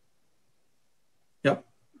January. Yep.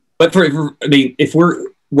 But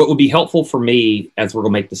what would be helpful for me as we're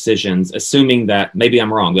going to make decisions, assuming that maybe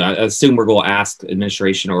I'm wrong, I assume we're going to ask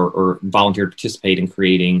administration or volunteer to participate in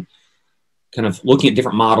creating kind of looking at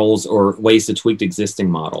different models or ways to tweak the existing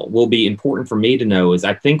model. Will be important for me to know is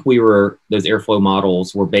I think those airflow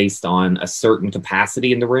models were based on a certain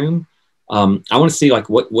capacity in the room. I want to see like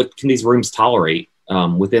what can these rooms tolerate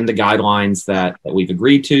within the guidelines that we've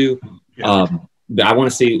agreed to. I want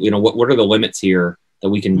to see, what are the limits here that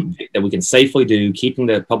we can safely do, keeping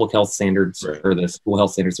the public health standards or the school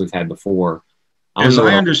health standards we've had before. As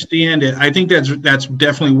I understand it, I think that's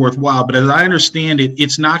definitely worthwhile. But as I understand it,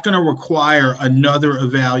 it's not going to require another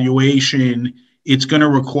evaluation. It's going to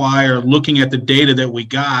require looking at the data that we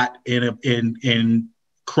got and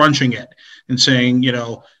crunching it and saying,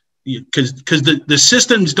 because the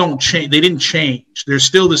systems don't change. They didn't change. They're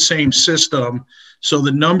still the same system. So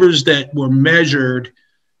the numbers that were measured,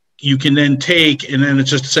 you can then take, and then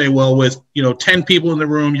it's just to say, well, with 10 people in the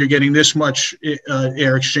room, you're getting this much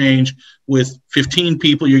air exchange. With 15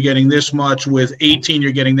 people, you're getting this much. With 18,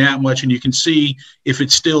 you're getting that much, and you can see if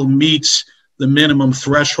it still meets the minimum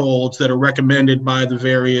thresholds that are recommended by the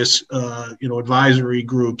various advisory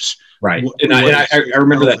groups. Right, and I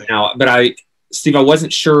remember that now. But Steve, I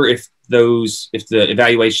wasn't sure if the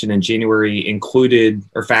evaluation in January included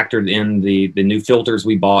or factored in the new filters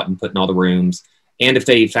we bought and put in all the rooms. And if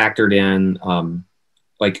they factored in,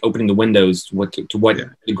 like opening the windows, to what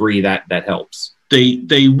degree that helps? They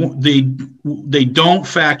don't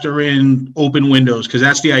factor in open windows because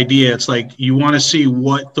that's the idea. It's like you want to see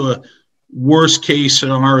what the worst case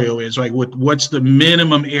scenario is. Like what's the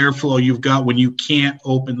minimum airflow you've got when you can't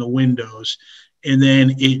open the windows. And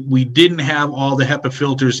then we didn't have all the HEPA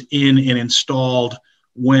filters in and installed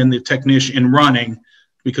when the technician running,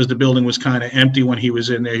 because the building was kind of empty when he was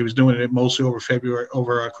in there. He was doing it mostly over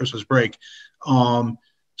Christmas break.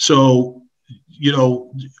 So,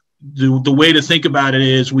 the way to think about it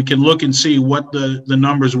is we can look and see what the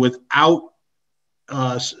numbers without,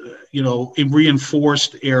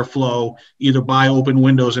 reinforced airflow, either by open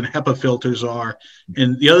windows and HEPA filters are.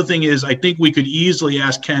 And the other thing is, I think we could easily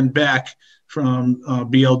ask Ken Beck from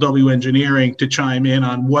BLW Engineering to chime in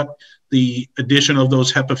on what the addition of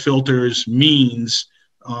those HEPA filters means.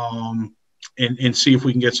 And see if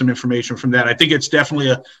we can get some information from that. I think it's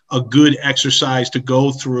definitely a good exercise to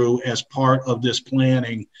go through as part of this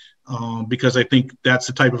planning because I think that's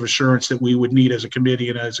the type of assurance that we would need as a committee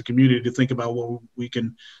and as a community to think about what we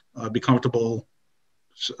can be comfortable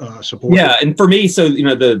supporting. Yeah, and for me, so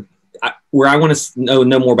where I want to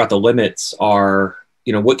know more about the limits are,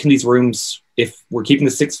 what can these rooms, if we're keeping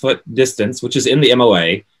the 6 foot distance, which is in the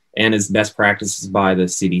MOA and is best practices by the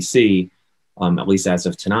CDC, at least as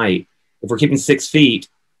of tonight, if we're keeping 6 feet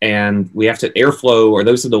and we have to airflow, or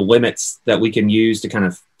those are the limits that we can use to kind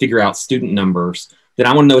of figure out student numbers, then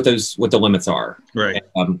I want to know what the limits are. Right.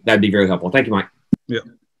 That'd be very helpful. Thank you, Mike. Yeah.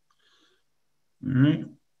 All right.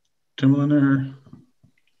 Timlin,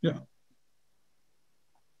 yeah.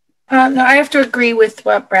 No, I have to agree with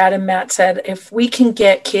what Brad and Matt said. If we can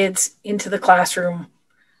get kids into the classroom,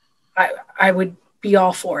 I would be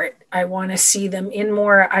all for it. I want to see them in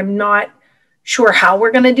more. I'm not sure how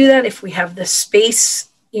we're going to do that. If we have the space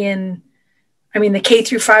the K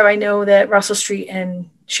through 5, I know that Russell Street and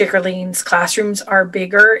Shaker Lane's classrooms are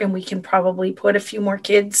bigger and we can probably put a few more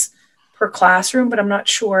kids per classroom, but I'm not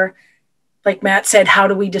sure, like Matt said, how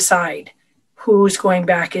do we decide who's going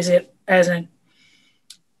back? Is it as a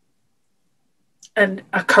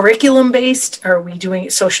curriculum based? Are we doing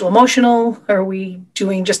it social emotional? Are we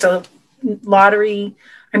doing just a lottery?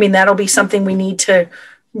 That'll be something we need to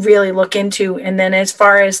really look into. And then as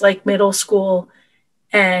far as like middle school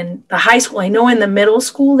and the high school, I know in the middle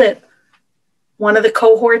school that one of the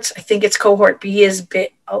cohorts, I think it's cohort B, is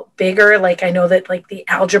bigger. Like I know that like the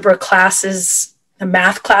algebra classes, the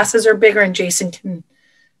math classes are bigger, and Jason can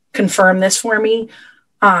confirm this for me.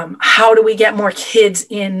 How do we get more kids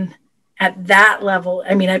in at that level?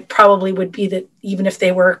 It probably would be that even if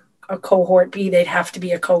they were a cohort B, they'd have to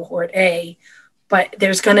be a cohort A. But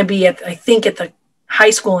there's going to be, I think at the high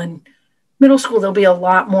school and middle school, there'll be a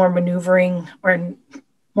lot more maneuvering or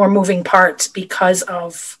more moving parts because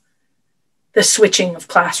of the switching of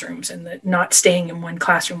classrooms and the not staying in one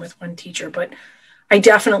classroom with one teacher. But I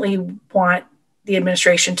definitely want the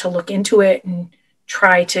administration to look into it and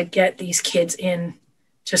try to get these kids in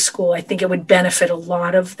to school. I think it would benefit a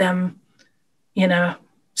lot of them in a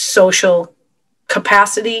social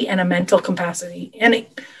capacity and a mental capacity, and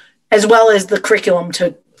as well as the curriculum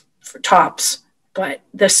for tops, but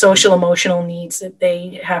the social emotional needs that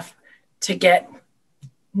they have to get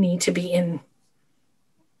need to be in,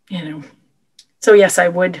 So yes, I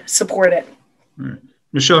would support it. All right.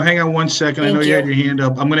 Michelle, hang on one second. I know you had your hand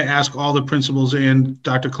up. I'm going to ask all the principals and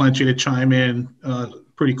Dr. Clenchey to chime in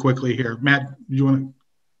pretty quickly here. Matt, do you want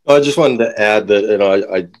to? I just wanted to add that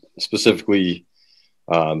I specifically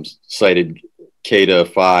cited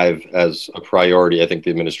K-5 as a priority. I think the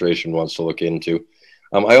administration wants to look into.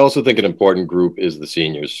 I also think an important group is the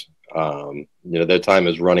seniors. Their time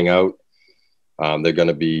is running out. They're going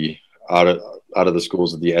to be out of the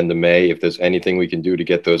schools at the end of May. If there's anything we can do to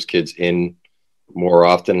get those kids in more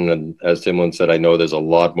often, and as Timlin said, I know there's a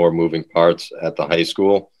lot more moving parts at the high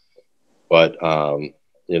school, but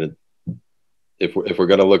if we're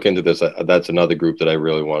going to look into this, that's another group that I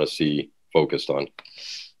really want to see focused on.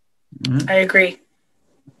 I agree.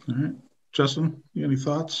 All right. Justin, you any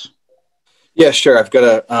thoughts? Yeah, sure. I've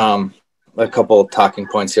got a couple talking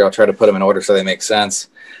points here. I'll try to put them in order so they make sense.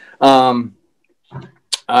 I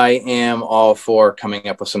am all for coming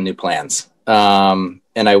up with some new plans.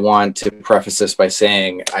 And I want to preface this by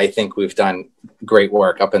saying I think we've done great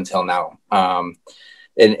work up until now.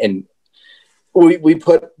 And we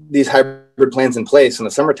put these hybrid plans in place in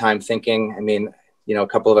the summertime thinking, a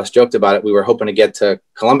couple of us joked about it. We were hoping to get to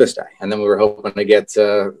Columbus Day, and then we were hoping to get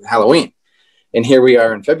to Halloween. And here we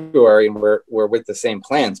are in February, and we're with the same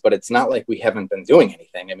plans, but it's not like we haven't been doing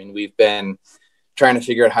anything. We've been trying to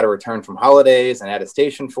figure out how to return from holidays and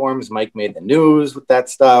attestation forms. Mike made the news with that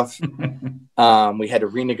stuff. We had to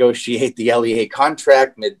renegotiate the LEA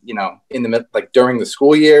contract during the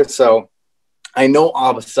school year. So I know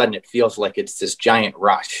all of a sudden it feels like it's this giant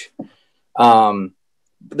rush.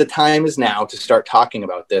 The time is now to start talking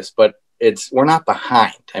about this, but we're not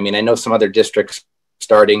behind. I know some other districts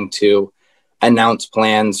starting to announce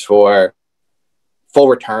plans for full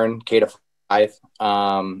return K-5.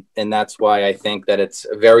 And that's why I think that it's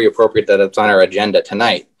very appropriate that it's on our agenda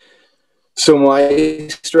tonight. So my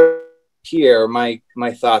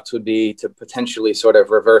thoughts would be to potentially sort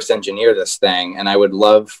of reverse engineer this thing. And I would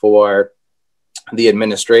love for the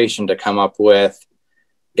administration to come up with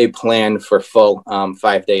a plan for full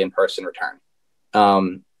 5-day in-person return.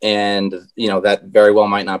 And that very well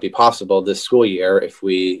might not be possible this school year if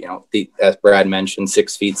we, as Brad mentioned,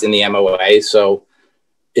 6 feet's in the MOA. So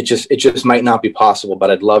it just might not be possible, but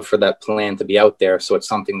I'd love for that plan to be out there. So it's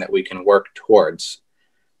something that we can work towards.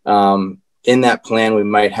 in that plan, we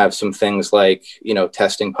might have some things like, you know,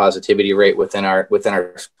 testing positivity rate within our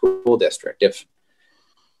school district. If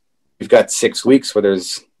we've got 6 weeks where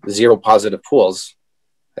there's 0 positive pools,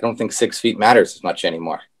 I don't think 6 feet matters as much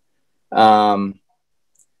anymore. And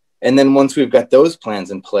then once we've got those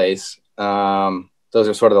plans in place, those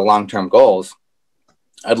are sort of the long-term goals.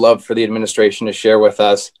 I'd love for the administration to share with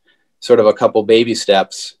us sort of a couple baby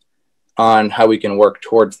steps on how we can work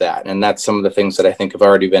towards that. And that's some of the things that I think have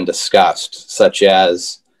already been discussed, such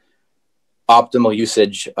as optimal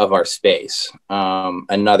usage of our space.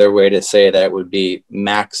 Another way to say that would be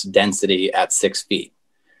max density at 6 feet.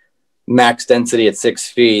 Max density at 6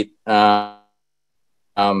 feet sounds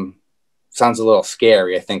a little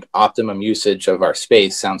scary. I think optimum usage of our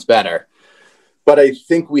space sounds better. But I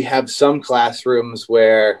think we have some classrooms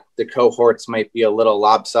where the cohorts might be a little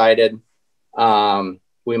lopsided.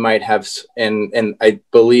 We might have, and I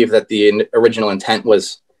believe that the original intent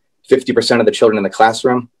was 50% of the children in the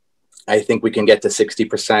classroom. I think we can get to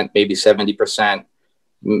 60%, maybe 70%,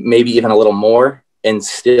 maybe even a little more, and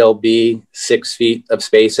still be 6 feet of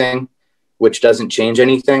spacing, which doesn't change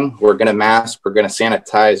anything. We're going to mask, we're going to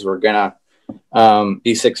sanitize, we're going to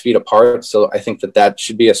be 6 feet apart. So I think that that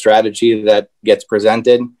should be a strategy that gets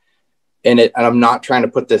presented. And I'm not trying to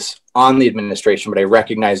put this on the administration, but I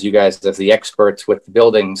recognize you guys as the experts with the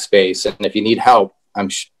building space. And if you need help, I'm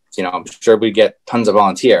sure we get tons of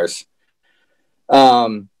volunteers.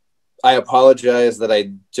 I apologize that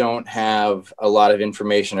I don't have a lot of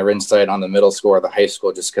information or insight on the middle school or the high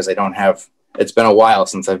school, just because I don't have, it's been a while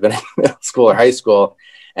since I've been in middle school or high school,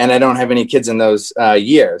 and I don't have any kids in those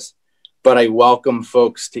years. But I welcome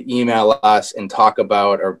folks to email us and talk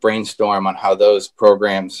about or brainstorm on how those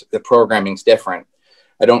programs, the programming's different.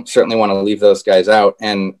 I don't certainly want to leave those guys out.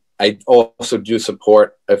 And I also do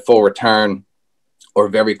support a full return or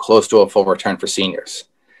very close to a full return for seniors.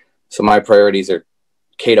 So my priorities are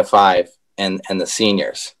K-5 and the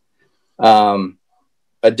seniors.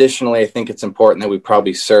 Additionally, I think it's important that we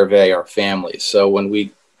probably survey our families. So when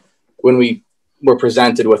we were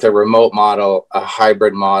presented with a remote model, a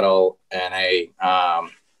hybrid model, and a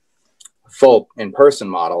full in-person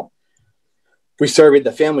model, we surveyed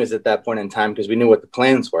the families at that point in time because we knew what the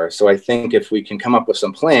plans were. So I think if we can come up with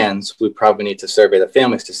some plans, we probably need to survey the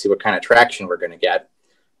families to see what kind of traction we're going to get,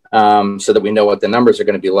 so that we know what the numbers are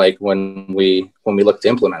going to be like when we look to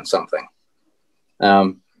implement something.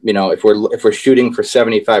 You know, if we're shooting for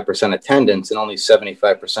 75% attendance and only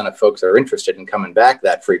 75% of folks are interested in coming back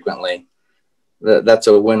that frequently, that's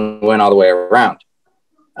a win-win all the way around.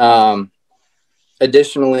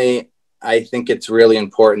 Additionally, I think it's really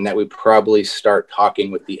important that we probably start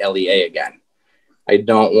talking with the LEA again. I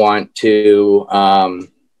don't want to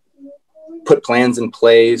put plans in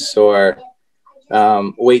place or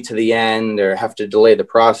wait to the end or have to delay the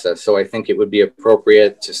process. So I think it would be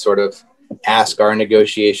appropriate to sort of ask our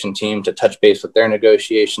negotiation team to touch base with their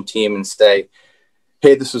negotiation team and say,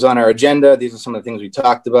 hey, this was on our agenda. These are some of the things we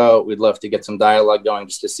talked about. We'd love to get some dialogue going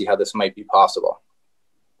just to see how this might be possible.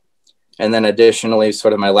 And then additionally,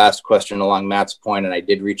 sort of my last question along Matt's point, and I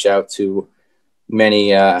did reach out to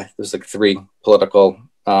many, there's like 3 political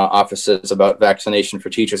offices about vaccination for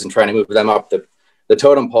teachers and trying to move them up the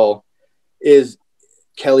totem pole, is,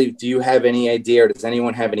 Kelly, do you have any idea, or does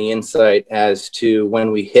anyone have any insight as to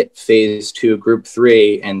when we hit phase 2, group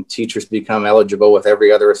 3, and teachers become eligible with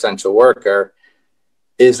every other essential worker?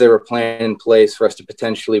 Is there a plan in place for us to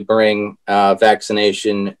potentially bring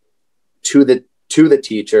vaccination to the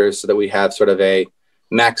teachers so that we have sort of a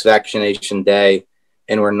max vaccination day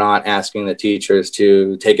and we're not asking the teachers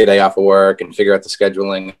to take a day off of work and figure out the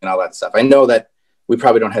scheduling and all that stuff? I know that we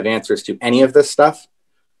probably don't have answers to any of this stuff,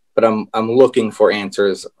 but I'm looking for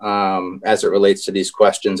answers as it relates to these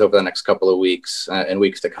questions over the next couple of weeks and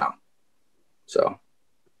weeks to come. So.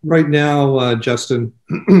 Right now, Justin,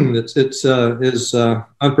 it's as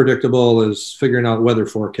unpredictable as figuring out weather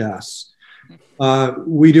forecasts.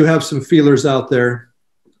 We do have some feelers out there,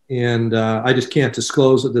 and I just can't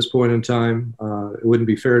disclose at this point in time. It wouldn't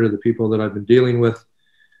be fair to the people that I've been dealing with.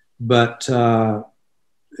 But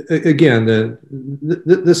again,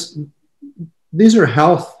 these are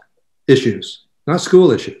health issues, not school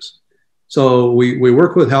issues. So we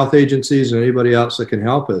work with health agencies and anybody else that can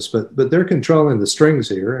help us, but they're controlling the strings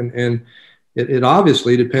here. And it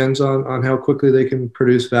obviously depends on how quickly they can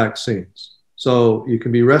produce vaccines. So you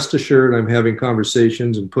can be rest assured I'm having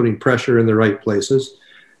conversations and putting pressure in the right places.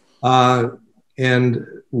 And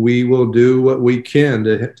we will do what we can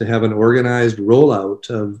to have an organized rollout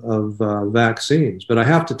of vaccines. But I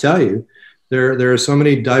have to tell you, there are so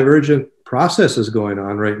many divergent processes going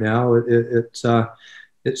on right now.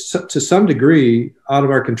 it's to some degree out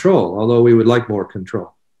of our control, although we would like more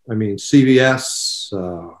control. I mean, CVS,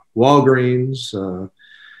 Walgreens,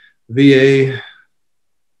 VA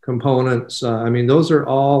components, I mean, those are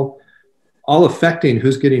all affecting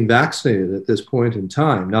who's getting vaccinated at this point in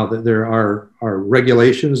time. Now that there are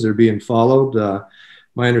regulations, they're being followed.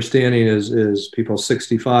 My understanding is people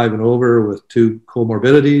 65 and over with 2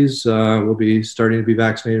 comorbidities will be starting to be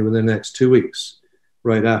vaccinated within the next 2 weeks.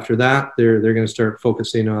 Right after that, they're going to start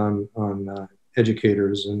focusing on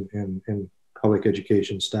educators and public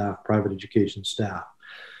education staff, private education staff.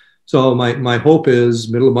 So my hope is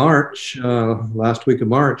middle of March, last week of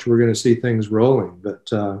March, we're going to see things rolling.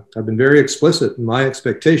 But I've been very explicit in my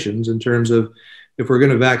expectations in terms of if we're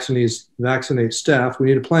going to vaccinate staff, we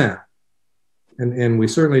need a plan. And we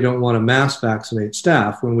certainly don't want to mass vaccinate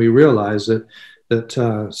staff when we realize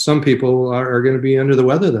that some people are going to be under the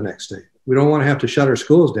weather the next day. We don't want to have to shut our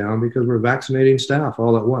schools down because we're vaccinating staff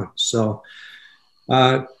all at once. So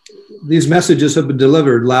these messages have been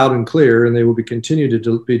delivered loud and clear, and they will be continued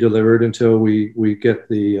to be delivered until we get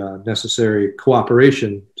the necessary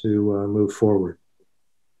cooperation to move forward.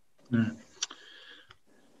 You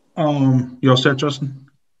all set, Justin?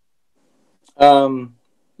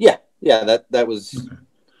 Yeah, that was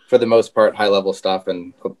for the most part high level stuff,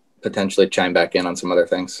 and potentially chime back in on some other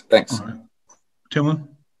things. Thanks. All right. Timlin?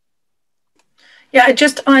 Yeah,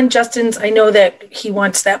 just on Justin's, I know that he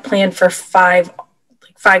wants that plan for 5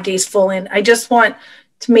 days full in. I just want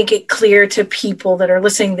to make it clear to people that are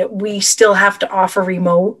listening that we still have to offer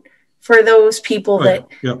remote for those people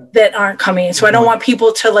that aren't coming in. So I don't want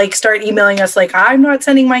people to start emailing us like, I'm not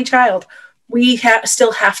sending my child. We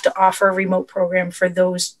still have to offer a remote program for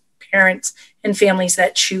those parents and families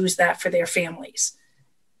that choose that for their families.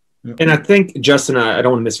 And I think, Justin, I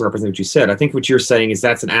don't want to misrepresent what you said. I think what you're saying is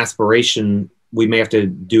that's an aspiration. We may have to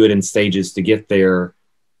do it in stages to get there.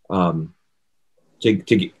 Right.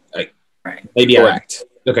 Maybe correct.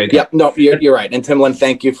 Okay. Yep. No, you're right. And Timlin,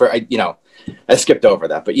 thank you for I skipped over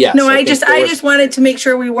that, but yes. No, I just wanted to make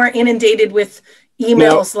sure we weren't inundated with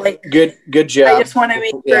emails. Good job. I just want to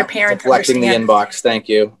make sure parents reflecting the inbox. Thank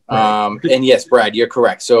you. Right. And yes, Brad, you're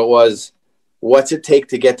correct. So it was, what's it take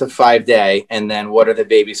to get to 5-day, and then what are the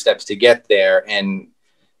baby steps to get there, and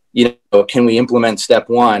can we implement step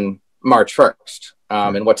 1 March 1st,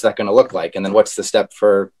 and what's that going to look like, and then what's the step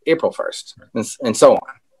for April 1st, and so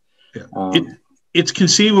on. Yeah. It's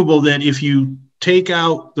conceivable that if you take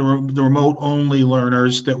out the remote only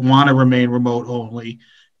learners that want to remain remote only,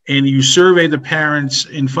 and you survey the parents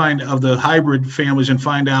and find of the hybrid families and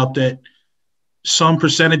find out that some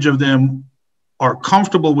percentage of them are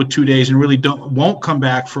comfortable with 2 days and really won't come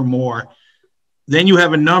back for more, then you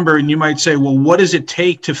have a number, and you might say, well, what does it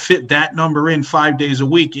take to fit that number in 5 days a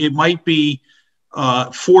week? It might be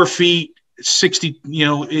 4 feet, 60,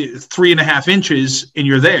 3.5 inches, and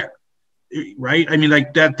you're there, right? I mean,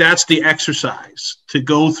 that's the exercise to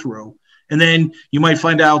go through. And then you might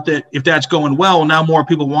find out that if that's going well, now more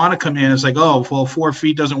people want to come in. It's like, oh, well, 4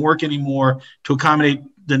 feet doesn't work anymore to accommodate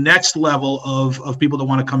the next level of people that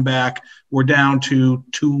want to come back. We're down to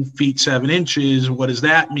 2 feet, 7 inches. What does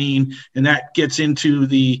that mean? And that gets into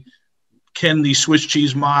can the Swiss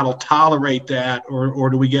cheese model tolerate that? Or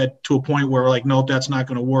do we get to a point where we're like, nope, that's not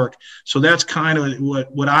going to work. So that's kind of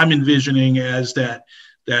what I'm envisioning as that,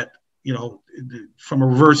 from a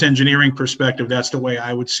reverse engineering perspective, that's the way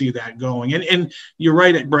I would see that going. And you're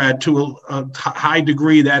right, Brad, to a high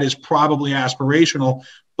degree, that is probably aspirational.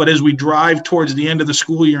 But as we drive towards the end of the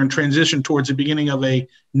school year and transition towards the beginning of a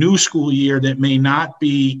new school year that may not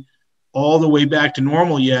be all the way back to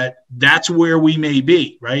normal yet, that's where we may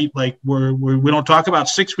we don't talk about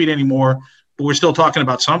 6 feet anymore, but we're still talking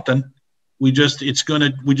about something. We just got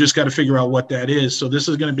to figure out what that is. So this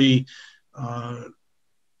is going to be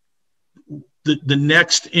the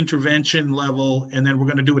next intervention level, and then we're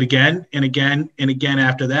going to do it again and again and again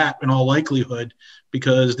after that, in all likelihood,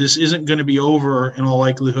 because this isn't going to be over in all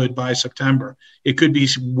likelihood by September. It could be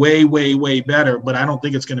way, way, way better, but I don't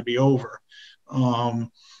think it's going to be over.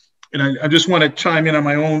 And I just want to chime in on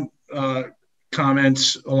my own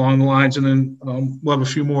comments along the lines, and then we'll have a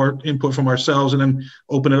few more input from ourselves and then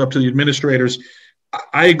open it up to the administrators.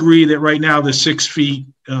 I agree that right now the 6 feet,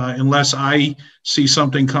 unless I see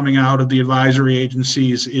something coming out of the advisory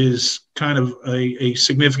agencies, is kind of a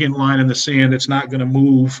significant line in the sand. It's not going to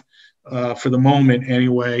move for the moment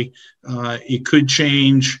anyway. It could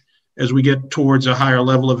change as we get towards a higher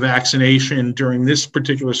level of vaccination during this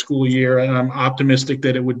particular school year, and I'm optimistic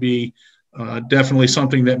that it would be definitely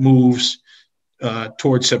something that moves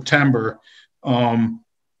towards September.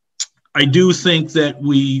 I do think that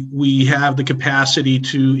we have the capacity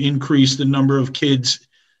to increase the number of kids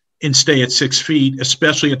and stay at 6 feet,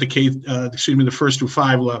 especially at the first through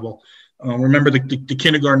 5 level. Remember, the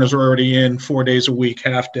kindergartners are already in 4 days a week,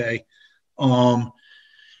 half day.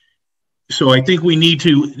 So I think we need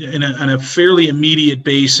to, on a fairly immediate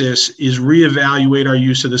basis, is reevaluate our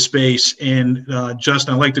use of the space. And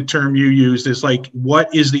Justin, I like the term you used, is like,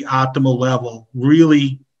 what is the optimal level?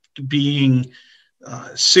 Really being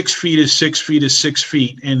 6 feet is 6 feet is 6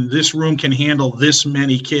 feet. And this room can handle this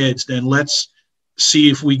many kids. Then let's see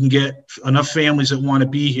if we can get enough families that want to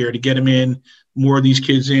be here to get them in, more of these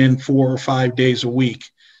kids in 4 or 5 days a week.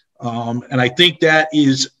 And I think that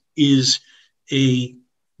is a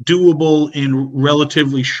doable in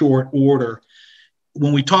relatively short order.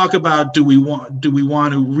 When we talk about do we want to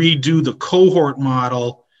redo the cohort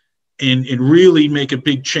model and really make a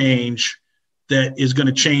big change that is going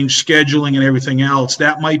to change scheduling and everything else,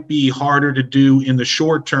 that might be harder to do in the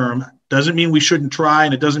short term. Doesn't mean we shouldn't try,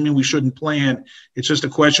 and it doesn't mean we shouldn't plan. It's just a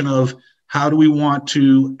question of how do we want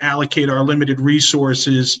to allocate our limited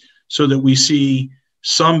resources so that we see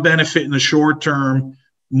some benefit in the short term,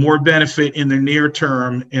 more benefit in the near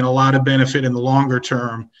term, and a lot of benefit in the longer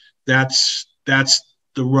term. That's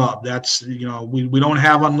the rub. That's, we don't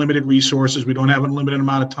have unlimited resources. We don't have an unlimited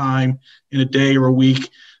amount of time in a day or a week.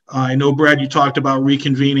 I know, Brad, you talked about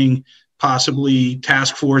reconvening possibly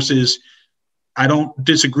task forces. I don't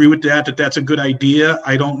disagree with that that's a good idea.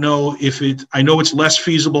 I don't know I know it's less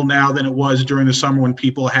feasible now than it was during the summer when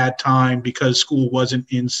people had time because school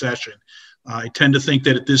wasn't in session. I tend to think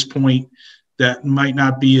that at this point, that might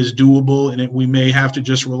not be as doable, and we may have to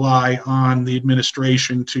just rely on the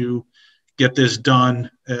administration to get this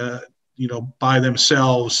done, by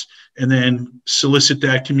themselves, and then solicit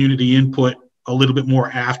that community input a little bit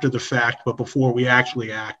more after the fact, but before we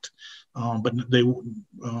actually act. But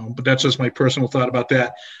that's just my personal thought about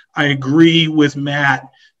that. I agree with Matt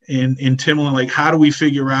and Timlin. Like, how do we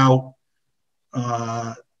figure out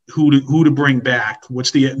who to bring back?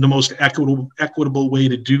 What's the most equitable way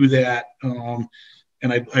to do that?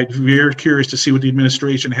 And I'm very curious to see what the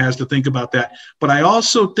administration has to think about that. But I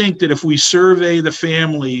also think that if we survey the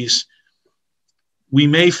families, we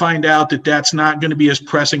may find out that that's not going to be as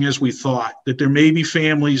pressing as we thought, that there may be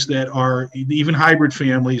families that are, even hybrid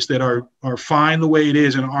families, that are fine the way it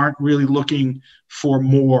is and aren't really looking for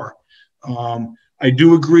more. I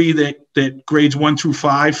do agree that grades 1 through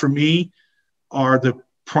 5 for me are the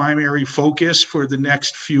primary focus for the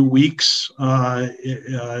next few weeks,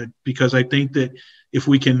 because I think that if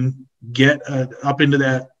we can get up into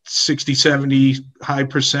that 60, 70 high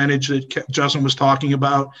percentage that Justin was talking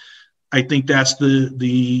about, I think that's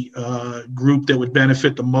the group that would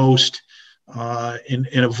benefit the most and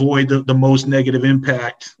avoid the most negative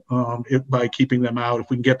impact by keeping them out. If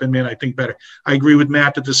we can get them in, I think better. I agree with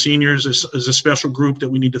Matt that the seniors is a special group that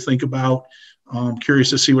we need to think about. I'm curious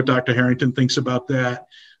to see what Dr. Harrington thinks about that.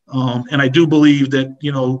 And I do believe that,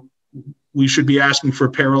 we should be asking for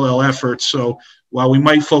parallel efforts. So while we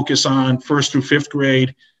might focus on 1st through 5th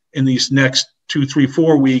grade in these next 2, 3,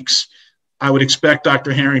 4 weeks, I would expect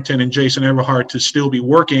Dr. Harrington and Jason Everhart to still be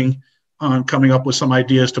working on coming up with some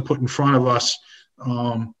ideas to put in front of us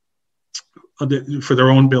for their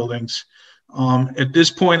own buildings. At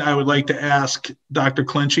this point, I would like to ask Dr.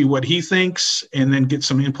 Clenchey what he thinks and then get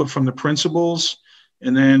some input from the principals.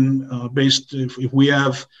 And then if we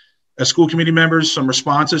have, as school committee members, some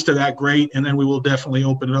responses to that, great. And then we will definitely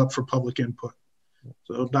open it up for public input.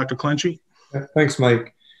 So Dr. Clenchey. Thanks,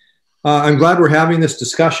 Mike. I'm glad we're having this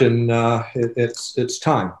discussion. It's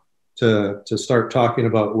time to start talking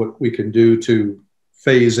about what we can do to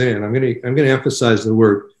phase in. I'm going to emphasize the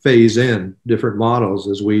word phase in different models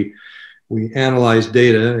as we analyze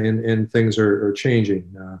data and things are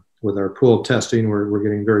changing. With our pooled testing, we're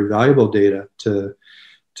getting very valuable data to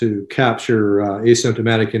capture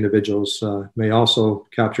asymptomatic individuals. May also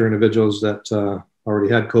capture individuals that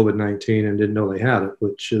already had COVID-19 and didn't know they had it,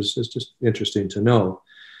 which is just interesting to know.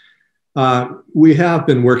 We have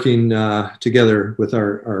been working together with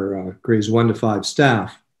our grades 1 to 5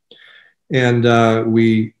 staff, and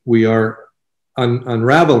we are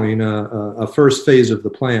unraveling a first phase of the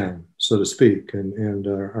plan, so to speak, and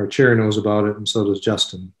our chair knows about it, and so does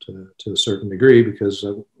Justin to a certain degree, because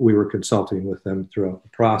we were consulting with them throughout the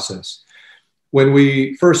process. When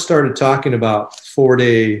we first started talking about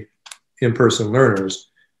 4-day in-person learners,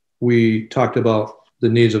 we talked about the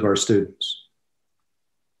needs of our students.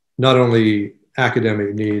 Not only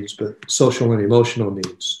academic needs, but social and emotional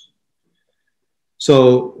needs.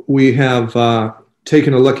 So we have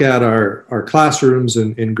taken a look at our classrooms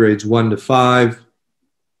in grades 1 to 5,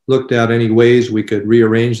 looked at any ways we could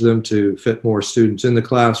rearrange them to fit more students in the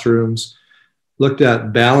classrooms, looked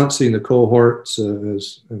at balancing the cohorts.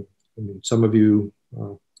 Some of you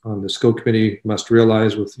on the school committee must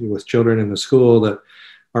realize with children in the school that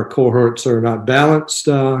our cohorts are not balanced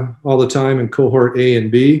all the time in cohort A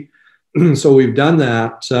and B. So we've done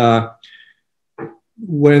that.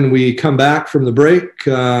 When we come back from the break,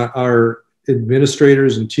 our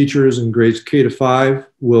administrators and teachers in grades K to 5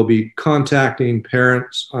 will be contacting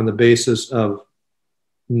parents on the basis of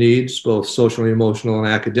needs, both social, emotional, and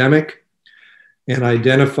academic, and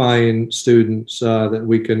identifying students that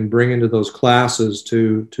we can bring into those classes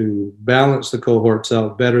to balance the cohorts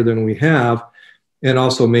out better than we have, and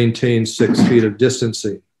also maintain 6 feet of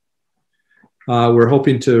distancing. We're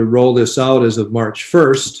hoping to roll this out as of March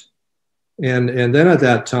 1st. And then at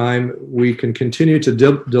that time, we can continue to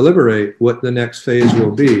deliberate what the next phase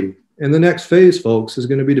will be. And the next phase, folks, is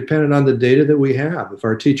going to be dependent on the data that we have. If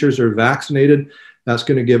our teachers are vaccinated, that's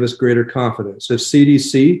going to give us greater confidence. If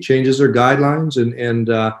CDC changes their guidelines and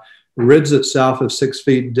rids itself of 6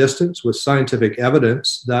 feet distance with scientific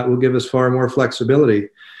evidence, that will give us far more flexibility.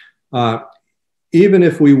 Even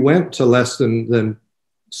if we went to less than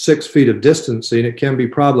 6 feet of distancing, it can be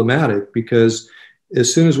problematic because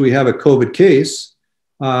as soon as we have a COVID case,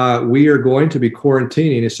 we are going to be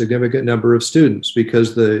quarantining a significant number of students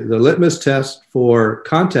because the litmus test for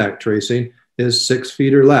contact tracing is 6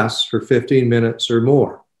 feet or less for 15 minutes or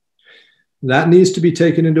more. That needs to be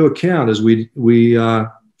taken into account as we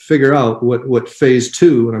figure out what phase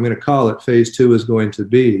 2, and I'm going to call it phase 2, is going to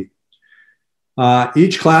be.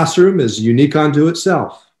 Each classroom is unique unto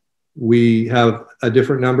itself. We have a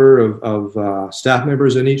different number of staff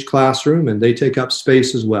members in each classroom, and they take up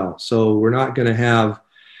space as well. So we're not going to have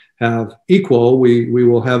equal, we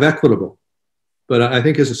will have equitable. But I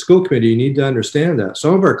think as a school committee, you need to understand that.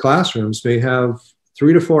 Some of our classrooms may have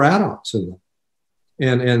 3 to 4 adults in them.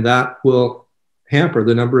 And that will hamper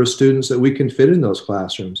the number of students that we can fit in those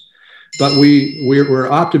classrooms. But we're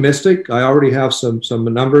optimistic. I already have some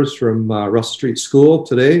numbers from Russell Street School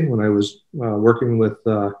today when I was working with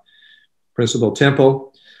Principal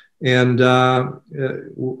Temple, and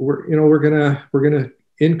we're gonna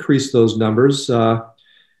increase those numbers.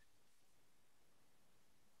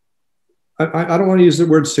 I don't want to use the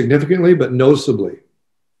word significantly, but noticeably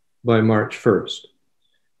by March 1st.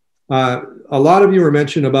 A lot of you are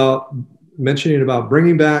mentioning about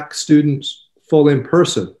bringing back students full in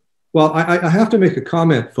person. Well, I have to make a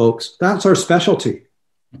comment, folks. That's our specialty.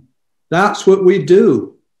 That's what we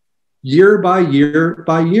do year by year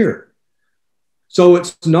by year. So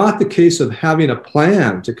it's not the case of having a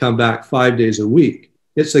plan to come back 5 days a week.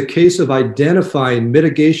 It's a case of identifying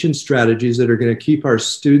mitigation strategies that are going to keep our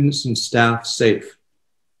students and staff safe.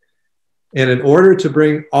 And in order to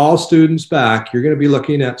bring all students back, you're going to be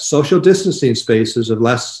looking at social distancing spaces of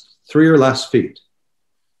 3 or less feet.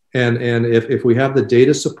 And if we have the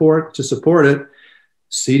data to support it,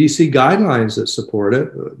 CDC guidelines that support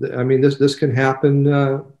it, I mean, this can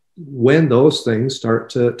happen when those things start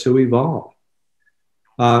to evolve.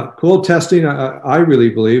 Pooled testing, I really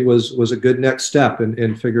believe, was a good next step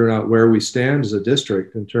in figuring out where we stand as a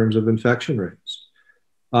district in terms of infection rates.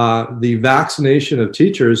 The vaccination of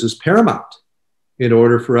teachers is paramount in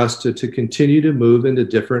order for us to continue to move into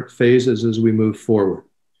different phases as we move forward.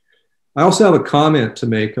 I also have a comment to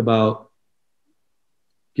make about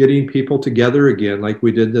getting people together again like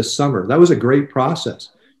we did this summer. That was a great process.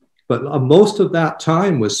 But most of that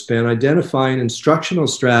time was spent identifying instructional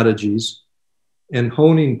strategies and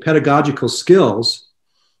honing pedagogical skills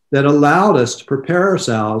that allowed us to prepare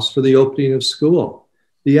ourselves for the opening of school.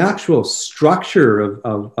 The actual structure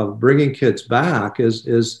of bringing kids back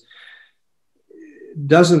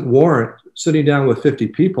doesn't warrant sitting down with 50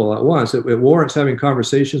 people at once. It warrants having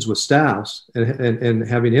conversations with staffs and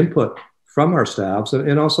having input from our staffs,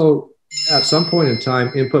 and also at some point in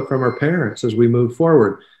time, input from our parents as we move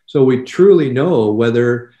forward. So we truly know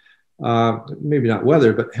whether, maybe not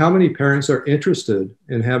whether, but how many parents are interested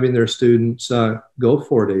in having their students go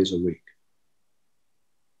 4 days a week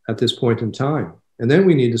at this point in time. And then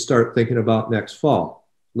we need to start thinking about next fall.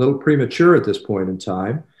 A little premature at this point in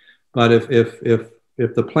time, but if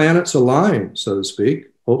the planets align, so to speak,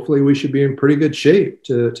 hopefully we should be in pretty good shape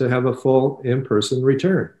to have a full in-person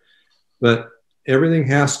return. But everything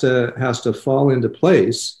has to fall into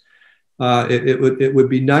place. It would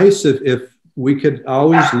be nice if we could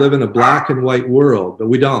always live in a black and white world, but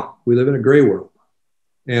we don't. We live in a gray world.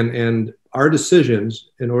 And our decisions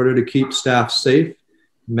in order to keep staff safe,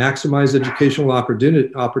 maximize educational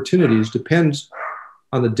opportunities depends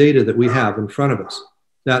on the data that we have in front of us.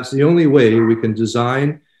 That's the only way we can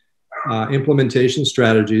design implementation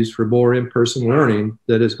strategies for more in-person learning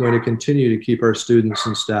that is going to continue to keep our students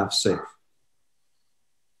and staff safe.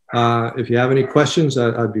 If you have any questions,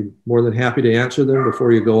 I'd be more than happy to answer them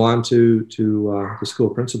before you go on to the school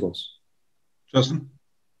principals. Justin?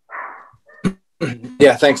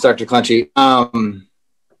 Yeah, thanks, Dr. Clenchey.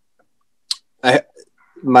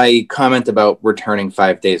 My comment about returning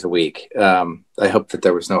 5 days a week, I hope that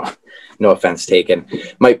there was no offense taken.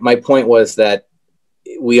 My point was that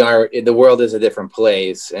the world is a different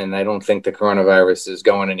place, and I don't think the coronavirus is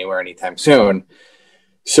going anywhere anytime soon.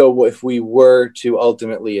 So if we were to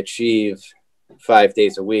ultimately achieve 5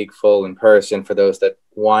 days a week full in person for those that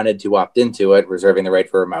wanted to opt into it, reserving the right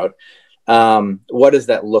for remote, what does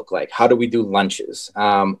that look like? How do we do lunches?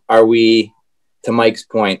 Are we, to Mike's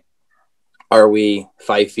point, are we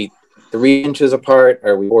 5 feet 3 inches apart?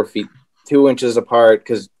 Are we 4 feet 2 inches apart?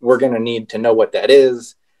 Because we're going to need to know what that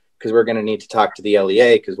is, because we're going to need to talk to the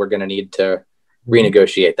LEA, because we're going to need to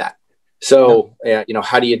renegotiate that. So,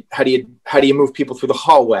 how do you move people through the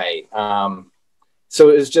hallway? So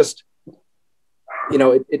it's just,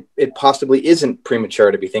 it possibly isn't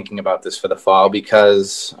premature to be thinking about this for the fall,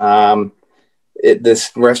 because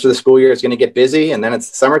this rest of the school year is going to get busy, and then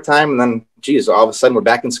it's the summertime, and then, geez, all of a sudden we're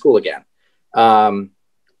back in school again.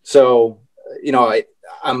 So,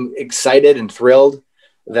 I'm excited and thrilled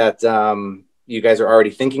that you guys are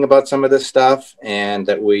already thinking about some of this stuff, and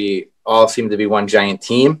that we all seem to be one giant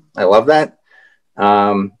team. I love that.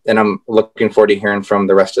 And I'm looking forward to hearing from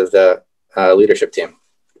the rest of the leadership team.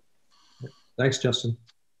 Thanks, Justin.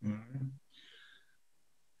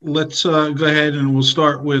 Let's go ahead and we'll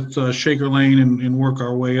start with Shaker Lane and work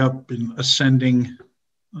our way up in ascending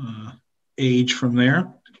age from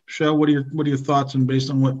there. Michelle, what are your thoughts, and based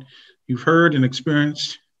on what you've heard and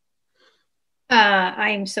experienced?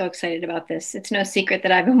 I am so excited about this. It's no secret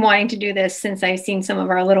that I've been wanting to do this since I've seen some of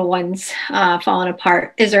our little ones falling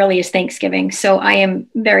apart as early as Thanksgiving. So I am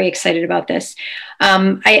very excited about this.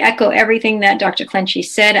 I echo everything that Dr. Clenchey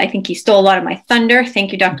said. I think he stole a lot of my thunder.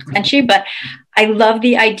 Thank you, Dr. Clenchey. But I love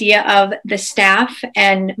the idea of the staff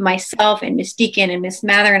and myself and Miss Deacon and Miss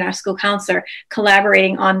Mather and our school counselor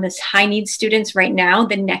collaborating on this high needs students right now,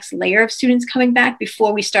 the next layer of students coming back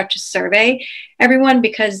before we start to survey everyone,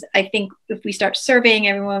 because I think if we start surveying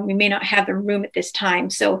everyone, we may not have the room at this time.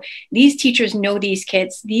 So these teachers know these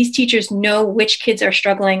kids. These teachers know which kids are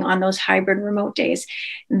struggling on those hybrid remote days.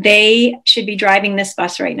 They should be driving this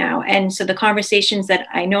bus right now. And so the conversations that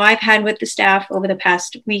I know I've had with the staff over the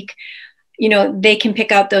past week, they can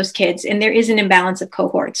pick out those kids, and there is an imbalance of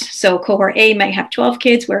cohorts. So cohort A might have 12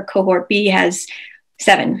 kids where cohort B has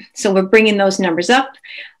 7. So we're bringing those numbers up.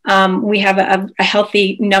 We have a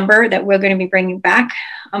healthy number that we're going to be bringing back,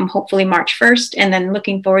 hopefully March 1st, and then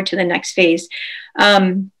looking forward to the next phase.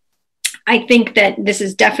 I think that this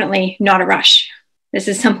is definitely not a rush. This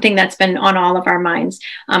is something that's been on all of our minds.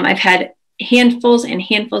 I've had handfuls and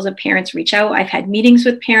handfuls of parents reach out. I've had meetings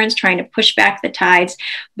with parents trying to push back the tides,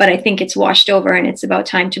 but I think it's washed over, and it's about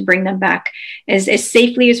time to bring them back as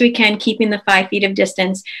safely as we can, keeping the 5 feet of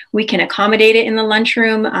distance. We can accommodate it in the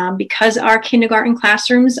lunchroom because our kindergarten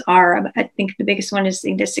classrooms are, I think the biggest one is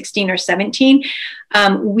either 16 or 17.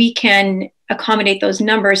 We can accommodate those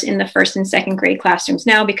numbers in the first and second grade classrooms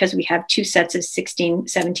now, because we have 2 sets of 16,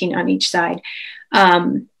 17 on each side.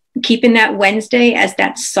 Keeping that Wednesday as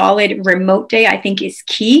that solid remote day, I think, is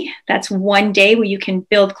key. That's one day where you can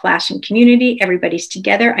build classroom community. Everybody's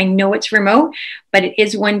together. I know it's remote, but it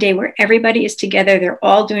is one day where everybody is together. They're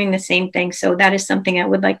all doing the same thing. So that is something I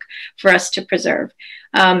would like for us to preserve.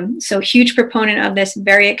 So huge proponent of this,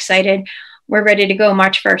 very excited. We're ready to go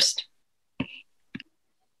March 1st.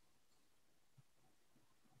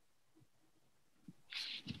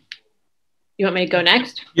 You want me to go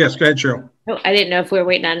next? Yes, go ahead, Cheryl. Oh, I didn't know if we were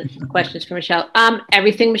waiting on questions for Michelle.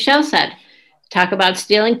 Everything Michelle said. Talk about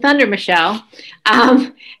stealing thunder, Michelle.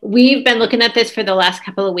 We've been looking at this for the last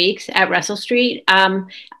couple of weeks at Russell Street.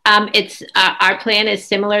 It's our plan is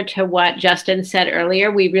similar to what Justin said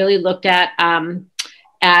earlier. We really looked at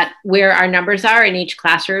where our numbers are in each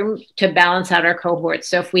classroom to balance out our cohorts.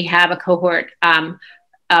 So if we have a cohort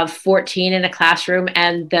of 14 in a classroom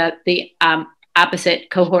and the opposite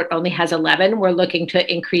cohort only has 11, we're looking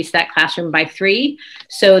to increase that classroom by 3.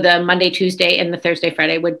 So the Monday, Tuesday, and the Thursday,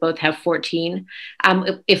 Friday would both have 14.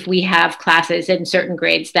 If we have classes in certain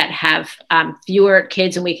grades that have fewer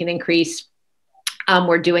kids and we can increase,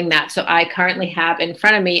 we're doing that. So I currently have in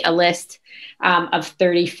front of me a list of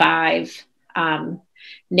 35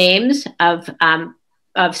 names of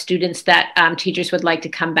students that teachers would like to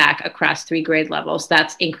come back across 3 grade levels.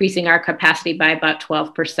 That's increasing our capacity by about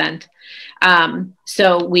 12%.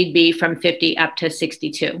 So we'd be from 50 up to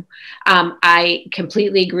 62. I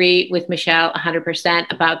completely agree with Michelle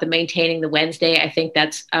 100% about the maintaining the Wednesday. I think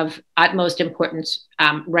that's of utmost importance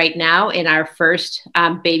right now in our first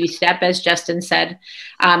baby step, as Justin said.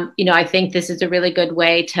 I think this is a really good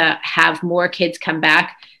way to have more kids come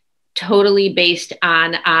back, totally based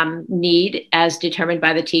on need as determined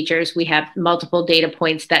by the teachers. We have multiple data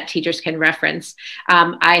points that teachers can reference.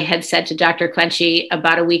 I had said to Dr. Clenchy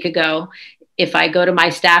about a week ago, if I go to my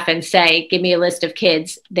staff and say, give me a list of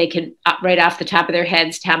kids, they can right off the top of their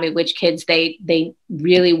heads tell me which kids they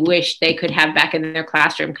really wish they could have back in their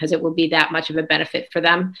classroom, because it will be that much of a benefit for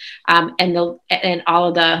them. And all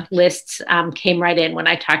of the lists came right in when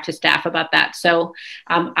I talked to staff about that. So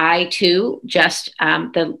I too, just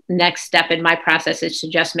the next step in my process is to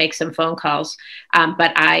just make some phone calls.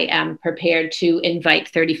 But I am prepared to invite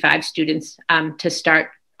 35 students to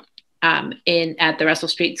start at the Russell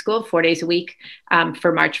Street School 4 days a week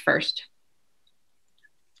for March 1st.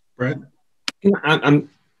 Brett? I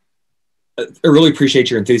really appreciate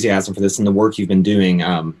your enthusiasm for this and the work you've been doing.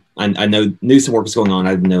 I knew some work was going on.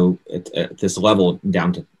 I didn't know at this level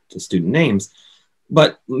down to student names,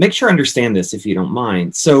 but make sure I understand this if you don't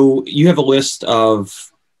mind. So you have a list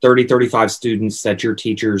of 30, 35 students that your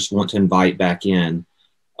teachers want to invite back in.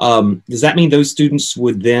 Does that mean those students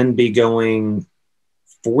would then be going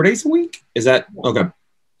 4 days a week? Is that okay?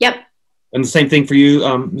 Yep. And the same thing for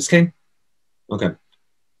you, Ms. Kane? Okay.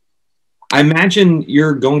 I imagine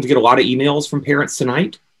you're going to get a lot of emails from parents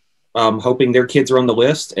tonight, hoping their kids are on the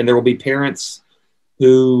list, and there will be parents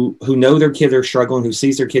who know their kids are struggling, who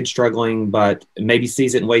sees their kids struggling, but maybe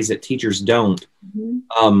sees it in ways that teachers don't.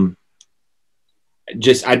 Mm-hmm.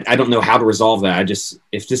 I don't know how to resolve that.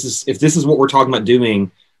 If this is what we're talking about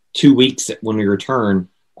doing 2 weeks when we return,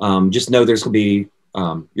 just know there's going to be you're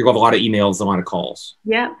going to have a lot of emails, a lot of calls.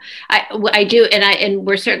 Yeah, I do. And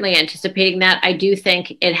we're certainly anticipating that. I do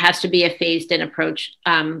think it has to be a phased in approach.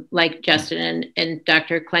 Like Justin and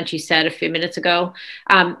Dr. Clenchy said a few minutes ago,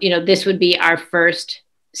 this would be our first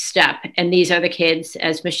step. And these are the kids,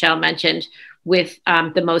 as Michelle mentioned, with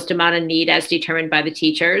the most amount of need as determined by the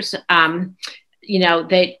teachers.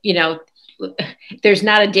 There's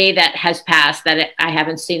not a day that has passed that I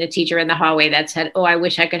haven't seen a teacher in the hallway that said, oh, I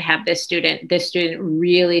wish I could have this student. This student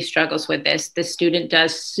really struggles with this. This student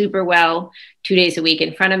does super well 2 days a week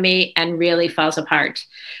in front of me and really falls apart.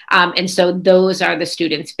 And so those are the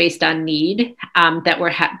students based on need that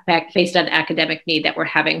we're based on academic need that we're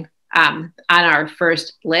having on our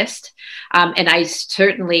first list. And I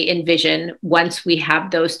certainly envision once we have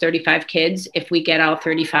those 35 kids, if we get all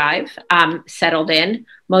 35 settled in,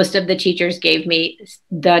 most of the teachers gave me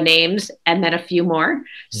the names and then a few more.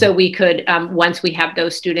 So we could, once we have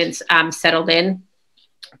those students settled in,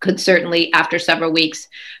 could certainly after several weeks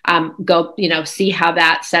go, see how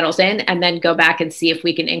that settles in and then go back and see if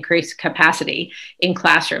we can increase capacity in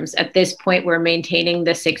classrooms. At this point, we're maintaining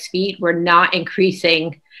the 6 feet. We're not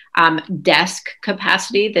increasing desk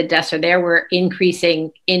capacity. The desks are there. We're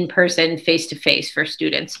increasing in-person, face-to-face for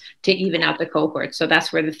students to even out the cohort. So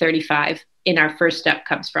that's where the 35 in our first step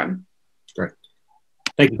comes from. Great.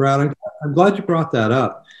 Thank you, Brad. I'm glad you brought that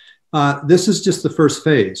up. This is just the first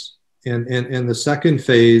phase. And the second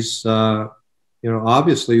phase,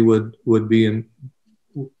 obviously would be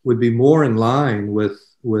more in line with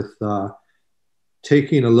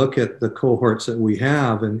taking a look at the cohorts that we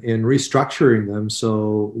have and restructuring them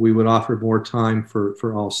so we would offer more time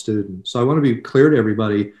for all students. So I want to be clear to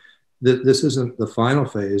everybody that this isn't the final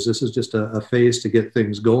phase. This is just a phase to get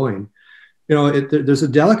things going. There's a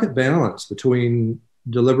delicate balance between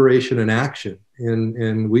deliberation and action.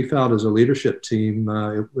 And we felt as a leadership team,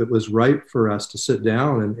 it was right for us to sit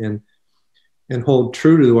down and hold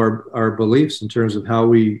true to our beliefs in terms of how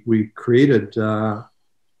we created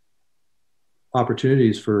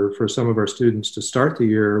opportunities for some of our students to start the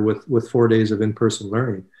year with 4 days of in-person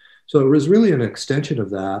learning. So it was really an extension of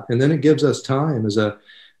that. And then it gives us time as a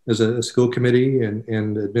school committee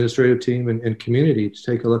and administrative team and community to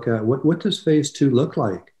take a look at what does phase 2 look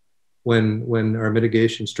like when our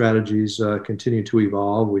mitigation strategies continue to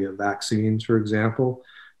evolve. We have vaccines, for example,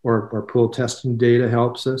 or our pool testing data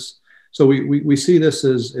helps us. So we see this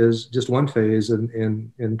as just one phase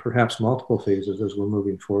and perhaps multiple phases as we're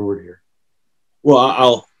moving forward here.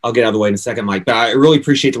 Well, I'll get out of the way in a second, Mike, but I really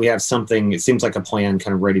appreciate that we have something, it seems like a plan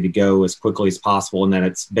kind of ready to go as quickly as possible, and that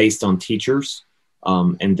it's based on teachers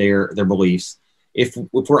and their beliefs. If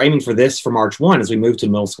we're aiming for this for March 1, as we move to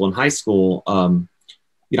middle school and high school,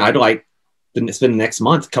 I'd like it's been next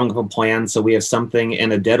month coming up with a plan, so we have something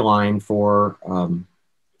and a deadline for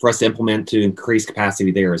us to implement to increase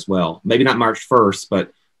capacity there as well. Maybe not March 1st,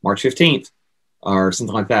 but March 15th or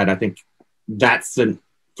something like that. I think that's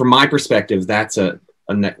from my perspective, that's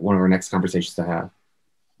one of our next conversations to have.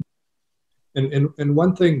 And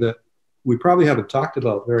one thing that we probably haven't talked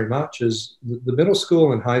about very much is the middle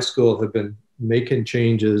school and high school have been making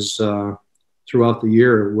changes throughout the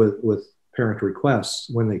year with parent requests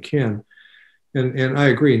when they can. And I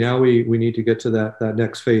agree. Now we need to get to that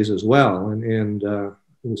next phase as well. And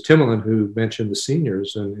it was Timmerland who mentioned the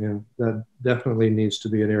seniors, and that definitely needs to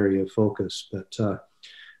be an area of focus. But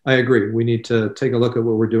I agree. We need to take a look at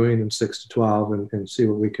what we're doing in 6 to 12 and see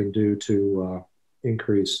what we can do to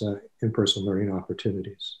increase in-person learning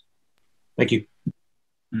opportunities. Thank you.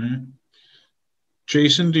 Mm-hmm.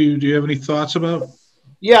 Jason, do you have any thoughts about?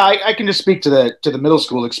 Yeah, I can just speak to the middle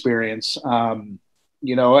school experience.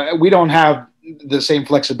 You know, we don't have the same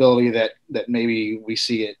flexibility that maybe we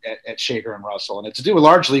see at Shaker and Russell, and it's due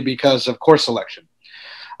largely because of course selection.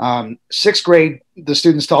 6th grade, the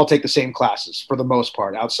students all take the same classes for the most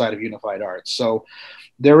part outside of Unified Arts. So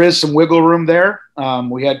there is some wiggle room there.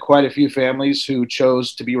 We had quite a few families who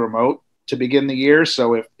chose to be remote to begin the year.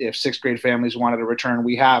 So if 6th grade families wanted to return,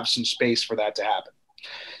 we have some space for that to happen.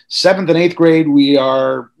 7th and 8th grade,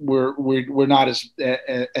 we're not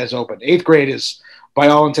as open. 8th grade is, by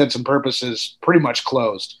all intents and purposes, pretty much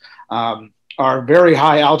closed. Our very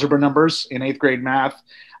high algebra numbers in 8th grade math,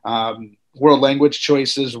 world language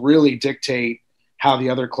choices really dictate how the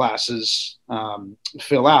other classes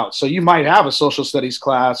fill out. So you might have a social studies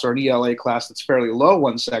class or an ELA class that's fairly low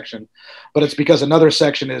one section, but it's because another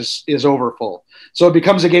section is over full. So it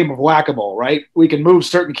becomes a game of whack-a-mole, right? We can move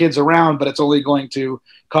certain kids around, but it's only going to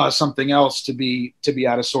cause something else to be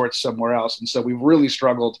out of sorts somewhere else. And so we've really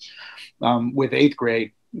struggled with 8th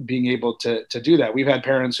grade being able to do that. We've had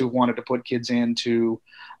parents who wanted to put kids into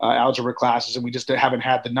algebra classes, and we just haven't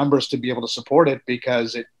had the numbers to be able to support it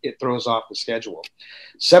because it throws off the schedule.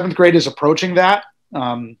 7th grade is approaching that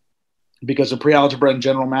because of pre-algebra and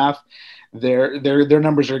general math. Their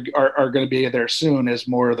numbers are going to be there soon as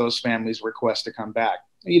more of those families request to come back.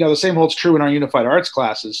 You know, the same holds true in our Unified Arts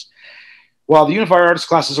classes. While the Unified Arts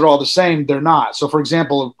classes are all the same, they're not. So for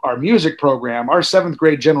example, our music program, our 7th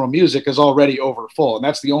grade general music is already over full, and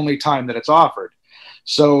that's the only time that it's offered.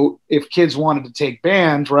 So if kids wanted to take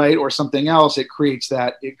band, right, or something else, it creates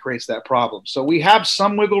that problem. So we have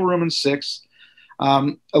some wiggle room in 6th,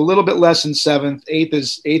 a little bit less in 7th.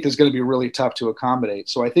 8th is going to be really tough to accommodate.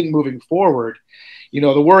 So I think moving forward, you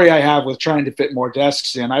know, the worry I have with trying to fit more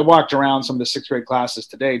desks in, I walked around some of the 6th grade classes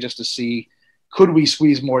today just to see, could we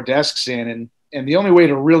squeeze more desks in? And the only way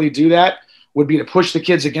to really do that would be to push the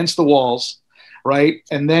kids against the walls, right?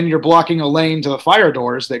 And then you're blocking a lane to the fire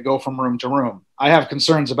doors that go from room to room. I have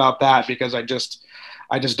concerns about that because I just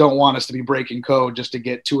don't want us to be breaking code just to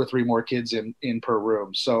get 2 or 3 more kids in per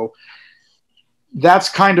room. So that's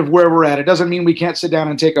kind of where we're at. It doesn't mean we can't sit down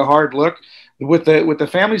and take a hard look. With the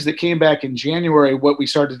families that came back in January, what we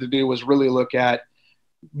started to do was really look at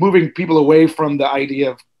moving people away from the idea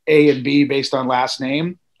of A and B based on last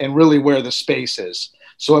name and really where the space is.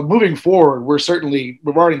 So moving forward, we're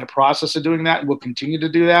already in the process of doing that, and we'll continue to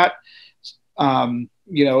do that.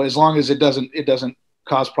 You know, as long as it doesn't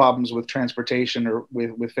cause problems with transportation or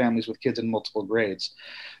with families with kids in multiple grades.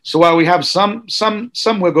 So while we have some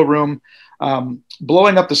wiggle room,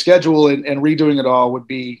 blowing up the schedule and redoing it all would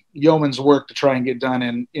be yeoman's work to try and get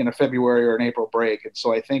done in a February or an April break. And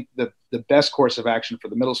so I think the best course of action for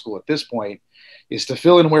the middle school at this point is to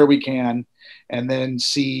fill in where we can and then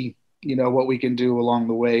see, you know, what we can do along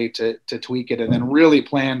the way to tweak it, and then really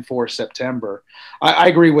plan for September. I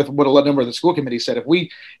agree with what a number of the school committee said. If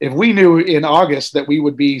we knew in August that we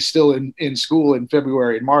would be still in school in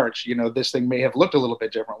February and March, you know, this thing may have looked a little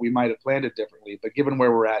bit different. We might have planned it differently, but given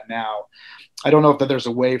where we're at now, I don't know if that there's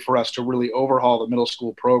a way for us to really overhaul the middle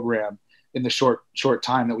school program in the short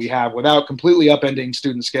time that we have without completely upending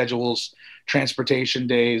student schedules, transportation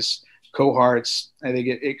days, cohorts. I think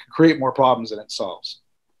it could create more problems than it solves.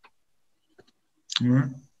 All right.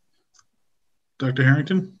 Dr.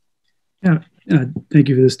 Harrington? Yeah, thank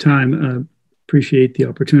you for this time. Appreciate the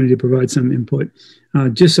opportunity to provide some input.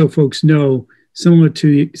 Just so folks know, similar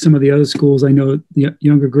to some of the other schools, I know the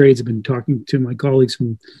younger grades have been talking to my colleagues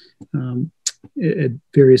from at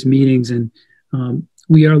various meetings, and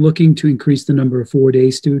we are looking to increase the number of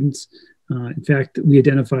 4-day students. In fact, we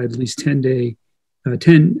identified at least 10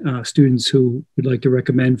 students who would like to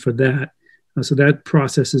recommend for that. So that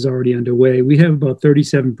process is already underway. We have about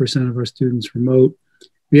 37% of our students remote.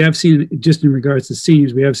 we have seen, just in regards to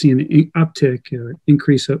seniors, we have seen an uptick or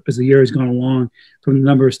increase as the year has gone along from the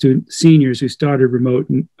number of seniors who started remote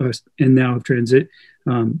and now have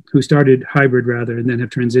who started hybrid rather, and then have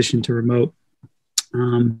transitioned to remote.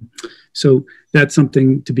 So that's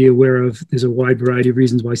something to be aware of. There's a wide variety of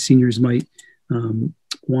reasons why seniors might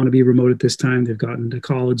want to be remote at this time. They've gotten to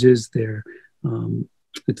colleges.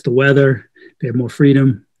 It's the weather. They have more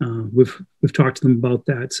freedom. We've talked to them about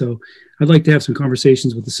that. So I'd like to have some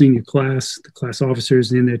conversations with the senior class, the class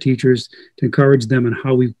officers and their teachers to encourage them on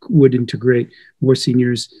how we would integrate more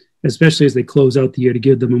seniors, especially as they close out the year, to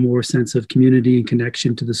give them a more sense of community and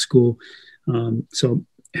connection to the school. So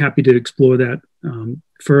happy to explore that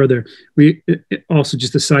further. We also,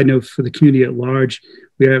 just a side note for the community at large,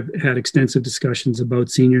 we have had extensive discussions about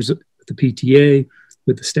seniors at the PTA,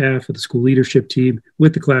 with the staff, with the school leadership team,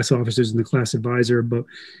 with the class officers and the class advisor about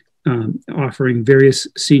offering various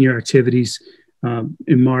senior activities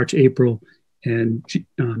in March, April, and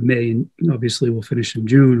May, and obviously we'll finish in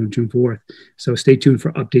June, on June 4th. So stay tuned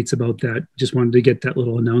for updates about that. Just wanted to get that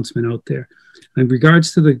little announcement out there. In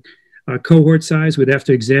regards to the cohort size, we'd have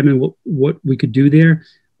to examine what we could do there.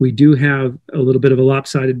 We do have a little bit of a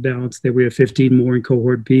lopsided balance there. We have 15 more in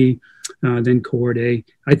cohort B than cohort A.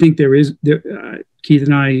 I think Keith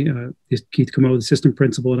and I, Keith Comeau, the assistant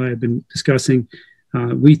principal, and I have been discussing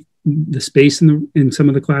the space in some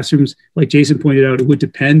of the classrooms. Like Jason pointed out, it would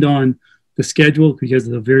depend on the schedule because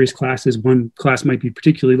of the various classes. One class might be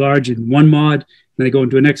particularly large in one mod, and they go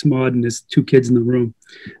into a next mod, and there's 2 kids in the room.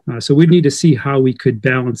 So we'd need to see how we could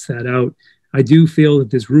balance that out. I do feel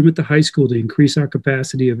that there's room at the high school to increase our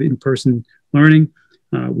capacity of in-person learning.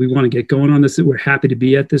 We want to get going on this. We're happy to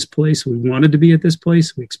be at this place. We wanted to be at this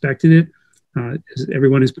place. We expected it. As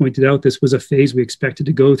everyone has pointed out, this was a phase we expected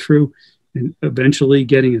to go through, and eventually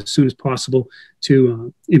getting as soon as possible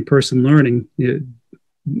to in-person learning,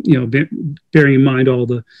 bearing in mind all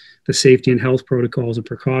the safety and health protocols and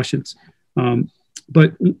precautions.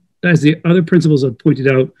 But as the other principals have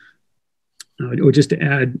pointed out, or just to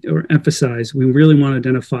add or emphasize, we really want to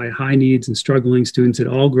identify high needs and struggling students at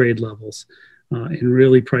all grade levels and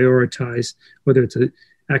really prioritize whether it's an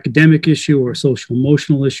academic issue or a social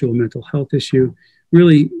emotional issue or mental health issue.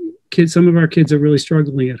 Really, some of our kids are really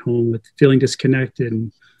struggling at home with feeling disconnected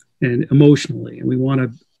and emotionally, and we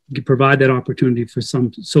want to provide that opportunity for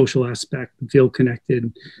some social aspect and feel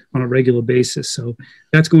connected on a regular basis. So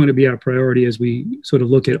that's going to be our priority as we sort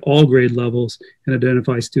of look at all grade levels and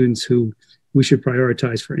identify students who we should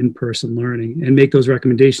prioritize for in-person learning and make those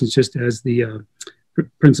recommendations, just as the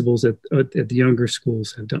principals at the younger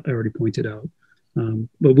schools have already pointed out.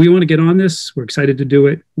 But we want to get on this. We're excited to do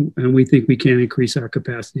it, and we think we can increase our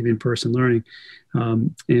capacity of in-person learning.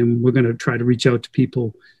 And we're going to try to reach out to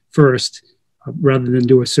people first, rather than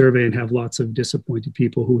do a survey and have lots of disappointed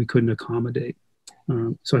people who we couldn't accommodate.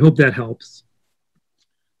 So I hope that helps.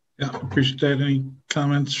 Yeah, appreciate that. Any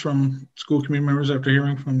comments from school committee members after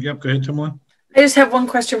hearing from? Yep, go ahead, Timberland. I just have one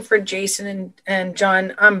question for Jason and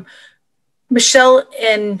John. Michelle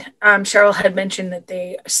and Cheryl had mentioned that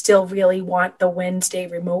they still really want the Wednesday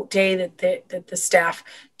remote day, that the staff.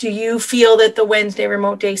 Do you feel that the Wednesday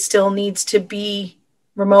remote day still needs to be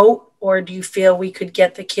remote, or do you feel we could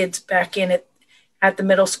get the kids back in at the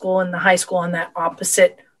middle school and the high school on that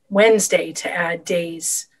opposite Wednesday to add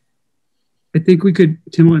days? I think we could,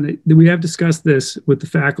 Tim, we have discussed this with the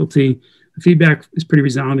faculty. The feedback is pretty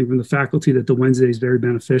resounding from the faculty that the Wednesday is very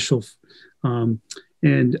beneficial.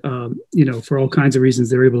 For all kinds of reasons,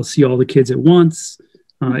 they're able to see all the kids at once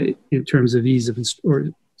in terms of ease of or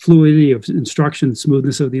fluidity of instruction,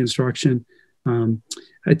 smoothness of the instruction.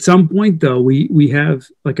 At some point, though, we have,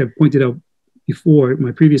 like I pointed out before in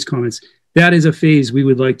my previous comments, that is a phase we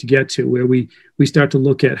would like to get to, where we start to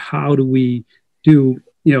look at how do we do,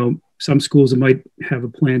 some schools might have a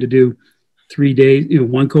plan to do 3 days,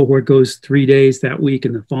 one cohort goes 3 days that week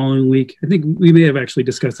and the following week. I think we may have actually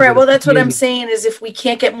discussed right. Well, that's what I'm saying is if we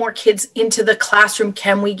can't get more kids into the classroom,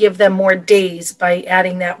 can we give them more days by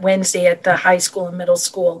adding that Wednesday at the high school and middle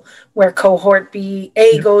school where cohort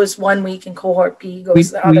A goes 1 week and cohort B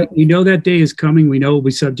goes the other week? We know that day is coming. We know it'll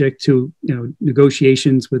be subject to,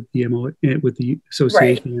 negotiations with the with the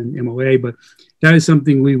association and MOA, but that is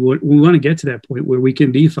something we want to get to that point where we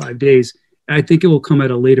can be 5 days. I think it will come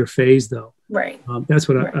at a later phase, though. Right. That's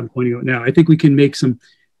what I'm pointing out now. I think we can make some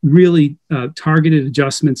really targeted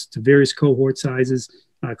adjustments to various cohort sizes,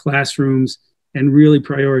 classrooms, and really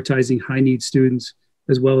prioritizing high need students,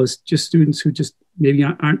 as well as just students who just maybe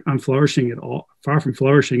aren't flourishing at all, far from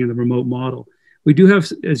flourishing in the remote model. We do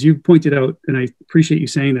have, as you pointed out, and I appreciate you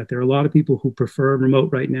saying that, there are a lot of people who prefer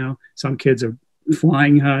remote right now. Some kids are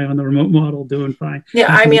flying high on the remote model, doing fine. Yeah,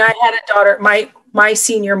 I mean, I had a daughter. My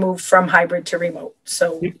senior moved from hybrid to remote,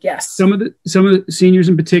 so yes. Some of the seniors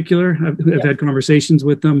in particular, I've had conversations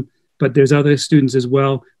with them, but there's other students as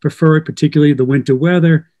well prefer it, particularly the winter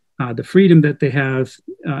weather, the freedom that they have,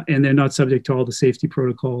 and they're not subject to all the safety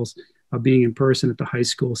protocols of being in person at the high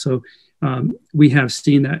school. So we have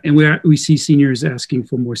seen that, and we see seniors asking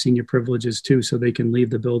for more senior privileges too, so they can leave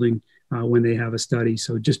the building when they have a study.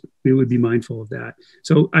 So just, we would be mindful of that.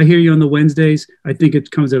 So I hear you on the Wednesdays. I think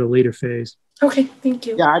it comes at a later phase. Okay, thank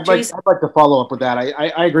you. Yeah, I'd like to follow up with that.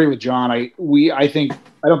 I agree with John. I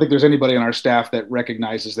don't think there's anybody on our staff that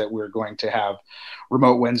recognizes that we're going to have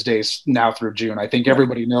remote Wednesdays now through June. I think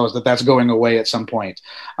everybody knows that that's going away at some point.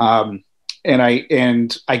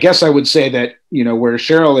 And I guess I would say that, you know, where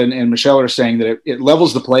Cheryl and Michelle are saying that it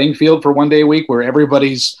levels the playing field for one day a week where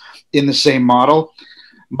everybody's in the same model.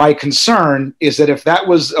 My concern is that if that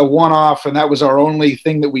was a one-off and that was our only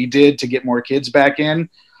thing that we did to get more kids back in,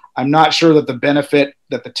 I'm not sure that the benefit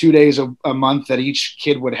that the 2 days a month that each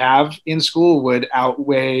kid would have in school would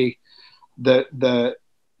outweigh the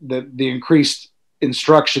increased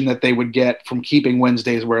instruction that they would get from keeping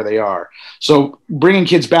Wednesdays where they are. So bringing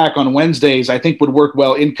kids back on Wednesdays, I think, would work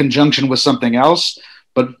well in conjunction with something else,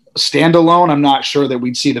 but standalone, I'm not sure that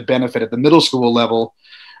we'd see the benefit at the middle school level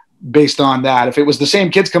based on that. If it was the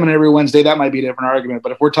same kids coming in every Wednesday, that might be a different argument.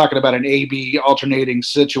 But if we're talking about an A-B alternating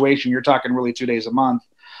situation, you're talking really 2 days a month.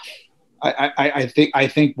 I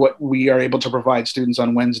think what we are able to provide students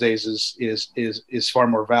on Wednesdays is far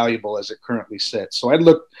more valuable as it currently sits. So I'd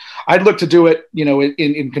look to do it, you know,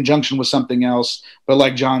 in conjunction with something else. But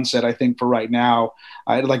like John said, I think for right now,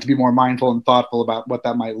 I'd like to be more mindful and thoughtful about what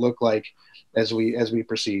that might look like as we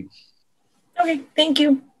proceed. Okay, thank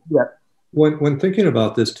you. Yeah. When thinking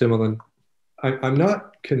about this, Timolin, I'm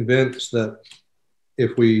not convinced that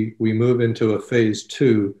if we move into a phase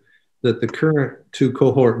 2, that the current 2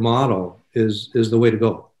 cohort model is the way to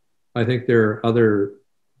go. I think there are other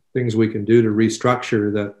things we can do to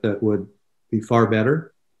restructure that would be far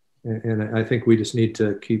better. And I think we just need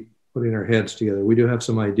to keep putting our heads together. We do have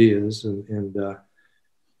some ideas,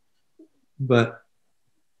 but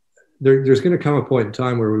there's going to come a point in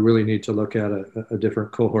time where we really need to look at a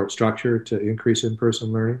different cohort structure to increase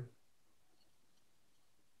in-person learning.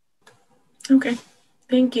 Okay,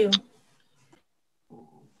 thank you.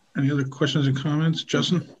 Any other questions and comments,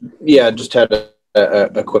 Justin? Yeah, just had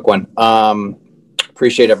a quick one.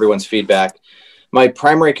 Appreciate everyone's feedback. My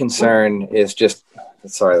primary concern is just,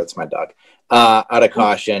 sorry, that's my dog. Out of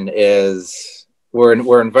caution is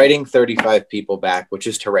we're inviting 35 people back, which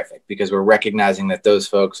is terrific because we're recognizing that those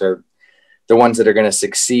folks are the ones that are going to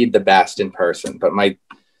succeed the best in person. But my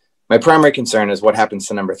primary concern is what happens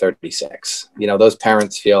to number 36. You know, those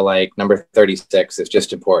parents feel like number 36 is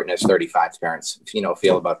just important as 35 parents, you know,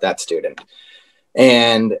 feel about that student.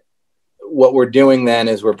 And what we're doing then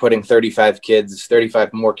is we're putting 35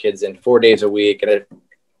 more kids in 4 days a week, and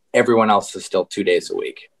everyone else is still 2 days a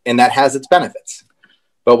week. And that has its benefits.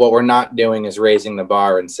 But what we're not doing is raising the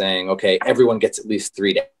bar and saying, okay, everyone gets at least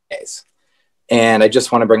 3 days. And I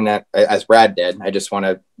just want to bring that, as Brad did, I just want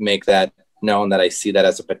to make that known that I see that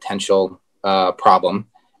as a potential problem.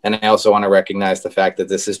 And I also want to recognize the fact that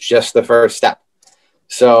this is just the first step.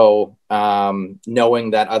 So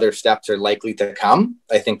knowing that other steps are likely to come,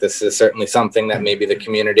 I think this is certainly something that maybe the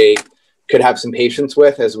community could have some patience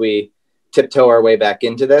with as we tiptoe our way back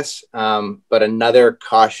into this. But another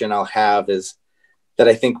caution I'll have is that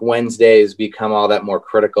I think Wednesdays become all that more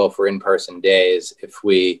critical for in-person days if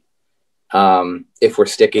we're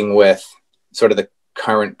sticking with sort of the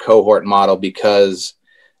current cohort model, because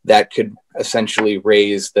that could essentially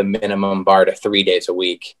raise the minimum bar to 3 days a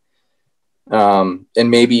week. And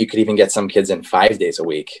maybe you could even get some kids in 5 days a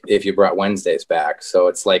week if you brought Wednesdays back. So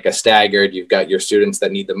it's like a staggered, you've got your students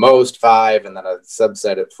that need the most 5 and then a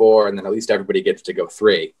subset at 4, and then at least everybody gets to go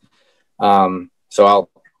 3. So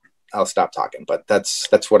I'll stop talking, but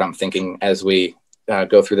that's what I'm thinking as we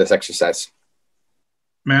go through this exercise.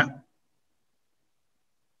 Matt?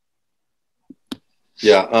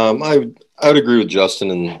 Yeah, I would agree with Justin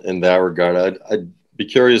in that regard. I'd be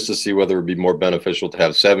curious to see whether it would be more beneficial to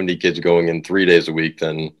have 70 kids going in 3 days a week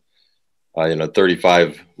than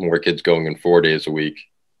 35 more kids going in 4 days a week.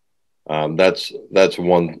 That's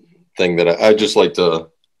one thing that I'd just like to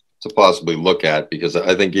possibly look at, because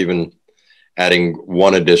I think even adding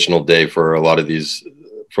one additional day for a lot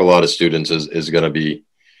of students is going to be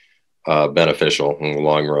beneficial in the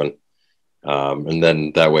long run. And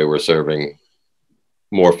then that way we're serving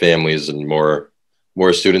more families and more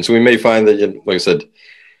students. We may find that, like I said,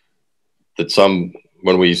 that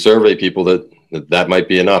when we survey people that might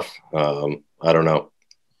be enough. I don't know.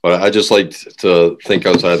 But I just like to think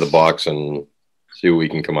outside the box and see what we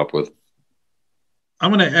can come up with.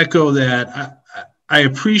 I'm going to echo that. I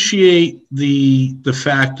appreciate the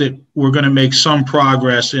fact that we're going to make some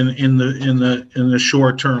progress in the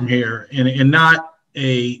short term here, and not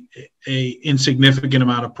a insignificant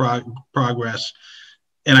amount of progress.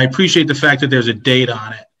 And I appreciate the fact that there's a date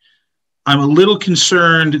on it. I'm a little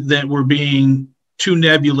concerned that we're being too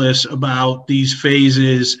nebulous about these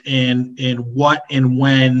phases and what and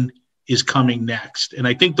when is coming next. And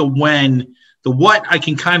I think the what I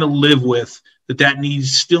can kind of live with, that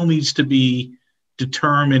still needs to be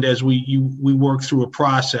determined as we work through a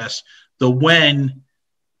process. The when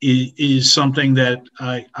is something that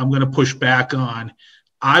I'm going to push back on.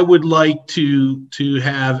 I would like to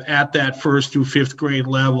have at that first through fifth grade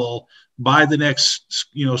level by the next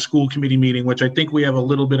school committee meeting, which I think we have a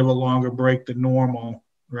little bit of a longer break than normal,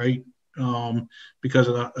 right? Because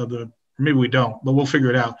of the maybe we don't, but we'll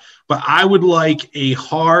figure it out. But I would like a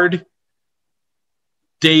hard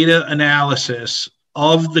data analysis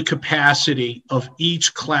of the capacity of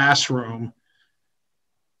each classroom,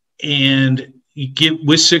 and you get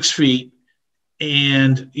with 6 feet.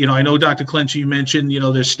 And, I know Dr. Clench, you mentioned,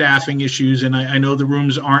 there's staffing issues, and I know the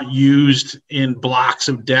rooms aren't used in blocks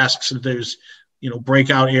of desks. There's,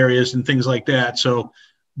 breakout areas and things like that. So,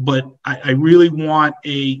 but I really want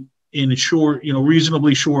in short,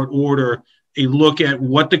 reasonably short order, a look at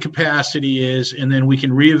what the capacity is, and then we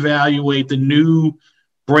can reevaluate the new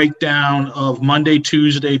breakdown of Monday,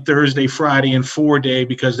 Tuesday, Thursday, Friday, and 4-day,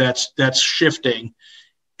 because that's shifting,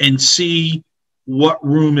 and see what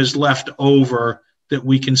room is left over that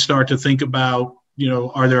we can start to think about.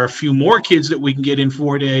 Are there a few more kids that we can get in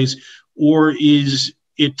 4 days, or is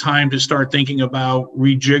it time to start thinking about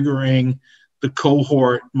rejiggering the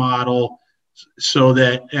cohort model so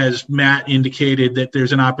that, as Matt indicated, that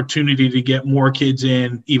there's an opportunity to get more kids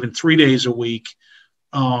in even 3 days a week,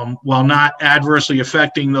 while not adversely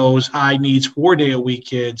affecting those high needs 4-day-a-week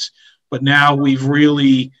kids. But now we've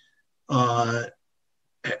really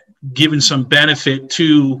given some benefit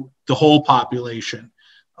to the whole population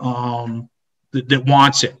that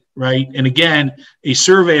wants it, right? And again, a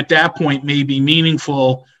survey at that point may be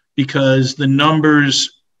meaningful because the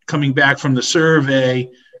numbers coming back from the survey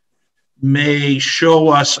may show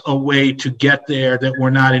us a way to get there that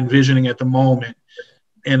we're not envisioning at the moment.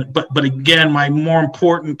 And but again, my more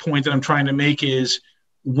important point that I'm trying to make is,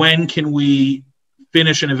 when can we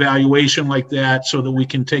finish an evaluation like that so that we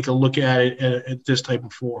can take a look at it at this type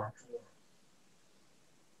of forum?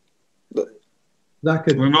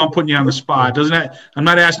 I'm not putting you on the spot. I'm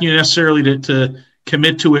not asking you necessarily to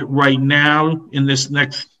commit to it right now in this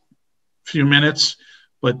next few minutes,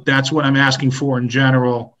 but that's what I'm asking for in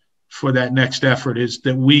general for that next effort, is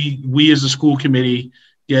that we as a school committee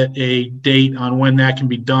get a date on when that can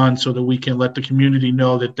be done so that we can let the community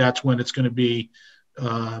know that that's when it's going to be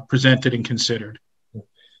presented and considered.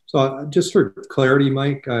 So just for clarity,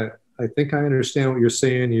 Mike, I think I understand what you're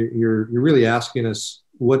saying. You're really asking us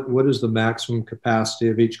what is the maximum capacity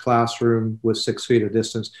of each classroom with 6 feet of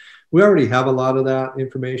distance. We already have a lot of that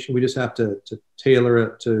information. We just have to tailor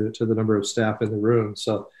it to the number of staff in the room.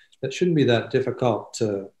 So that shouldn't be that difficult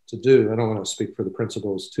to do. I don't want to speak for the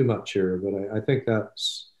principals too much here, but I think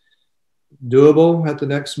that's doable at the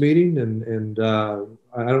next meeting. And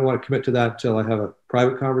I don't want to commit to that until I have a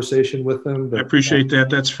private conversation with them. But I appreciate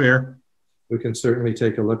that. That's fair. We can certainly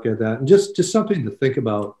take a look at that. And just something to think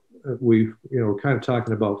about. We're kind of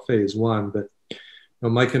talking about phase one, but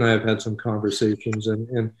Mike and I have had some conversations,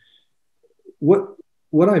 and what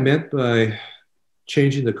I meant by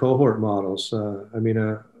changing the cohort models.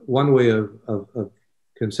 One way of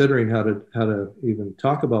considering how to even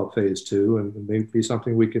talk about phase two, and maybe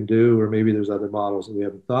something we can do, or maybe there's other models that we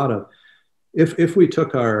haven't thought of. If we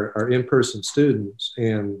took our in-person students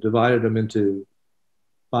and divided them into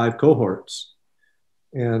 5 cohorts,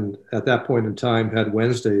 and at that point in time had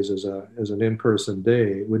Wednesdays as an in-person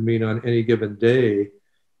day, it would mean on any given day,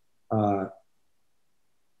 20%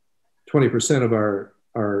 of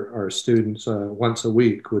our students once a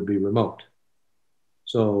week would be remote.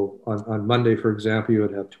 So on Monday, for example, you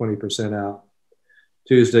would have 20% out.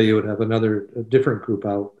 Tuesday, you would have a different group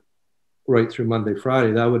out right through Monday,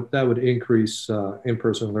 Friday. That would increase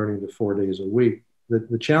in-person learning to 4 days a week.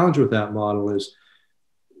 The challenge with that model is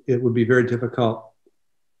it would be very difficult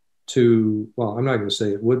I'm not going to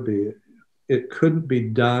say it would be. It couldn't be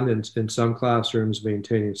done in some classrooms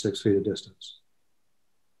maintaining 6 feet of distance.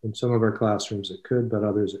 In some of our classrooms it could, but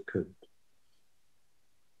others it couldn't.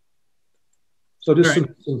 So just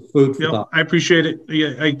some food for thought. I appreciate it.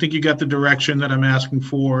 Yeah, I think you got the direction that I'm asking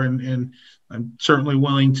for, and I'm certainly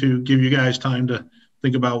willing to give you guys time to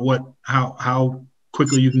think about how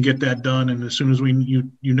quickly you can get that done. And as soon as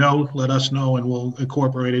let us know, and we'll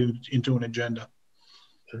incorporate it into an agenda.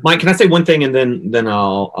 Mike, can I say one thing, and then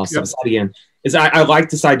I'll step aside again? Is I like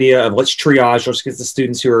this idea of let's triage, let's get the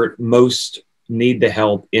students who are most need the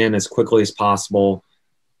help in as quickly as possible.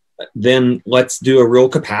 Then let's do a real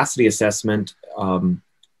capacity assessment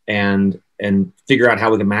and figure out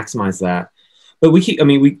how we can maximize that. But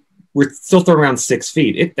we're still throwing around 6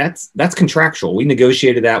 feet. That's contractual. We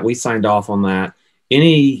negotiated that. We signed off on that.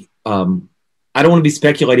 I don't want to be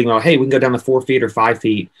speculating about, hey, we can go down to 4 feet or 5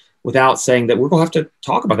 feet without saying that we're going to have to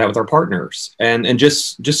talk about that with our partners. And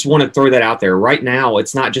just want to throw that out there. Right now,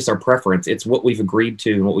 it's not just our preference. It's what we've agreed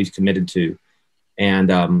to and what we've committed to.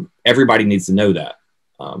 And everybody needs to know that.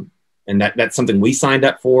 And that's something we signed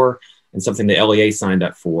up for and something the LEA signed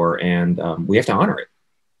up for. And we have to honor it.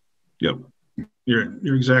 Yep.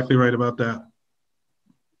 You're exactly right about that.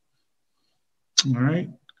 All right.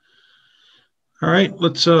 All right,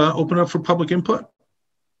 let's open up for public input.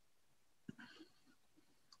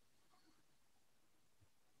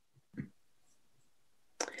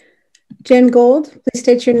 Jen Gold, please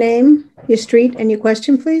state your name, your street, and your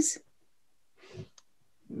question, please.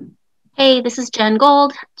 Hey, this is Jen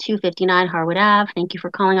Gold, 259 Harwood Ave. Thank you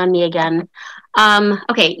for calling on me again.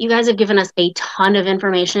 Okay, you guys have given us a ton of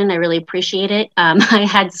information. I really appreciate it. I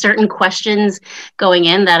had certain questions going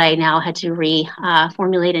in that I now had to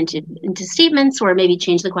reformulate into statements or maybe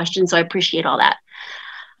change the question, so I appreciate all that.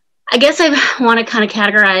 I guess I want to kind of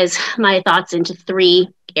categorize my thoughts into 3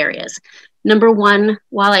 areas. Number 1,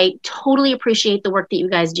 while I totally appreciate the work that you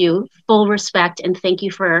guys do, full respect, and thank you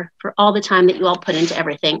for all the time that you all put into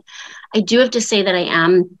everything, I do have to say that I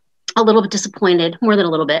am a little bit disappointed, more than a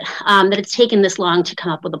little bit, that it's taken this long to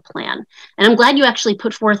come up with a plan. And I'm glad you actually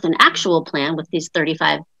put forth an actual plan with these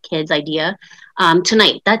 35 kids idea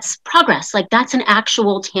tonight. That's progress. Like, that's an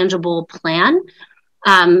actual tangible plan.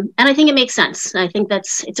 And I think it makes sense. I think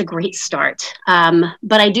it's a great start.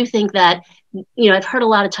 But I do think that, I've heard a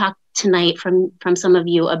lot of talk tonight from some of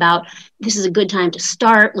you about this is a good time to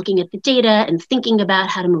start looking at the data and thinking about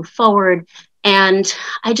how to move forward. And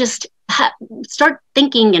I just start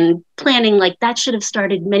thinking and planning like that should have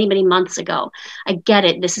started many, many months ago. I get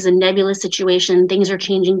it. This is a nebulous situation. Things are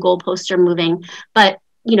changing. Goalposts are moving. But,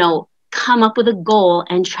 come up with a goal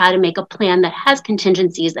and try to make a plan that has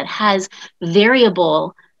contingencies, that has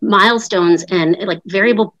variable milestones and like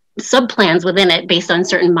variable sub-plans within it based on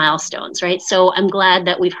certain milestones, right? So I'm glad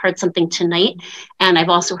that we've heard something tonight. And I've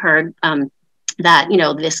also heard that,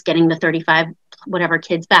 this getting the 35 whatever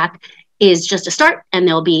kids back is just a start, and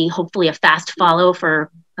there'll be hopefully a fast follow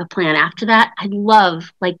for a plan after that. I'd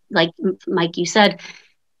love, like Mike, you said,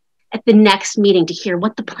 at the next meeting to hear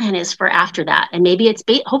what the plan is for after that. And maybe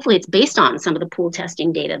hopefully it's based on some of the pool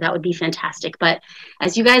testing data. That would be fantastic. But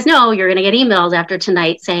as you guys know, you're going to get emails after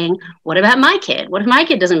tonight saying, what about my kid? What if my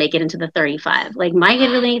kid doesn't make it into the 35? Like, my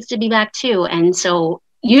kid really needs to be back too. And so,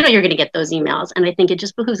 you're going to get those emails. And I think it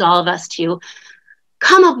just behooves all of us to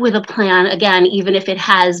come up with a plan, again, even if it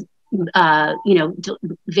has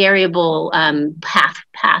variable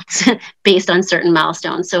paths based on certain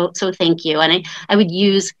milestones. So thank you. And I would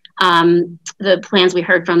use the plans we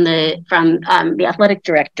heard from the athletic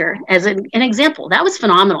director as an example. That was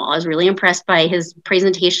phenomenal. I was really impressed by his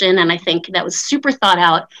presentation, and I think that was super thought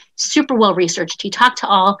out, super well researched. He talked to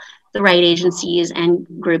all the right agencies and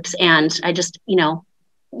groups, and I just,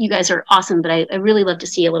 you guys are awesome, but I really love to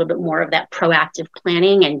see a little bit more of that proactive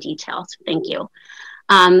planning and detail. So thank you.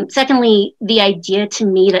 Secondly, the idea to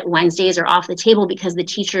me that Wednesdays are off the table because the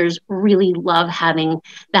teachers really love having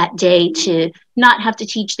that day to not have to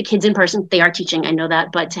teach the kids in person. They are teaching, I know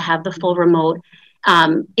that, but to have the full remote,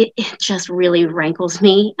 it just really rankles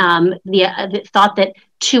me. The thought that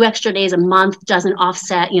 2 extra days a month doesn't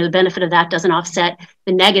offset, the benefit of that doesn't offset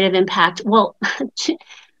the negative impact. Well,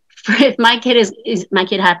 if my kids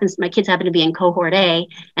happen to be in cohort A,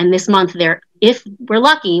 and this month if we're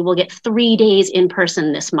lucky, we'll get 3 days in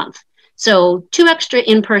person this month. So 2 extra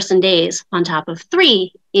in-person days on top of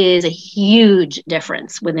 3 is a huge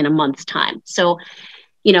difference within a month's time. So,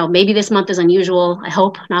 maybe this month is unusual, I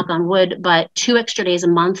hope, knock on wood, but 2 extra days a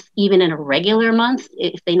month, even in a regular month,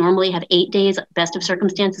 if they normally have 8 days, best of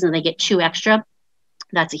circumstances, and they get 2 extra,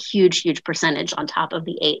 that's a huge, huge percentage on top of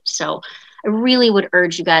the 8. So I really would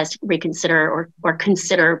urge you guys to reconsider or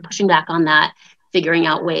consider pushing back on that, figuring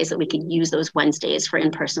out ways that we could use those Wednesdays for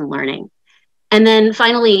in-person learning. And then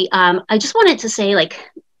finally, I just wanted to say,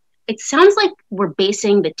 it sounds like we're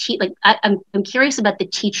basing I'm curious about the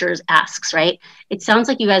teachers' asks, right? It sounds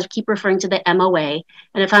like you guys keep referring to the MOA.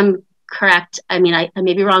 And if I'm correct, I mean, I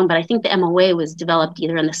may be wrong, but I think the MOA was developed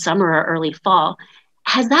either in the summer or early fall.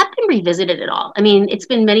 Has that been revisited at all? I mean, it's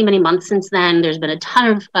been many, many months since then. There's been a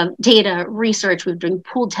ton of data, research. We've done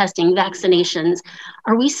pooled testing, vaccinations.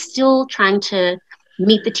 Are we still trying to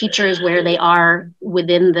meet the teachers where they are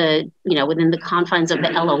within the, within the confines of the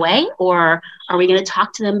LOA? Or are we going to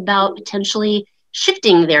talk to them about potentially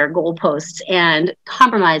shifting their goalposts and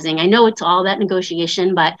compromising? I know it's all that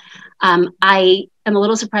negotiation, but I am a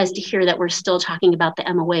little surprised to hear that we're still talking about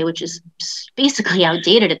the MOA, which is basically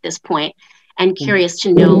outdated at this point. And curious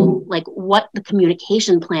to know like what the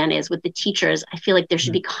communication plan is with the teachers. I feel like there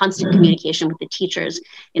should be constant communication with the teachers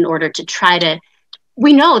in order to try to,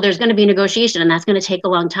 we know there's going to be negotiation and that's going to take a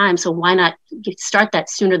long time. So why not start that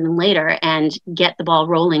sooner than later and get the ball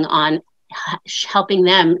rolling on helping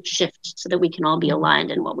them shift so that we can all be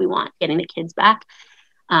aligned in what we want, getting the kids back.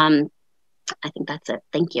 I think that's it.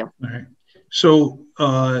 Thank you. All right. So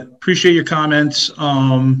appreciate your comments.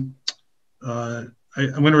 I'm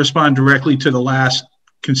going to respond directly to the last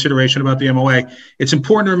consideration about the MOA. It's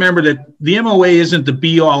important to remember that the MOA isn't the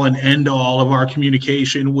be all and end all of our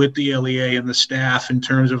communication with the LEA and the staff in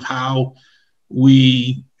terms of how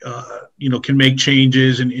we, can make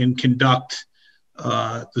changes and conduct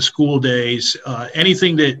the school days.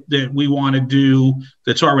 Anything that we want to do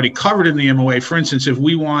that's already covered in the MOA, for instance, if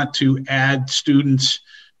we want to add students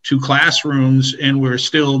to classrooms and we're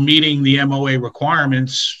still meeting the MOA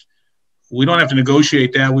requirements, we don't have to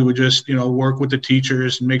negotiate that. We would just, work with the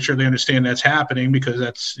teachers and make sure they understand that's happening because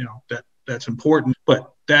that's, that's important.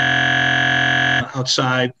 But that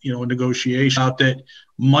outside, negotiation out that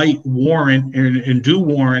might warrant and do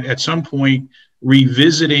warrant at some point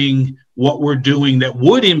revisiting what we're doing that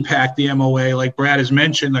would impact the MOA. Like Brad has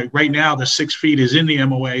mentioned, like right now the 6 feet is in the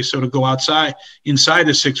MOA. So to go inside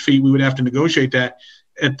the 6 feet, we would have to negotiate that.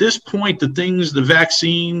 At this point, the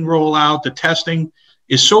vaccine rollout, the testing,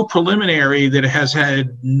 is so preliminary that it has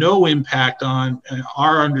had no impact on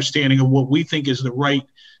our understanding of what we think is the right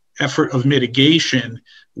effort of mitigation.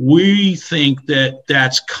 We think that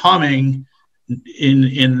that's coming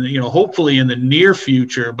in hopefully in the near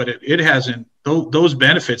future, but it hasn't. Those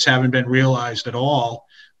benefits haven't been realized at all.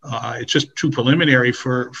 It's just too preliminary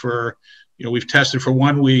for we've tested for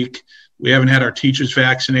 1 week. We haven't had our teachers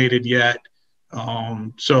vaccinated yet.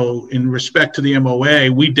 So in respect to the MOA,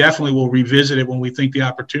 we definitely will revisit it when we think the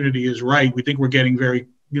opportunity is right. We think we're getting very,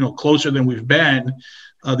 closer than we've been.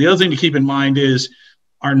 The other thing to keep in mind is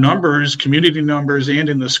our numbers, community numbers, and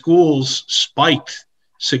in the schools spiked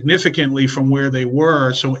significantly from where they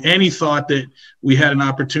were. So any thought that we had an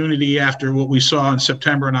opportunity after what we saw in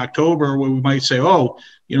September and October, where we might say,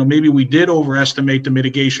 maybe we did overestimate the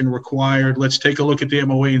mitigation required. Let's take a look at the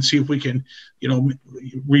MOA and see if we can,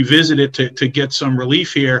 revisit it to get some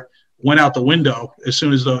relief here, went out the window as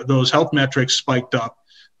soon as those health metrics spiked up.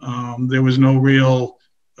 There was no real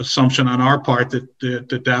assumption on our part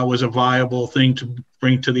that was a viable thing to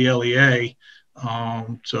bring to the LEA.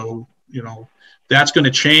 So, that's going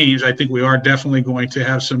to change. I think we are definitely going to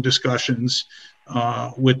have some discussions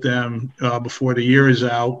with them before the year is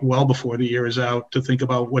out, well before the year is out, to think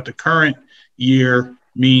about what the current year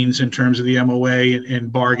means in terms of the MOA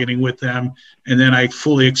and bargaining with them. And then I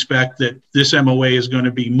fully expect that this MOA is going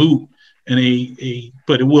to be moot,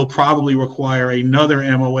 but it will probably require another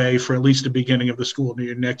MOA for at least the beginning of the school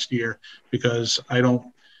year next year, because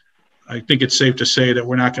I think it's safe to say that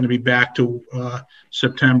we're not going to be back to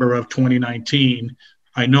September of 2019.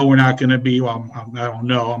 I know we're not going to be, I don't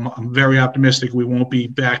know. I'm very optimistic we won't be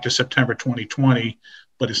back to September 2020,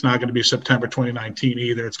 but it's not going to be September 2019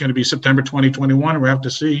 either. It's going to be September 2021. We have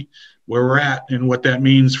to see where we're at and what that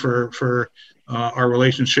means for our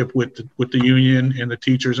relationship with the union and the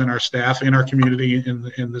teachers and our staff and our community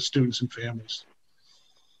and the students and families.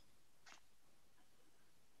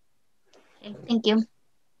 Okay, thank you.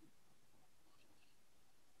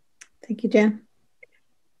 Thank you, Jan.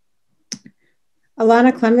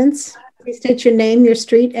 Alana Clements, please state your name, your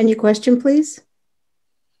street, and your question, please.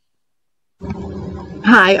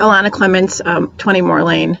 Hi, Alana Clements, 20 Moore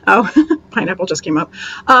Lane. Oh, pineapple just came up.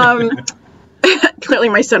 Clearly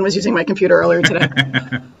my son was using my computer earlier today.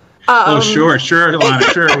 Sure, Alana,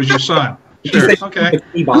 sure, it was your son. Sure, okay.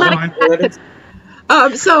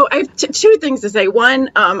 So I have two things to say.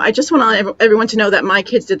 One, I just want everyone to know that my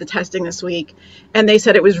kids did the testing this week, and they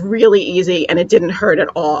said it was really easy and it didn't hurt at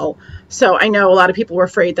all. So I know a lot of people were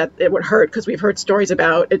afraid that it would hurt because we've heard stories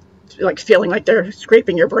about it, like feeling like they're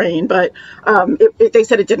scraping your brain. But they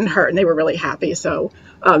said it didn't hurt, and they were really happy. So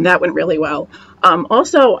that went really well.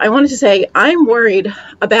 Also, I wanted to say I'm worried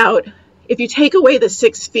about if you take away the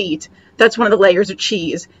 6 feet, that's one of the layers of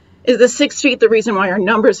cheese. is the 6 feet the reason why our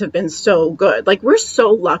numbers have been so good? Like, we're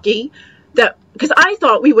so lucky that, because I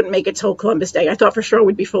thought we wouldn't make it till Columbus Day. I thought for sure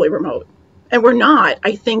we'd be fully remote. And we're not,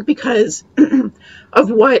 I think, because of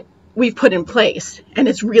what we've put in place. And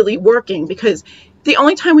it's really working, because the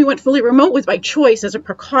only time we went fully remote was by choice as a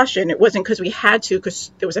precaution. It wasn't because we had to,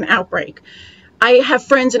 because there was an outbreak. I have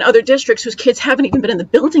friends in other districts whose kids haven't even been in the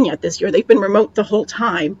building yet this year. They've been remote the whole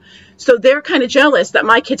time. So they're kind of jealous that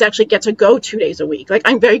my kids actually get to go 2 days a week. Like,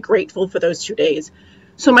 I'm very grateful for those 2 days.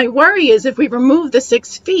 So my worry is if we remove the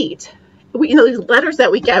 6 feet, these letters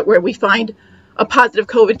that we get where we find a positive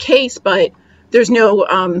COVID case, but there's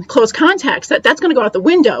no close contacts, that's going to go out the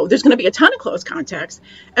window. There's going to be a ton of close contacts,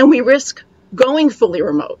 and we risk going fully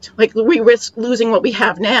remote. Like, we risk losing what we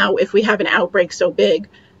have now if we have an outbreak so big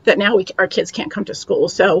that now our kids can't come to school.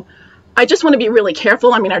 So I just want to be really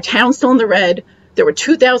careful. I mean, our town's still in the red. There were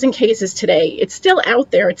 2,000 cases today. It's still out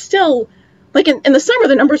there. It's still, like, in the summer,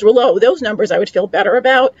 the numbers were low. Those numbers I would feel better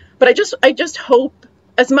about. But I just hope,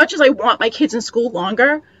 as much as I want my kids in school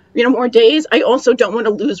longer, more days, I also don't want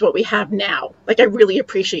to lose what we have now. Like, I really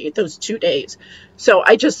appreciate those 2 days. So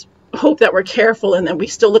I just hope that we're careful, and that we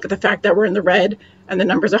still look at the fact that we're in the red and the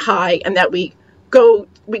numbers are high, and that we go to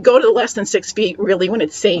the less than 6 feet really when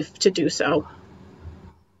it's safe to do so.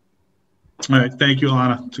 All right, thank you,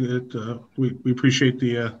 Alana. We appreciate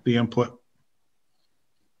the input.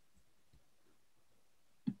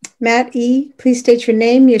 Matt E., please state your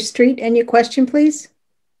name, your street, and your question, please.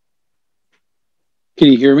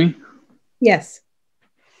 Can you hear me? Yes.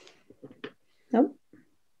 Nope.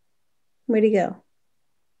 Where'd he go?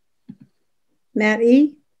 Matt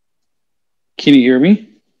E.? Can you hear me?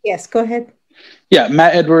 Yes, go ahead. Yeah,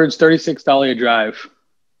 Matt Edwards, 36 Dahlia Drive.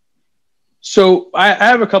 So I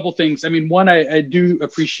have a couple things. I mean, one, I do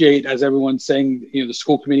appreciate, as everyone's saying, the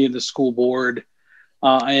school committee and the school board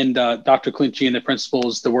and Dr. Clinchie and the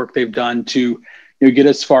principals, the work they've done to get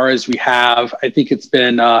as far as we have. I think it's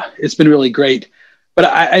been really great. But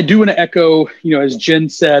I do want to echo, as Jen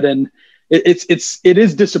said, and it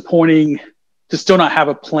is disappointing to still not have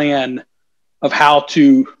a plan of how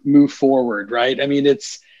to move forward, right? I mean,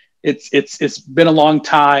 it's been a long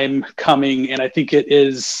time coming, and I think it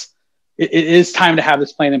is time to have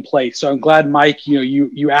this plan in place. So I'm glad, Mike,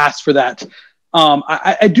 you asked for that.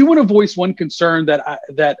 I do want to voice one concern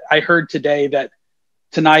that I heard tonight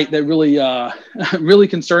that really really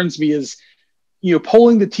concerns me is,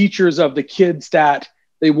 polling the teachers of the kids that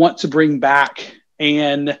they want to bring back.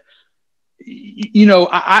 And,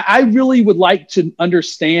 I really would like to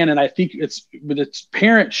understand, and I think its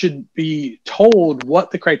parents should be told what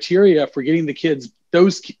the criteria for getting the kids,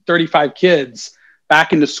 those 35 kids,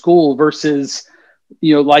 back into school versus,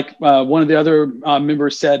 like one of the other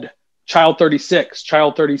members said, child 36,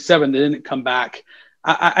 child 37 that didn't come back.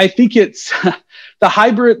 I think it's the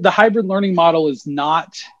hybrid learning model has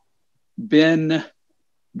not been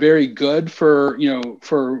very good for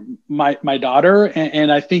my daughter,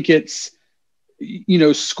 and I think it's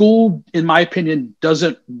school, in my opinion,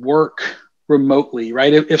 doesn't work remotely,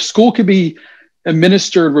 right? If school could be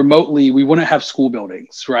administered remotely, we wouldn't have school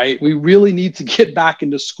buildings, right? We really need to get back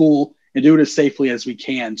into school and do it as safely as we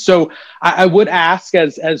can. So I would ask,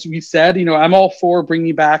 as we said, I'm all for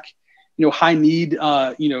bringing back high need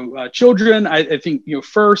children. I think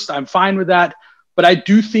first, I'm fine with that, but I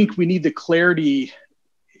do think we need the clarity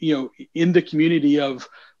in the community of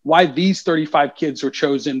why these 35 kids were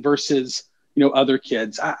chosen versus other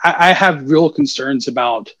kids. I have real concerns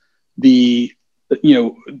about that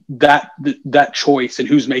choice and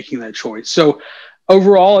who's making that choice. So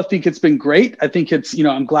overall, I think it's been great. I think it's,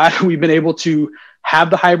 I'm glad we've been able to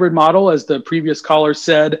have the hybrid model. As the previous caller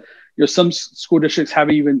said, some school districts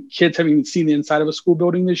kids haven't even seen the inside of a school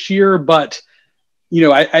building this year. But,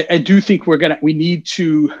 I do think we need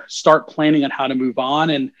to start planning on how to move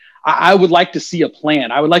on. And I would like to see a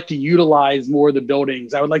plan. I would like to utilize more of the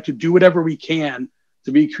buildings. I would like to do whatever we can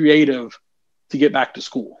to be creative to get back to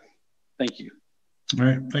school. Thank you. All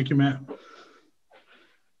right. Thank you, Matt.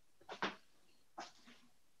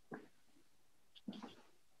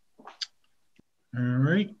 All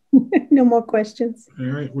right. No more questions. All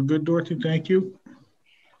right. We're good, Dorothy. Thank you.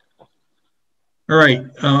 All right.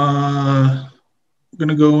 I'm going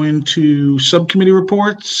to go into subcommittee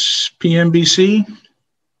reports, PMBC.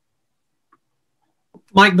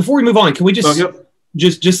 Mike, before we move on, can we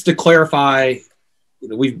just to clarify,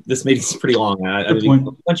 this meeting's pretty long. I mean,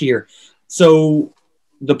 a bunch of here. So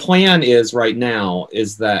the plan is right now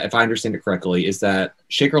is that, if I understand it correctly, is that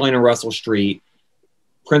Shaker Lane and Russell Street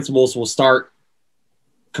principals will start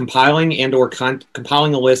compiling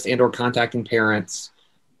a list and or contacting parents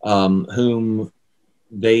whom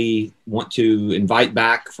they want to invite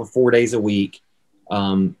back for 4 days a week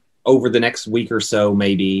over the next week or so,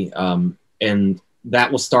 maybe. And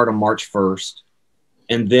that will start on March 1st.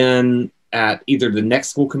 And then at either the next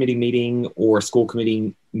school committee meeting or school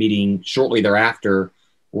committee meeting shortly thereafter,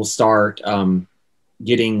 we'll start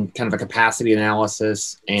getting kind of a capacity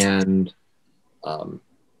analysis and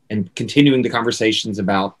continuing the conversations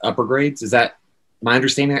about upper grades. Am I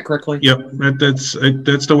understanding that correctly? Yep, that's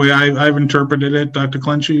the way I've interpreted it, Dr.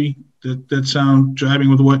 Clenchey. That sound jiving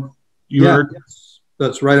with what you heard?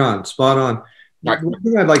 That's right on, spot on. One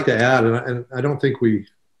thing I'd like to add, and I don't think we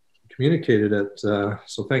communicated it,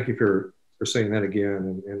 so thank you for saying that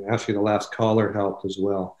again, and asking the last caller helped as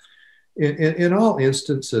well. In all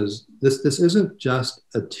instances, this isn't just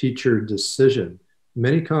a teacher decision.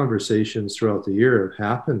 Many conversations throughout the year have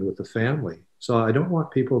happened with the family. So I don't want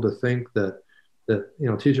people to think that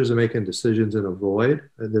teachers are making decisions in a void.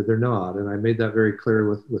 They're not, and I made that very clear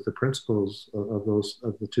with the principals of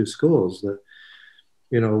the two schools that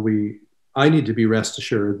I need to be rest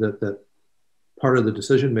assured that part of the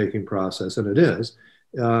decision making process, and it is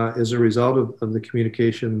a result of the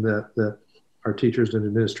communication that our teachers and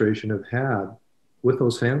administration have had with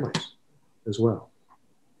those families as well.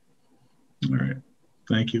 All right,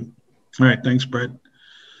 thank you. All right, thanks, Brett.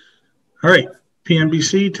 All right,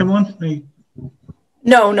 PNBC, Timlin.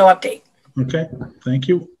 No update. Okay, thank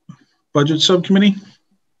you. Budget subcommittee?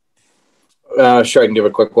 Sure, I can give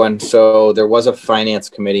a quick one. So there was a finance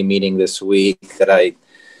committee meeting this week that I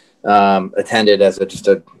attended as just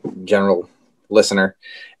a general listener,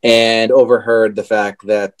 and overheard the fact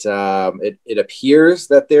that it appears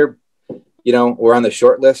that we're on the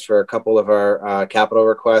short list for a couple of our capital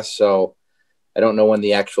requests. So I don't know when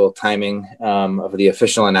the actual timing of the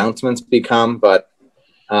official announcements become, but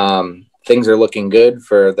things are looking good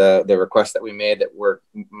for the requests that we made that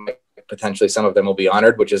potentially some of them will be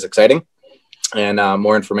honored, which is exciting, and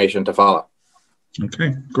more information to follow.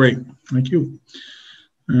 Okay, great. Thank you.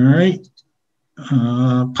 All right.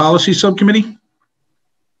 Policy subcommittee?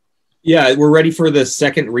 Yeah, we're ready for the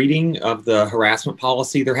second reading of the harassment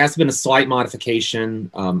policy. There has been a slight modification.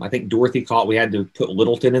 I think Dorothy caught we had to put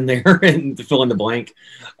Littleton in there and to fill in the blank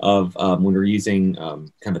of when we're using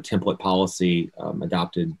kind of a template policy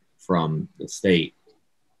adopted from the state.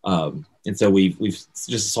 And so we've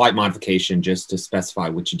just a slight modification just to specify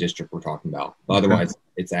which district we're talking about. Otherwise,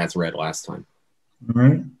 it's as read last time. All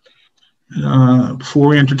right. Before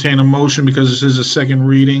we entertain a motion, because this is a second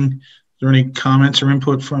reading, is there any comments or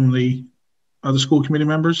input from the other school committee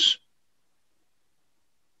members?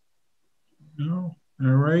 No?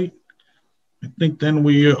 All right. I think then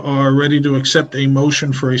we are ready to accept a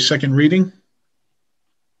motion for a second reading.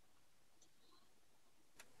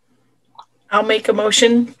 I'll make a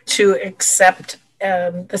motion to accept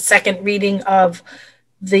the second reading of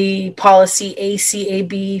the policy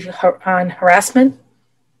ACAB on harassment.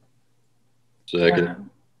 Second.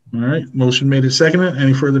 All right, motion made and seconded.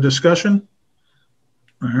 Any further discussion?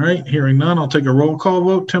 All right, hearing none, I'll take a roll call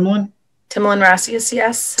vote. Timlin? Timlin Rassius,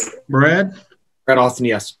 yes. Brad? Brad Austin,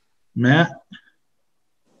 yes. Matt?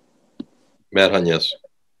 Matt Hunt, yes.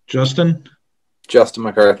 Justin? Justin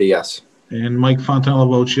McCarthy, yes. And Mike Fontanella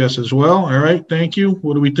votes yes as well. All right, thank you.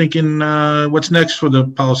 What are we thinking? What's next for the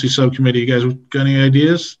policy subcommittee? You guys got any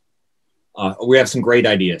ideas? We have some great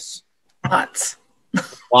ideas. Lots.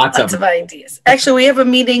 Lots of ideas. Actually, we have a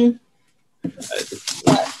meeting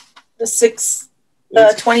the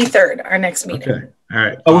 23rd, our next meeting. Okay. All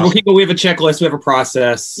right. Awesome. We have a checklist. We have a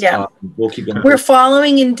process. Yeah. We'll keep going. We're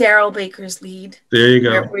following in Daryl Baker's lead. There you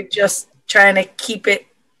go. We're just trying to keep it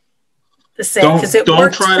the same.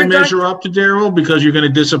 Don't try to measure up to Daryl because you're going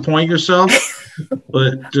to disappoint yourself.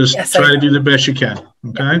 But just try to do the best you can.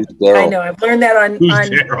 Okay. I know. I've learned that on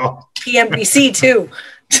PMBC too.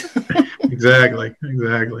 Exactly.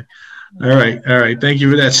 All right. Thank you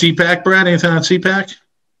for that. CPAC, Brad, anything on CPAC?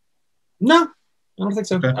 No, I don't think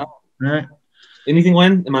so. Okay. All right. Anything,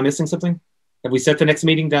 Lynn? Am I missing something? Have we set the next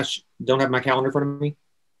meeting? Don't have my calendar in front of me.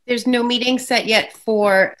 There's no meeting set yet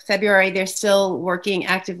for February. They're still working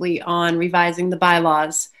actively on revising the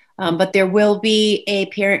bylaws. But there will be a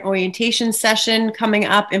parent orientation session coming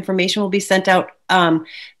up. Information will be sent out.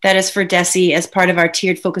 That is for DESE as part of our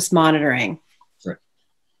tiered focus monitoring. Right.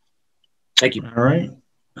 Thank you. All right.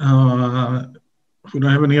 If we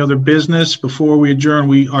don't have any other business before we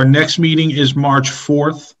adjourn, our next meeting is March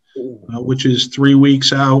 4th, which is 3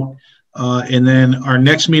 weeks out. And then our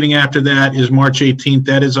next meeting after that is March 18th.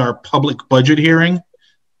 That is our public budget hearing.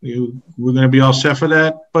 We're going to be all set for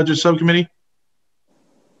that budget subcommittee?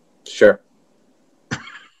 Sure.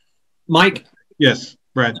 Mike? Yes,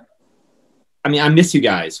 Brad. I mean, I miss you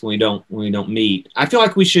guys when we don't meet. I feel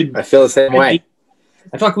like we should. I feel the same way.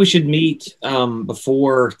 I feel like we should meet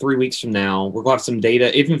before 3 weeks from now. We're going to have some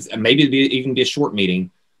data, even if, maybe even be a short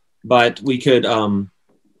meeting, but we could.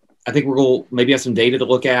 I think we're going to maybe have some data to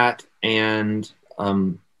look at and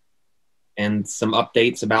some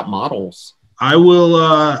updates about models. I will,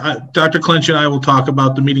 Dr. Clinch and I will talk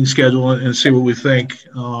about the meeting schedule and see what we think.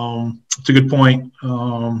 It's a good point. I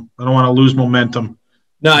don't want to lose momentum.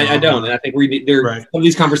 No, I don't. And I think some of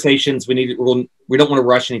these conversations we don't want to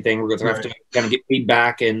rush anything. We're going to have to kind of get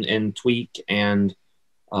feedback and tweak and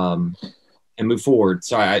move forward.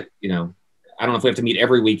 So I don't know if we have to meet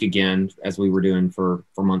every week again as we were doing for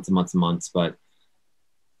months and months and months, but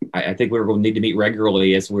I think we're going to need to meet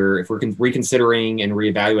regularly if we're reconsidering and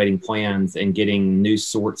reevaluating plans and getting new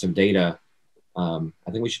sorts of data. I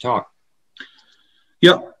think we should talk.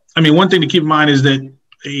 Yep. I mean, one thing to keep in mind is that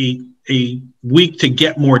a week to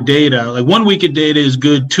get more data, like 1 week of data is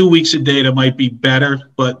good. 2 weeks of data might be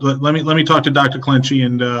better, but let me talk to Dr. Clenchy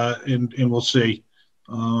and we'll see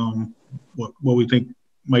what we think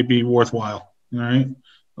might be worthwhile. All right.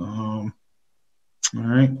 All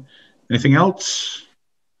right. Anything else?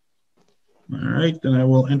 All right, then I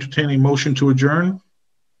will entertain a motion to adjourn.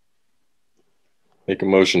 Make a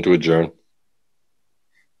motion to adjourn.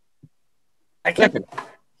 Second.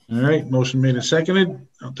 All right, motion made and seconded.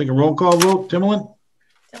 I'll take a roll call vote. Timolin?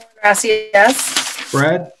 Grassi, yes.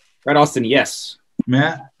 Brad? Brad Austin, yes.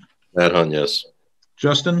 Matt? Matt Hunt, yes.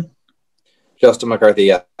 Justin? Justin McCarthy,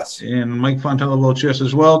 yes. And Mike Fontella votes yes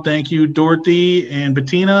as well. Thank you, Dorothy and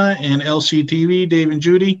Bettina and LCTV, Dave and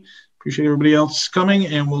Judy. Appreciate everybody else coming,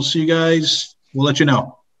 and we'll see you guys. We'll let you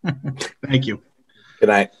know. Thank you. Good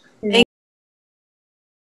night.